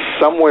that's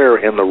somewhere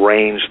in the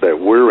range that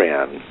we're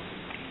in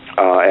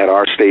at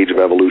our stage of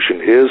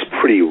evolution is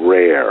pretty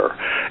rare,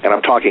 and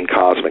I'm talking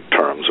cosmic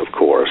terms, of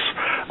course.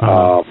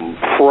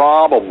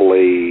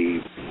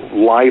 Probably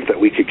life that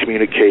we could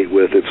communicate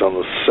with, it's on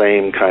the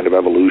same kind of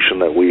evolution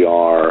that we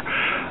are.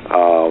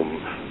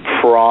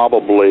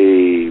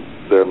 Probably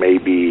there may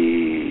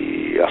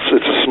be,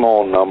 it's a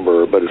small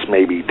number, but it's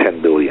maybe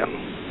 10 billion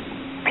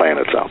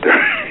planets out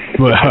there.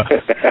 Well,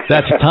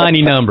 that's a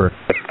tiny number.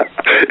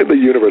 In the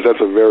universe,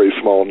 that's a very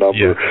small number.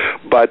 Yeah.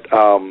 But,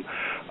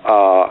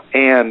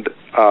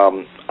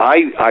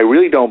 I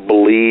really don't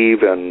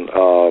believe, and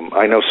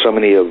I know so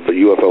many of the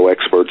UFO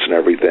experts and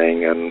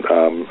everything, and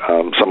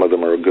some of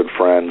them are good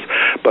friends,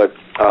 but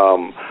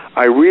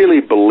I really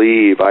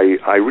believe,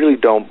 I really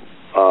don't,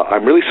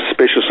 I'm really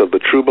suspicious of the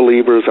true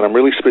believers, and I'm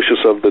really suspicious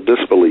of the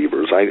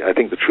disbelievers. I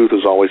think the truth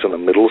is always in the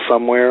middle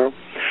somewhere.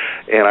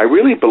 And I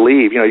really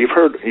believe, you've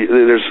heard,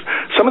 there's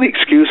some of the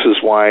excuses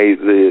why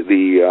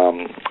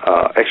the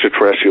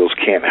extraterrestrials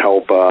can't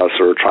help us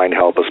or are trying to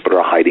help us but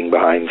are hiding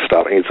behind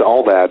stuff. And it's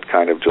all that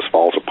kind of just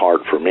falls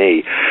apart for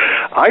me.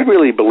 I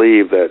really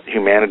believe that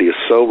humanity is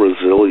so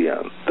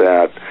resilient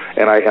that,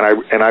 and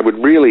I would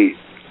really,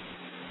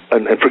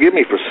 and forgive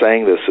me for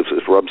saying this if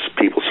it rubs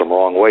people some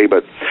wrong way,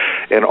 but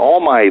in all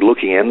my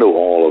looking into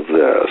all of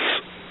this,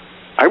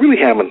 I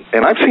really haven't,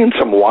 and I've seen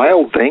some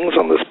wild things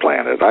on this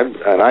planet.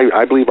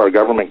 I believe our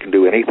government can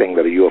do anything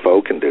that a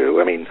UFO can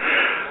do. I mean,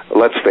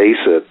 let's face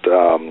it,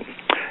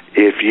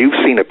 if you've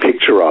seen a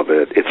picture of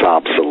it, it's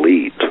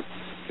obsolete.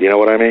 You know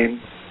what I mean?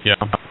 Yeah.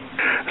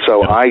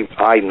 So yeah.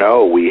 I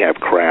know we have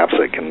crafts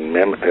that can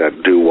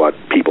do what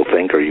people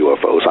think are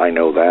UFOs. I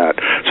know that.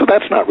 So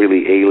that's not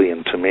really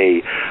alien to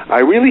me. I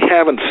really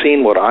haven't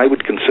seen what I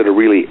would consider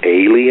really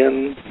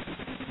alien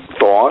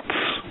thoughts.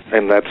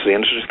 And that's the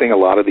interesting thing. A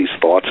lot of these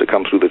thoughts that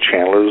come through the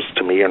channelers,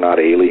 to me, are not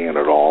alien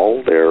at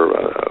all. They're,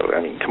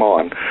 I mean, come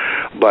on.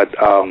 But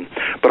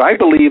I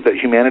believe that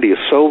humanity is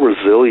so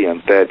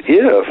resilient that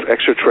if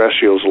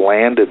extraterrestrials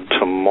landed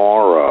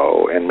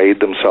tomorrow and made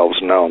themselves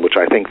known, which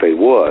I think they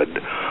would,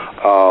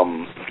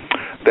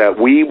 that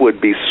we would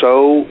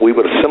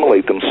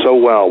assimilate them so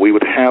well, we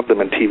would have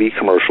them in TV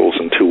commercials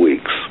in 2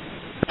 weeks.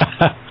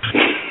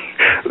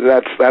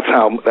 That's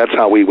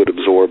how we would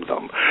absorb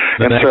them.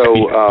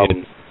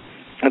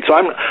 And so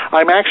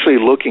I'm actually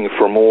looking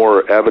for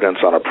more evidence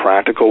on a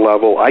practical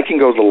level. I can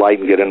go to the light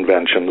and get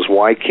inventions.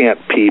 Why can't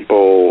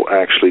people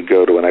actually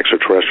go to an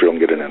extraterrestrial and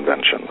get an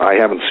invention? I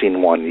haven't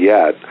seen one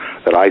yet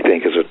that I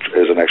think is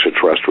an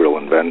extraterrestrial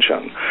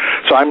invention.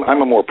 So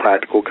I'm a more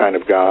practical kind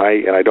of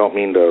guy, and I don't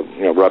mean to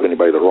rub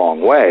anybody the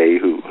wrong way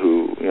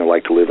who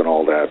like to live in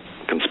all that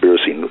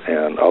conspiracy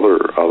and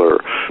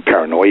other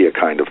paranoia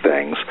kind of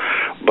things.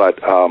 But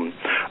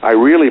I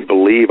really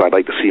believe I'd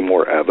like to see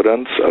more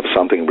evidence of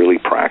something really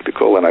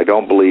practical, and I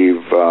don't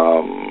believe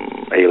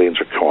aliens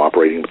are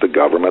cooperating with the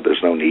government.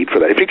 There's no need for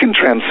that. If you can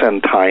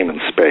transcend time and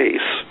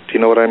space, do you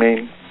know what I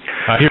mean?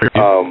 I hear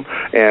you.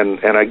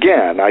 And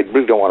again, I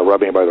really don't want to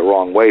rub anybody the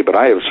wrong way, but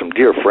I have some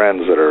dear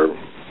friends that are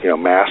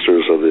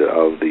masters of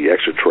the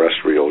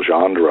extraterrestrial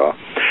genre.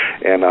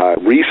 And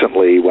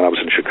recently, when I was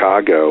in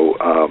Chicago,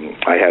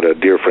 I had a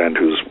dear friend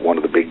who's one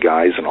of the big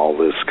guys in all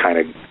this kind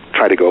of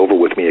try to go over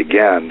with me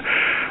again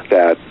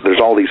that there's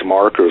all these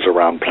markers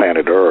around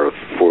planet Earth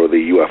for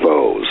the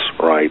UFOs,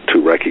 right, to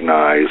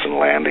recognize and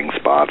landing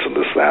spots and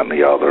this, that, and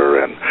the other,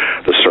 and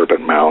the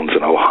Serpent Mounds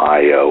in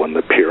Ohio and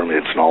the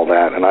pyramids and all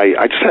that. And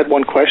I just had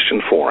one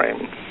question for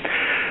him,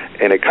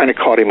 and it kind of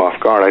caught him off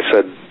guard. I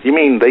said, you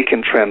mean they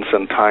can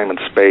transcend time and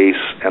space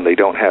and they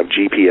don't have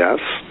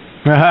GPS?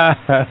 Why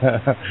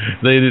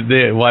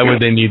would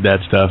they need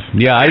that stuff?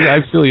 Yeah,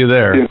 I feel you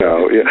there.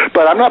 Yeah.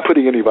 But I'm not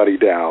putting anybody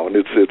down.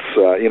 It's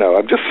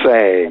I'm just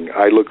saying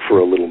I look for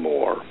a little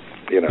more.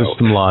 Just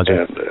some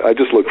logic. And I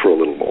just look for a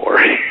little more.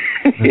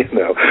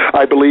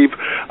 I believe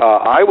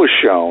I was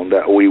shown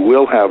that we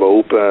will have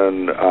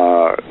open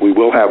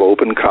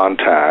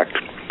contact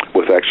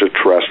with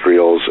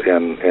extraterrestrials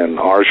in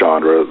our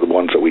genre, the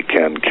ones that we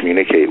can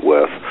communicate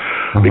with,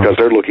 because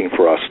they're looking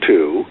for us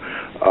too.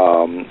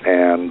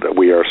 And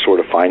we are sort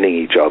of finding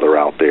each other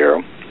out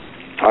there.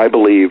 I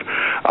believe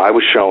I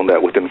was shown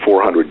that within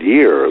 400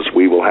 years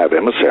we will have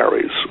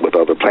emissaries with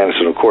other planets.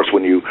 And of course,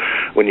 when you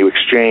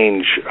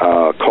exchange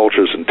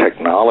cultures and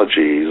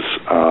technologies,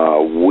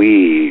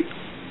 we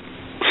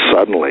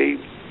suddenly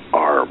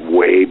are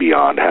way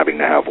beyond having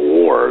to have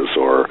wars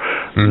or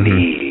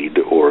need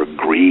or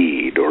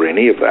greed or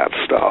any of that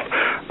stuff.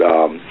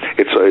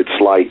 It's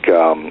like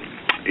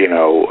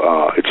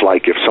it's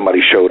like if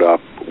somebody showed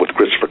up with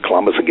Christopher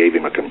Columbus and gave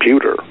him a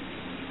computer.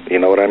 You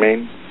know what I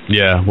mean?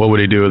 Yeah. What would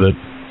he do with it?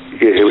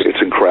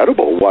 It's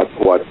incredible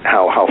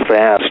how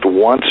fast,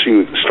 once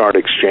you start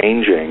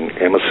exchanging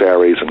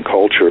emissaries and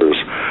cultures,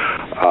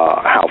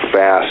 how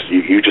fast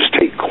you just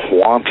take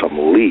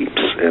quantum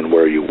leaps in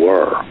where you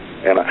were.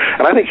 And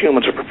I think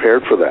humans are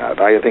prepared for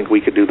that. I think we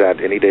could do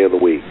that any day of the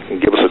week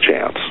and give us a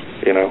chance,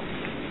 you know.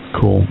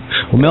 Cool.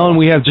 Well, Mellen,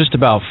 we have just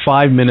about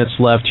 5 minutes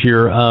left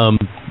here.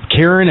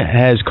 Karen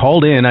has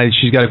called in.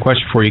 She's got a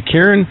question for you.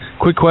 Karen,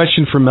 quick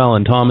question for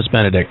Mellen Thomas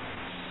Benedict.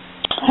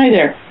 Hi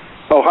there.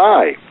 Oh,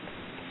 hi.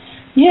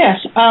 Yes,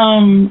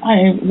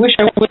 I wish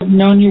I would have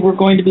known you were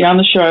going to be on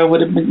the show. I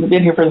would have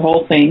been here for the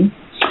whole thing,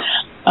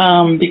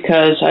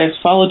 because I've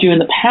followed you in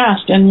the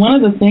past. And one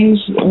of the things,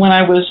 when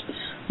I was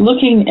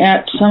looking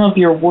at some of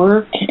your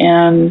work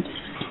and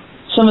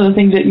some of the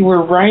things that you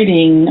were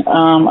writing,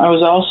 I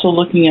was also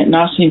looking at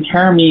Nassim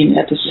Haramein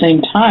at the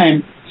same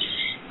time.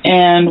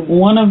 And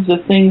one of the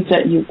things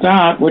that you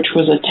got, which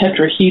was a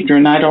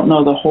tetrahedron, I don't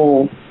know the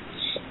whole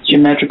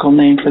geometrical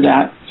name for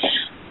that,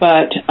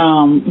 but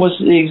was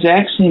the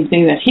exact same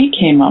thing that he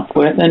came up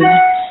with. And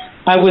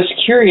I was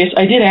curious.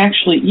 I did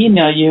actually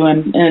email you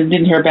and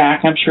didn't hear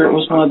back. I'm sure it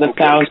was one of the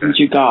thousands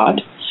you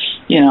got,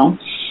 you know.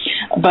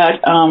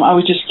 But I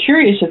was just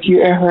curious if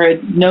you ever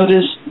had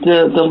noticed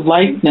the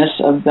likeness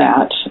of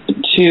that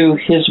to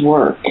his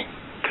work.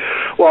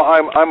 Well,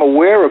 I'm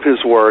aware of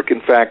his work.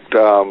 In fact,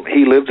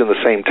 he lived in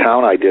the same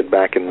town I did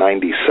back in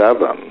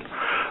 '97.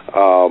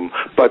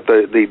 But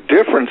the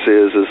difference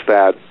is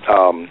that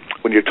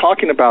when you're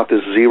talking about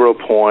this 0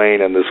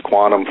 point and this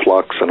quantum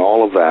flux and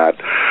all of that,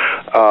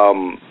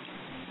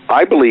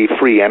 I believe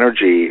free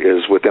energy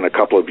is within a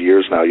couple of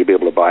years now. You'll be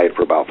able to buy it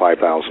for about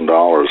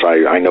 $5,000.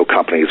 I know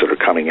companies that are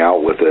coming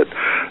out with it.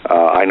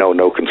 I know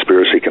no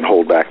conspiracy can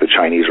hold back the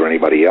Chinese or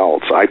anybody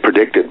else. I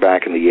predicted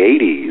back in the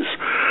 80s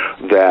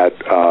that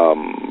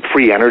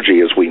free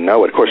energy as we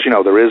know it, of course, you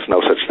know, there is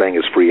no such thing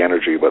as free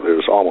energy, but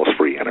there's almost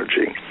free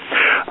energy.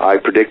 I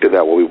predicted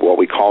that what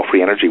we call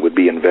free energy would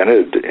be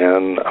invented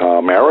in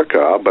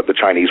America, but the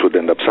Chinese would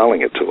end up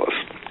selling it to us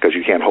because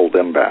you can't hold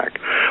them back.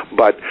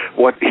 But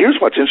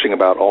here's what's interesting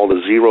about all the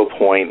 0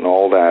 point and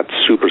all that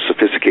super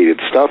sophisticated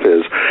stuff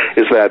is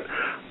that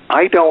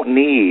I don't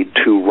need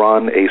to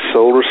run a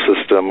solar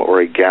system or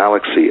a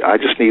galaxy. I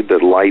just need to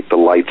light the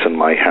lights in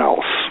my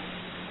house.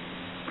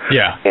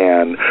 Yeah.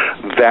 And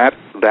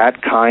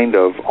that kind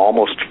of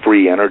almost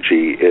free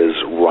energy is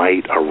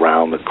right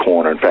around the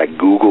corner. In fact,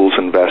 Google's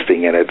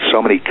investing in it.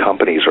 So many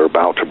companies are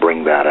about to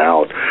bring that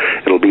out.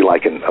 It'll be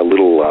like a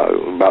little,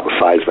 about the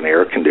size of an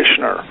air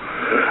conditioner.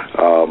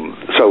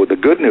 So the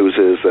good news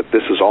is that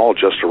this is all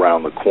just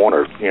around the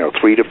corner,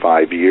 3 to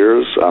 5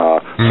 years.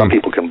 Some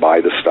people can buy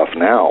this stuff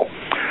now.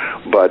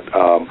 But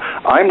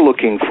I'm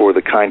looking for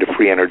the kind of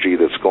free energy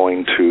that's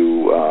going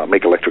to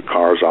make electric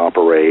cars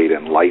operate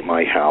and light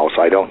my house.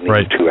 I don't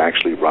need to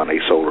actually run a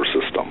solar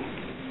system.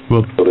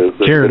 Well, so there's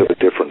Karen, a bit of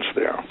a difference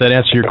there. That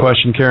answer your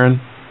question, Karen?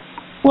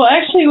 Well,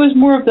 actually, it was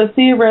more of the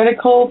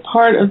theoretical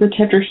part of the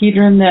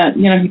tetrahedron that,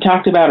 he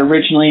talked about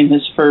originally in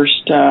his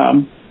first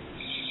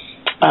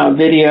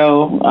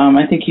video.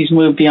 I think he's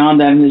moved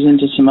beyond that and is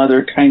into some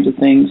other kinds of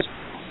things.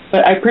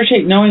 But I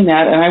appreciate knowing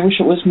that, and I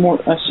wish it was more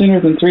sooner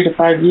than 3 to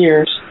 5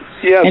 years.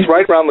 Yeah, it's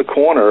right around the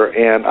corner,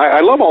 and I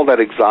love all that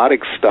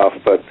exotic stuff,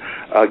 but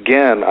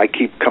again, I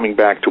keep coming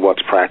back to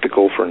what's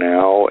practical for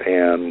now.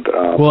 And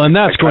and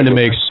that's going to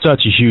make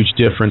such a huge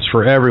difference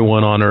for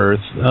everyone on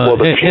Earth. Well,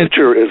 the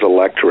future is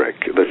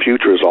electric. The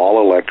future is all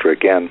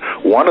electric, and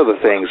one of the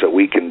things that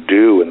we can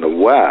do in the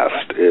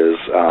West is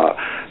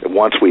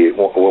when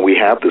we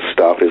have this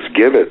stuff is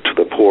give it to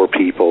the poor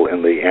people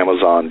in the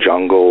Amazon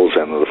jungles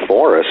and the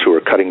forests who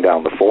are cutting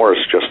down the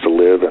forest just to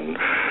live and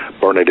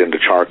burn it into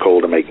charcoal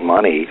to make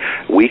money.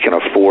 We can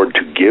afford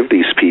to give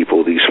these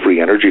people these free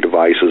energy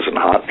devices and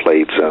hot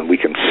plates, and we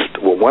can.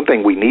 One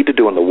thing we need to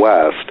do in the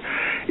West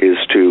is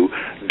to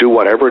do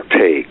whatever it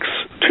takes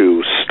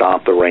to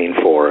stop the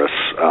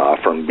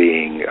rainforests from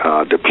being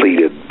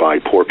depleted by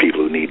poor people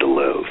who need to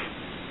live.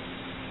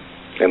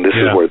 And this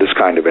is where this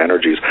kind of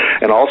energy is.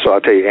 And also,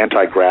 I'll tell you,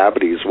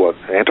 anti-gravity is a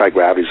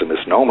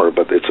misnomer,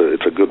 but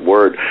it's a good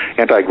word.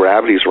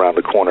 Anti-gravity is around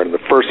the corner, and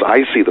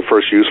I see the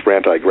first use for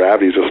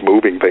anti-gravity is just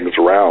moving things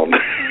around.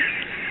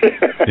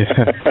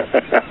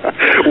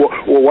 Well,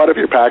 what if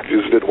your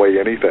packages didn't weigh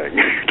anything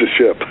to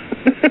ship?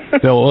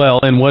 Well,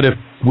 and what if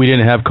we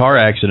didn't have car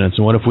accidents,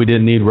 and what if we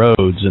didn't need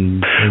roads?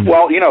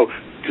 Well,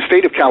 the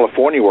state of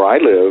California, where I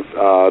live,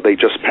 they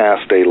just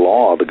passed a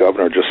law. The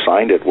governor just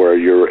signed it, where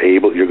you're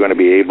going to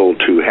be able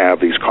to have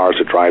these cars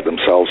that drive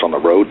themselves on the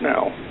road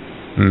now.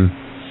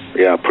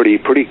 Yeah, pretty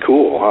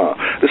cool, huh?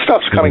 This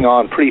stuff's coming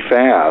on pretty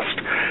fast,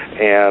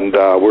 and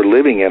we're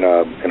living in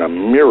a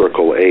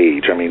miracle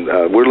age. I mean,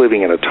 we're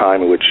living in a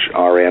time in which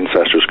our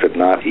ancestors could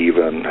not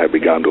even have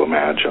begun to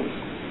imagine.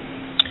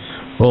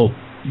 Well,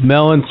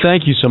 Mellen,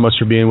 thank you so much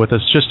for being with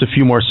us. Just a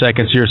few more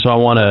seconds here, so I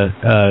want to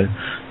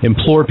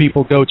implore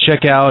people, go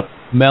check out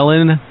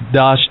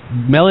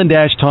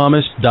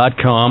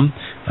mellen-thomas.com.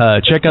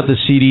 Check out the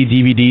CD,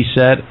 DVD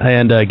set,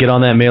 and get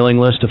on that mailing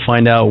list to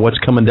find out what's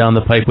coming down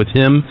the pipe with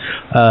him.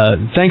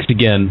 Thanks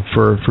again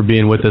for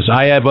being with us.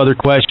 I have other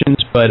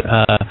questions, but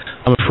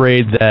I'm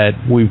afraid that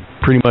we've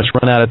pretty much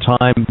run out of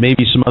time.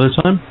 Maybe some other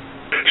time?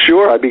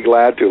 Sure, I'd be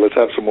glad to. Let's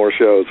have some more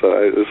shows.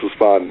 This is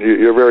fun.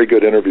 You're a very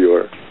good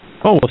interviewer.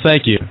 Oh, well,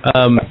 thank you.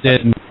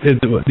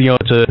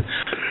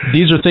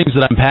 These are things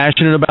that I'm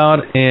passionate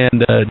about,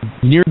 and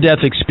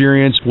near-death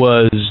experience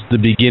was the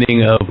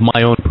beginning of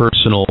my own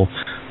personal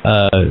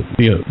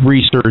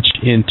research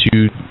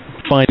into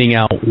finding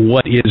out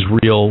what is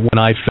real when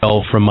I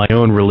fell from my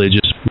own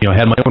religious,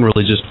 had my own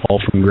religious fall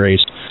from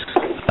grace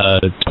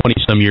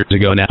 20-some years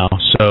ago now.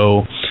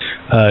 So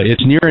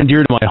it's near and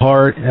dear to my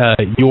heart.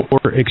 Your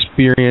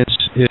experience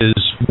is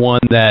one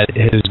that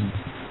has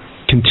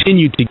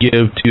continued to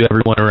give to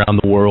everyone around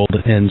the world,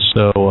 and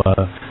so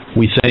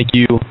we thank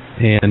you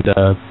and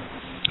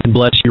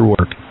bless your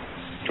work.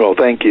 Well,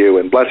 thank you,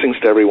 and blessings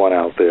to everyone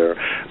out there.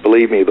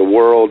 Believe me, the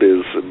world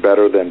is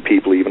better than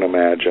people even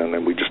imagine,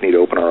 and we just need to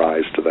open our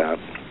eyes to that.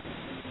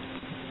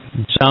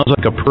 It sounds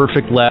like a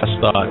perfect last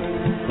thought.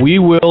 We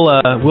will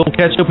we'll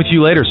catch up with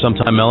you later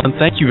sometime, Mellen.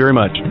 Thank you very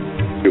much.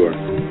 Sure.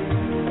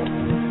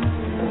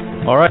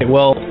 All right,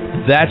 well,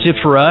 that's it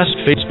for us.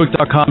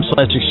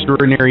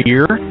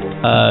 Facebook.com/extraordinaryyear.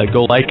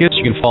 Go like us.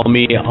 You can follow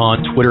me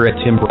on Twitter at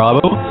Tim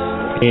Bravo.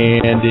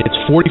 And it's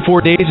 44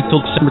 days until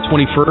December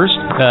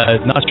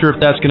 21st. Not sure if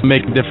that's going to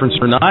make a difference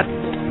or not,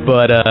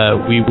 but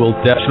we will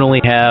definitely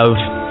have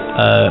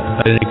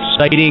an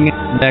exciting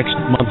next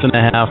month and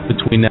a half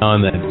between now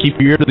and then.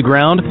 Keep your ear to the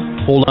ground,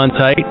 hold on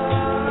tight,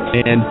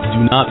 and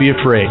do not be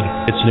afraid.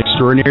 It's an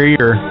extraordinary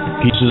year.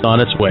 Peace is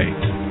on its way.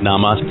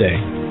 Namaste.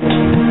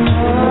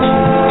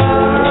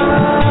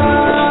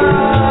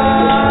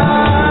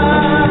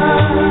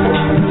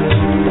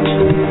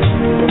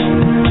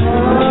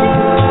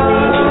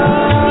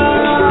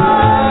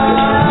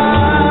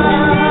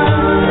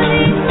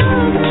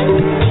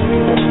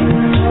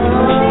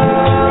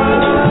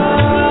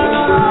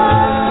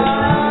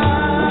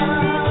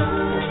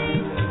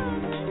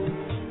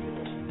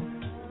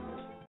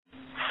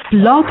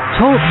 Blog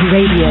Talk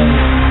Radio.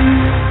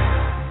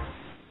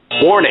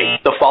 Warning,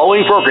 the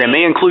following program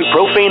may include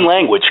profane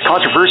language,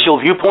 controversial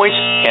viewpoints,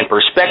 and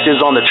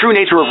perspectives on the true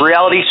nature of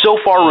reality so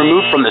far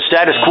removed from the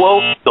status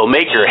quo, they'll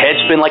make your head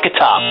spin like a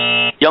top.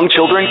 Young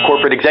children,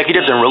 corporate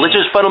executives, and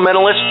religious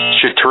fundamentalists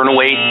should turn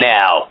away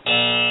now.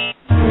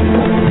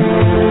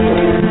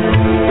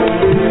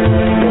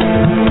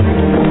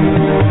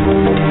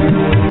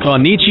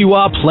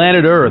 Konnichiwa,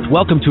 planet Earth.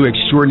 Welcome to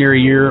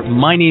Extraordinary Year.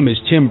 My name is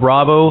Tim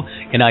Bravo,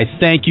 and I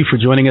thank you for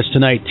joining us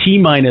tonight,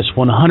 T-minus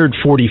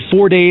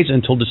 144 days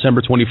until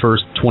December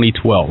 21st,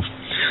 2012.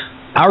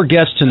 Our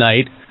guest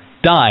tonight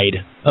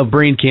died of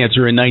brain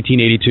cancer in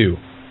 1982.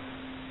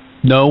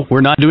 No,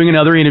 we're not doing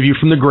another interview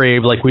from the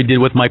grave like we did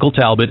with Michael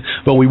Talbot,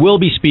 but we will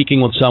be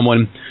speaking with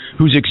someone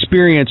whose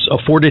experience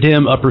afforded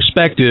him a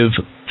perspective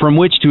from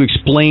which to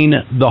explain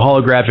the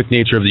holographic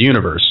nature of the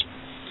universe.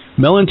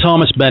 Mellen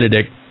Thomas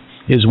Benedict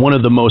is one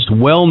of the most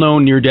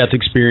well-known near-death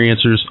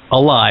experiencers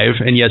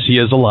alive, and yes, he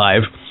is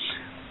alive,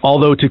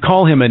 although to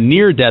call him a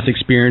near-death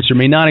experiencer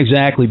may not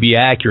exactly be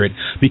accurate,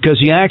 because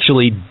he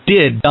actually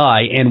did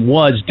die and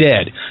was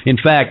dead. In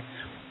fact,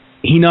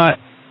 had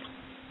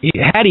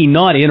he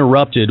not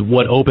interrupted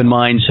what open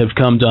minds have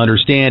come to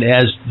understand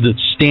as the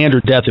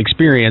standard death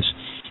experience,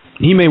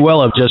 he may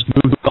well have just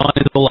moved on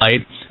into the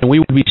light, and we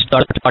would be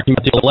stuck talking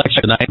about the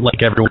election tonight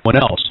like everyone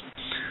else.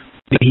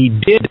 He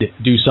did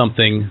do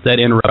something that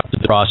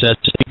interrupted the process.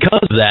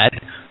 Because of that,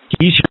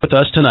 he's here with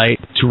us tonight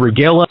to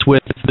regale us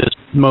with this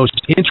most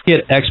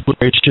intricate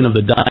exploration of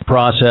the dying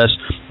process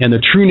and the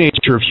true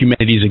nature of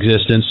humanity's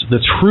existence, the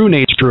true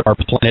nature of our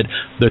planet,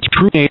 the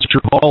true nature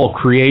of all of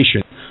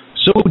creation.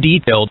 So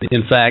detailed,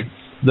 in fact,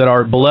 that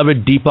our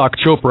beloved Deepak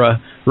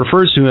Chopra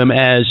refers to him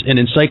as an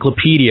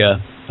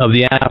encyclopedia of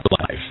the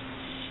afterlife.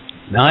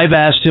 Now, I've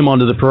asked him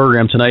onto the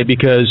program tonight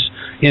because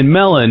in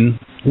Mellen,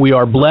 we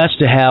are blessed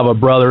to have a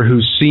brother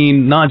who's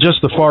seen not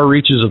just the far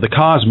reaches of the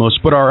cosmos,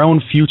 but our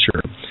own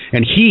future.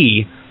 And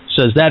he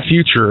says that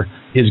future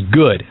is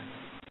good.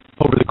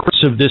 Over the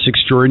course of this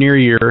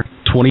extraordinary year,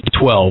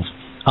 2012,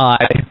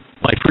 I,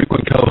 my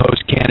frequent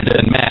co-host Canada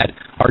and Matt,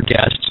 our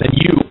guests, and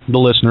you, the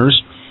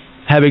listeners,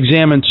 have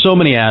examined so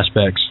many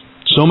aspects,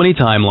 so many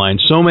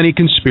timelines, so many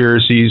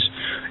conspiracies,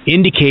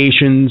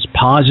 indications,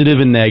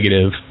 positive and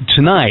negative.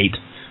 Tonight,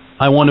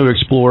 I want to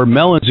explore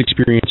Mellen's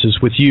experiences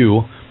with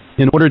you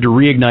in order to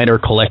reignite our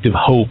collective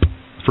hope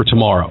for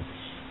tomorrow.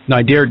 Now,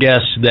 I dare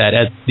guess that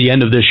at the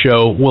end of this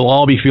show, we'll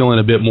all be feeling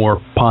a bit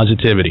more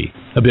positivity,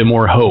 a bit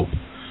more hope.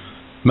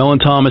 Mellen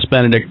Thomas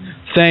Benedict,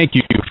 thank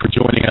you for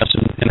joining us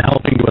and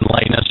helping to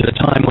enlighten us at a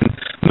time when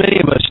many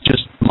of us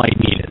just might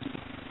need it.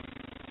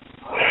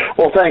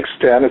 Well, thanks,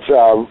 Tim. It's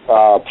a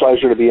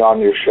pleasure to be on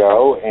your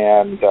show,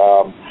 and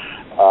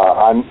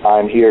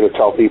I'm here to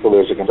tell people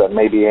that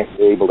may be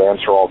able to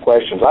answer all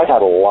questions. I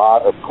had a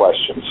lot of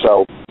questions,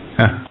 so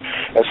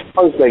as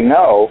far as they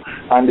know,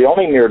 I'm the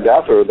only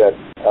near-deather that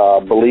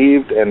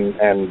believed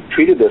and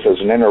treated this as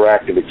an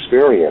interactive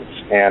experience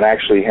and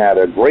actually had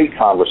a great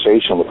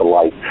conversation with the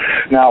light.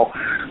 Now,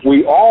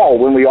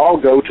 when we all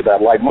go to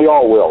that light, and we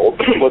all will,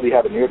 whether you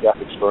have a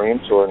near-death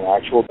experience or an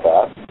actual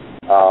death,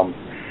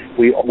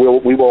 we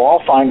will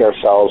all find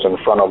ourselves in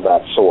front of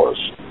that source.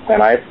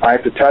 And I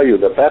have to tell you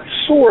that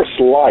source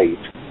light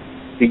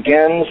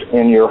begins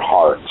in your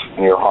heart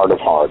of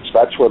hearts.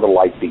 That's where the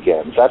light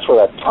begins. That's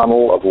where that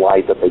tunnel of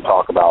light that they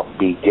talk about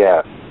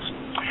begins.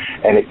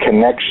 And it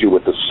connects you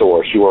with the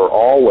source. You are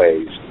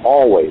always,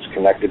 always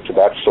connected to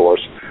that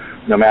source,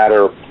 no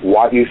matter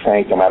what you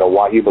think, no matter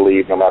what you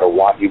believe, no matter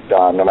what you've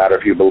done, no matter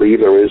if you believe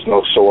there is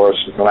no source,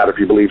 no matter if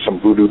you believe some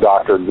voodoo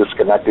doctor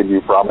disconnected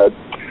you from it,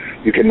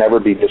 you can never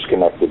be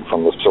disconnected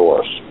from the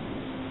source.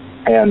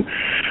 And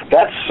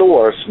that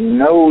source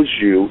knows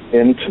you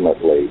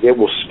intimately. It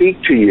will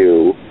speak to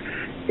you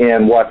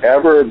in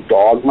whatever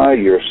dogma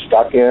you're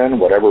stuck in,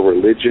 whatever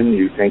religion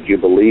you think you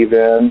believe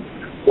in,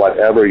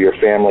 whatever your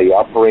family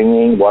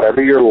upbringing,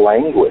 whatever your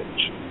language.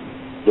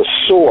 The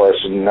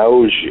source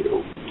knows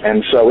you.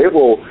 And so it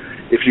will,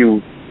 if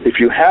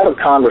you have a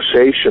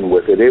conversation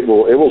with it, it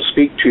will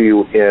speak to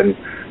you in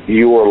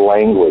your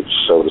language,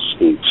 so to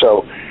speak.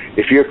 So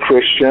if you're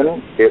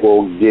Christian, it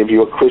will give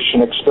you a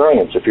Christian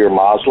experience. If you're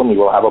Muslim, you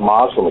will have a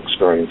Muslim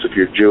experience. If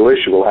you're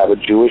Jewish, you will have a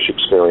Jewish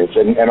experience,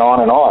 and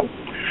on and on.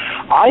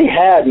 I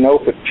had no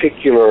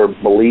particular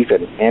belief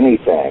in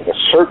anything,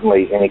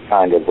 certainly any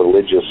kind of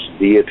religious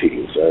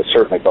deities. I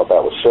certainly thought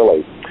that was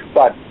silly.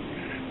 But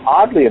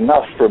oddly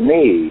enough, for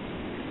me,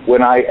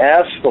 when I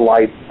asked the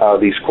light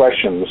these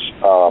questions,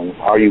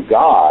 are you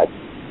God?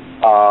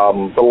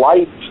 The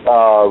light,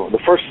 the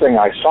first thing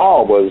I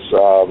saw was,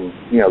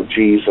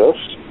 Jesus,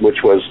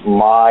 which was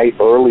my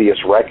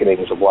earliest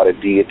reckonings of what a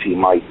deity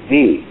might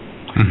be.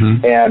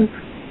 Mm-hmm. And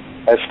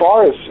as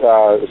far as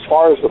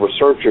the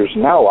researchers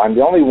know, I'm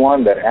the only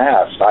one that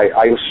asked.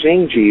 I was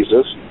seeing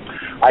Jesus.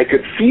 I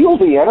could feel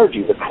the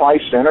energy, the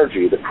Christ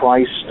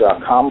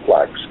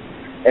complex.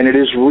 And it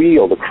is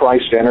real. The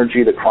Christ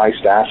energy, the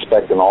Christ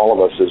aspect in all of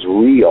us is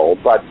real.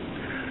 But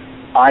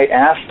I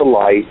asked the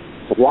light,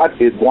 what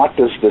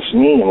does this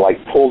mean?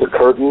 Like, pull the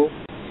curtain?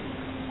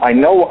 I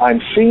know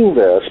I'm seeing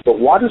this, but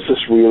what does this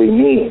really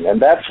mean? And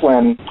that's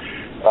when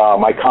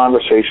my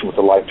conversation with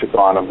the light took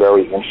on a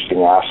very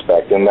interesting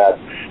aspect, in that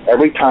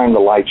every time the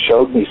light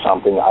showed me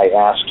something, I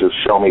asked to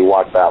show me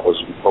what that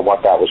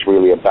was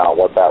really about,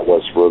 what that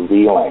was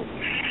revealing.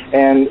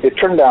 And it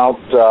turned out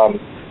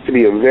to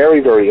be a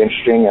very, very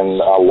interesting and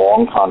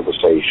long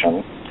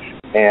conversation,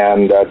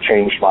 and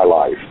changed my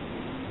life.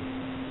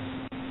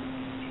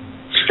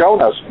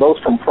 Shown us, both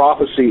from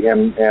prophecy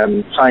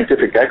and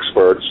scientific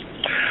experts,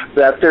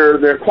 that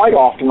they're quite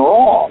often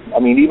wrong. I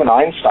mean, even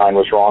Einstein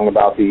was wrong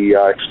about the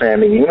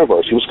expanding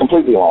universe. He was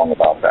completely wrong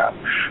about that.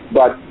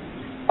 But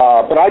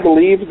I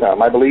believe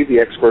them. I believe the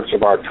experts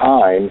of our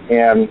time.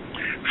 And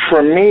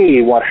for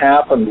me, what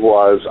happened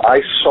was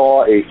I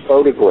saw a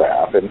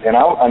photograph, and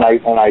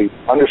I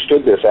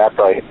understood this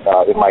after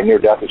in my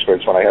near-death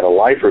experience when I had a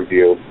life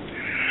review.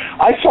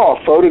 I saw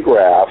a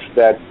photograph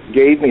that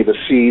gave me the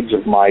seeds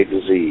of my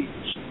disease,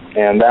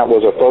 and that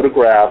was a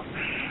photograph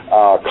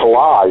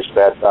collage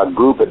that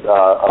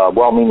a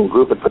well-meaning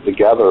group had put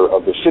together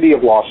of the city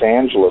of Los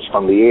Angeles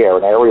from the air,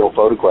 an aerial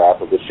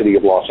photograph of the city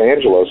of Los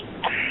Angeles,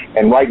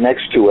 and right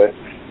next to it,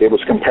 it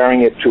was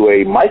comparing it to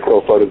a micro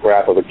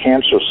photograph of a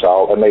cancer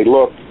cell, and they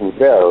looked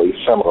very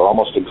similar,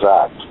 almost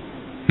exact.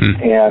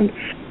 And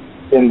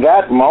in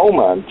that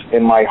moment,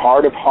 in my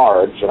heart of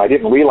hearts, and I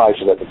didn't realize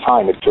it at the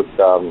time, it took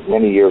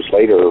many years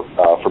later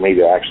for me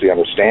to actually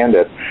understand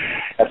it,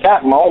 at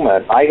that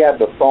moment, I had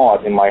the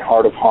thought in my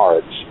heart of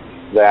hearts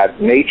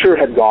that nature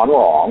had gone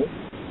wrong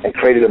and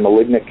created a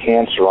malignant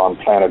cancer on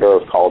planet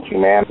Earth called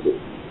humanity.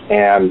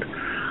 And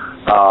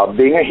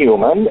being a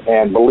human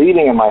and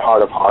believing in my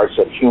heart of hearts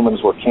that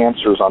humans were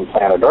cancers on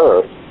planet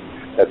Earth,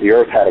 that the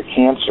Earth had a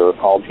cancer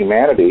called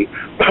humanity,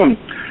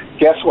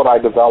 guess what I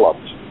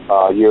developed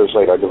years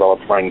later? I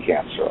developed brain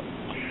cancer.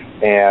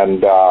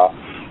 And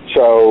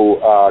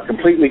so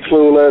completely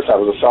clueless. I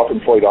was a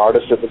self-employed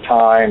artist at the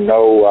time,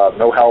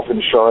 no health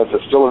insurance.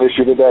 It's still an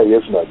issue today,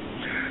 isn't it?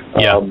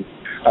 Yeah.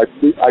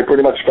 I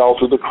pretty much fell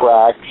through the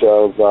cracks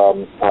of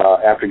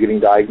after getting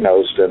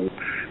diagnosed, and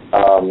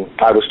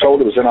I was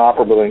told it was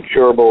inoperable and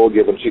incurable,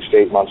 given 6 to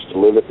 8 months to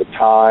live at the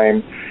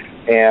time.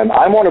 And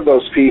I'm one of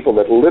those people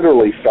that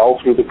literally fell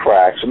through the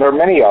cracks, and there are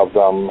many of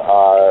them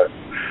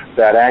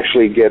that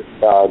actually get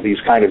these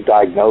kind of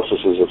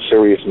diagnoses of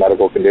serious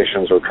medical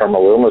conditions or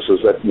terminal illnesses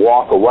that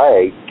walk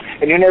away,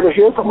 and you never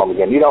hear from them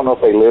again. You don't know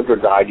if they lived or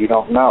died. You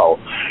don't know.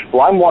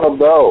 Well, I'm one of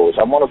those.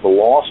 I'm one of the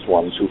lost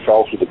ones who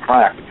fell through the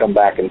crack to come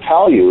back and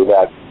tell you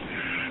that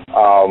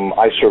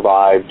I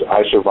survived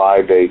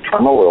a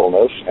terminal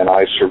illness, and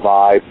I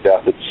survived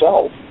death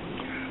itself.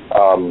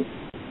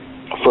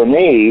 For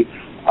me,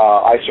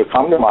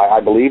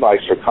 I believe I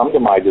succumbed to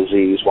my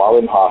disease while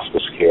in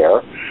hospice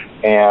care,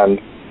 and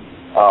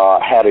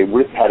had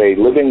a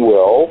living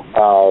will,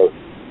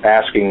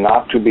 asking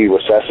not to be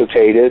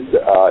resuscitated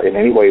in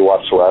any way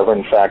whatsoever.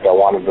 In fact, I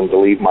wanted them to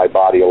leave my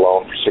body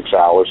alone for 6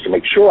 hours to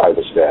make sure I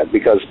was dead,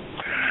 because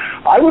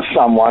I was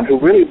someone who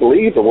really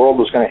believed the world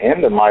was going to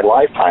end in my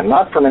lifetime,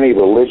 not from any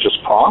religious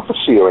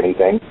prophecy or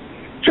anything,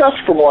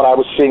 just from what I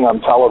was seeing on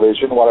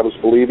television, what I was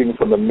believing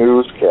from the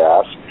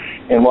newscast,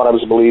 in what I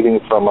was believing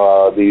from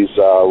these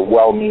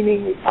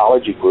well-meaning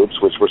ecology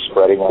groups, which were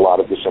spreading a lot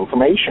of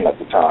disinformation at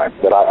the time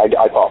that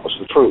I thought was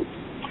the truth.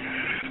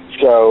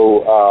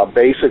 So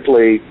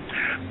basically,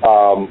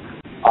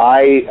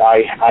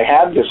 I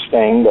had this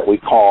thing that we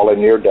call a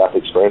near-death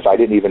experience. I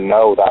didn't even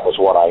know that was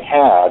what I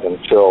had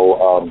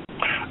until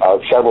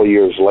several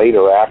years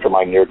later, after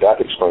my near-death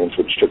experience,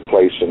 which took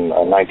place in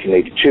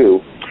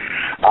 1982.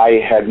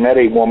 I had met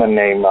a woman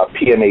named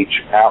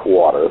PMH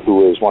Atwater,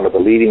 who is one of the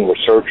leading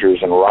researchers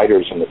and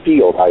writers in the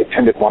field. I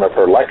attended one of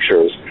her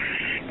lectures,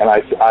 and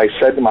I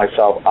said to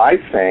myself, I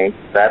think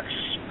that's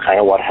kind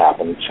of what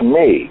happened to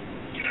me.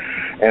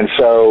 And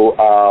so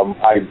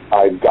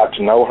I got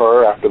to know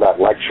her after that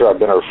lecture. I've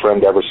been her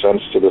friend ever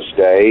since to this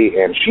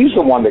day, and she's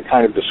the one that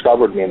kind of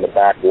discovered me in the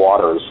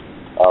backwaters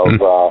of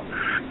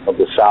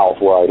the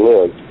South where I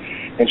lived.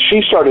 And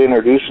she started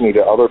introducing me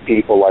to other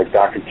people like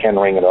Dr. Ken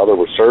Ring and other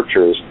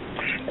researchers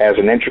as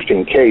an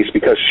interesting case,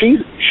 because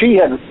she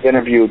had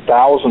interviewed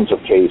thousands of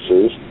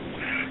cases.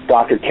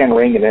 Dr. Ken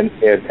Ring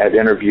had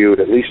interviewed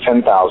at least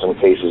 10,000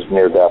 cases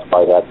near death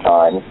by that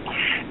time.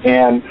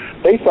 And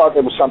they thought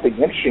there was something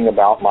interesting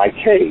about my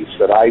case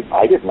that I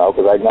didn't know,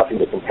 because I had nothing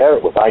to compare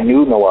it with. I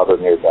knew no other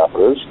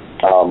near-deathers.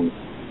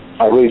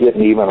 I really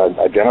didn't even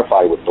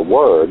identify with the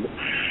word.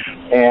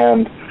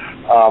 And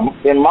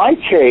in my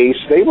case,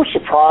 they were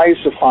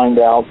surprised to find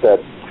out that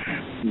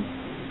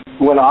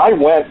when I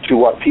went to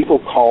what people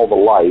call the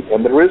light,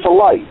 and there is a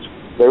light,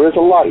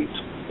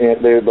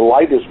 and the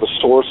light is the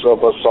source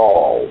of us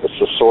all. It's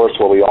the source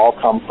where we all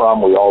come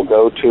from, we all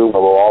go to,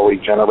 where we're all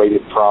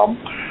regenerated from.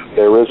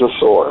 There is a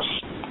source.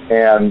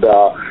 And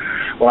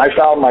when I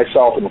found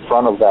myself in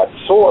front of that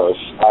source,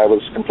 I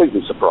was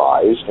completely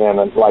surprised.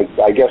 And like,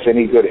 I guess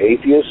any good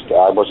atheist,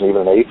 I wasn't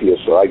even an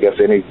atheist, so I guess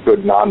any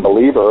good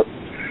non-believer,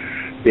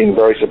 being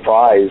very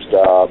surprised,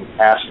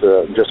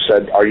 just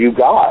said, "Are you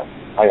God?"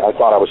 I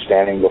thought I was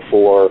standing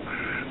before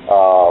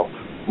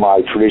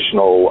my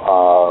traditional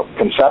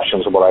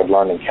conceptions of what I'd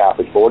learned in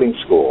Catholic boarding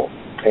school.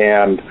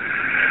 And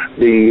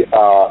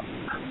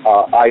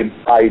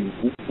I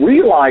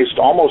realized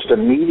almost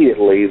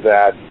immediately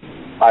that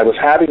I was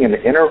having an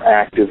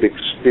interactive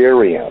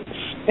experience.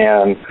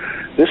 And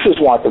this is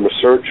what the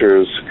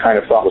researchers kind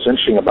of thought was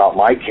interesting about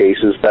my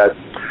case, is that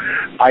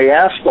I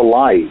asked the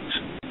light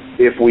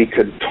if we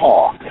could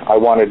talk. I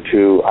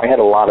had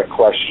a lot of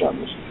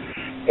questions.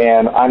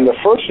 And I'm the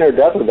first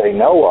near-deather they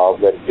know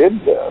of that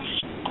did this.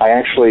 I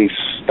actually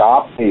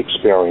stopped the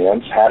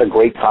experience, had a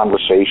great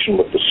conversation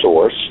with the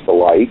source, the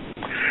light,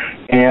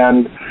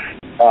 and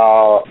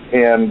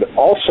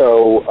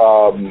also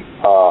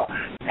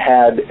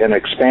had an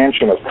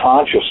expansion of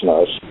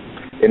consciousness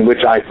in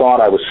which I thought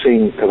I was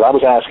seeing, because I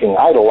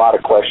had a lot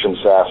of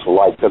questions to ask the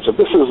light, because if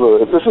this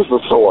is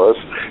the source,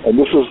 and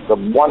this is the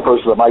one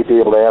person that might be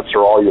able to answer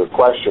all your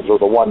questions, or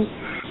the one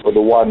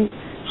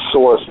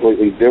source,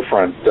 completely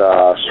different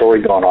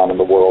story going on in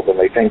the world than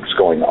they think is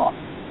going on.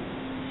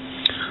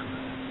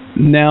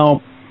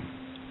 Now,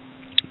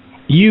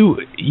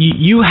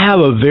 you have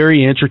a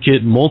very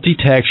intricate,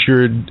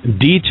 multi-textured,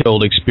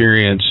 detailed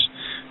experience,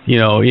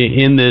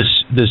 in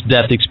this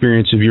death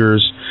experience of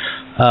yours.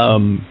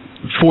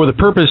 For the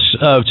purpose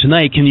of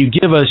tonight, can you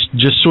give us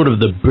just sort of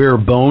the bare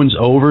bones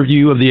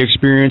overview of the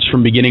experience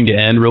from beginning to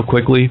end real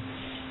quickly?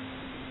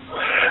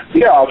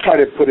 Yeah, I'll try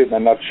to put it in a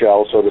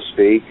nutshell, so to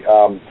speak.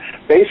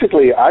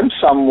 Basically, I'm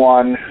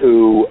someone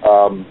who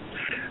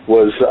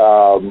was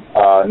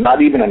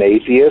not even an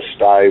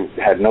atheist. I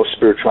had no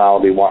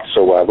spirituality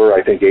whatsoever.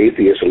 I think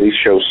atheists at least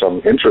show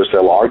some interest.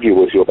 They'll argue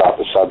with you about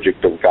the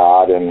subject of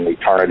God and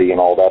eternity and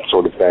all that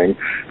sort of thing,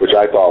 which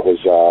I thought was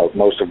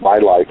most of my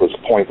life was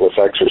a pointless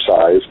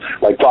exercise,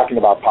 like talking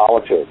about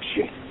politics.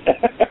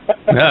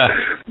 Yeah.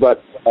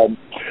 But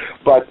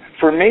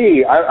for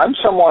me, I'm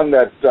someone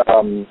that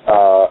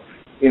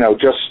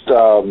just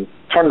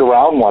turned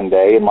around one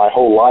day and my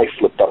whole life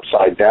flipped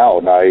upside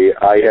down.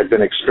 I had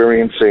been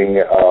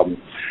experiencing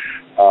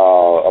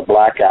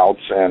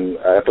blackouts and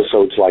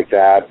episodes like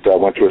that. I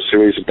went to a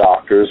series of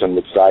doctors and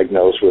was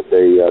diagnosed with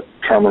a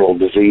terminal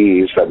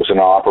disease that was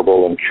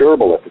inoperable and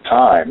curable at the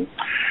time,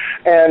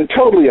 and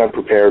totally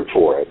unprepared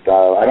for it.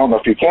 I don't know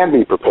if you can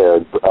be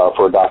prepared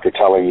for a doctor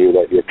telling you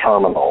that you're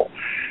terminal.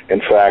 In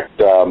fact,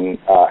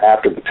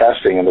 after the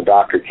testing and the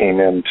doctor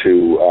came in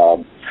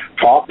to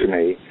talk to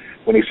me,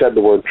 when he said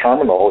the word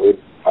terminal,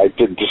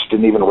 just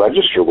didn't even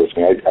register with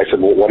me. I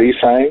said, "Well, what are you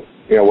saying?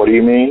 What do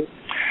you mean?"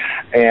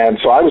 And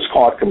so I was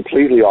caught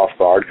completely off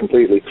guard,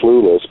 completely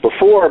clueless.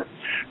 Before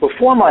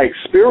my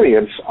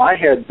experience, I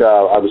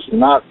was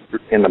not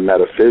into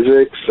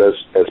metaphysics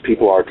as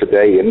people are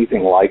today,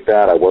 anything like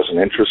that. I wasn't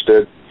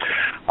interested.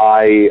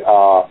 I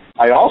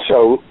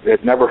also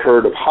had never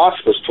heard of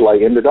hospice till I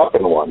ended up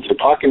in one. So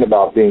talking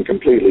about being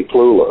completely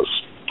clueless,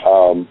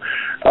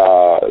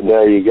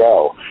 there you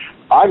go.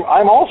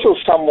 I'm also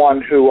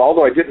someone who,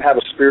 although I didn't have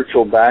a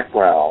spiritual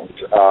background,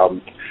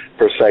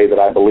 per se that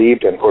I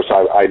believed in. Of course,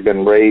 I'd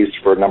been raised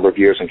for a number of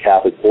years in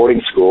Catholic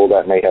boarding school.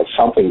 That may have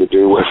something to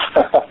do with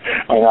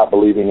my not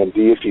believing in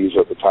deities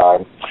at the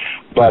time.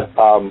 But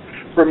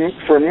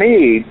for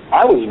me,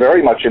 I was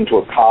very much into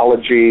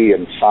ecology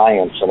and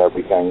science and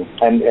everything.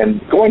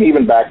 And going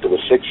even back to the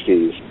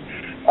 60s,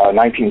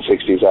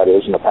 1960s that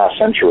is, in the past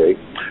century,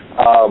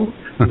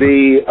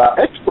 the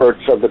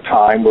experts of the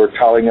time were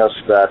telling us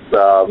that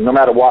no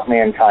matter what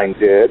mankind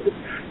did,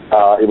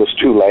 it was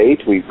too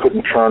late. We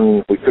couldn't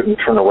turn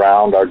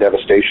around our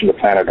devastation to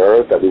planet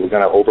Earth, that we were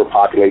going to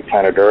overpopulate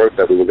planet Earth,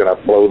 that we were going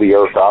to blow the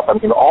Earth up. I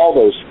mean, all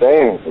those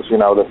things,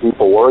 that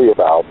people worry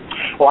about.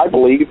 Well, I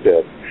believed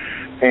it.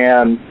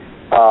 And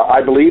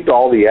I believed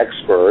all the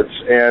experts.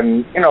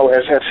 And,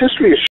 as history has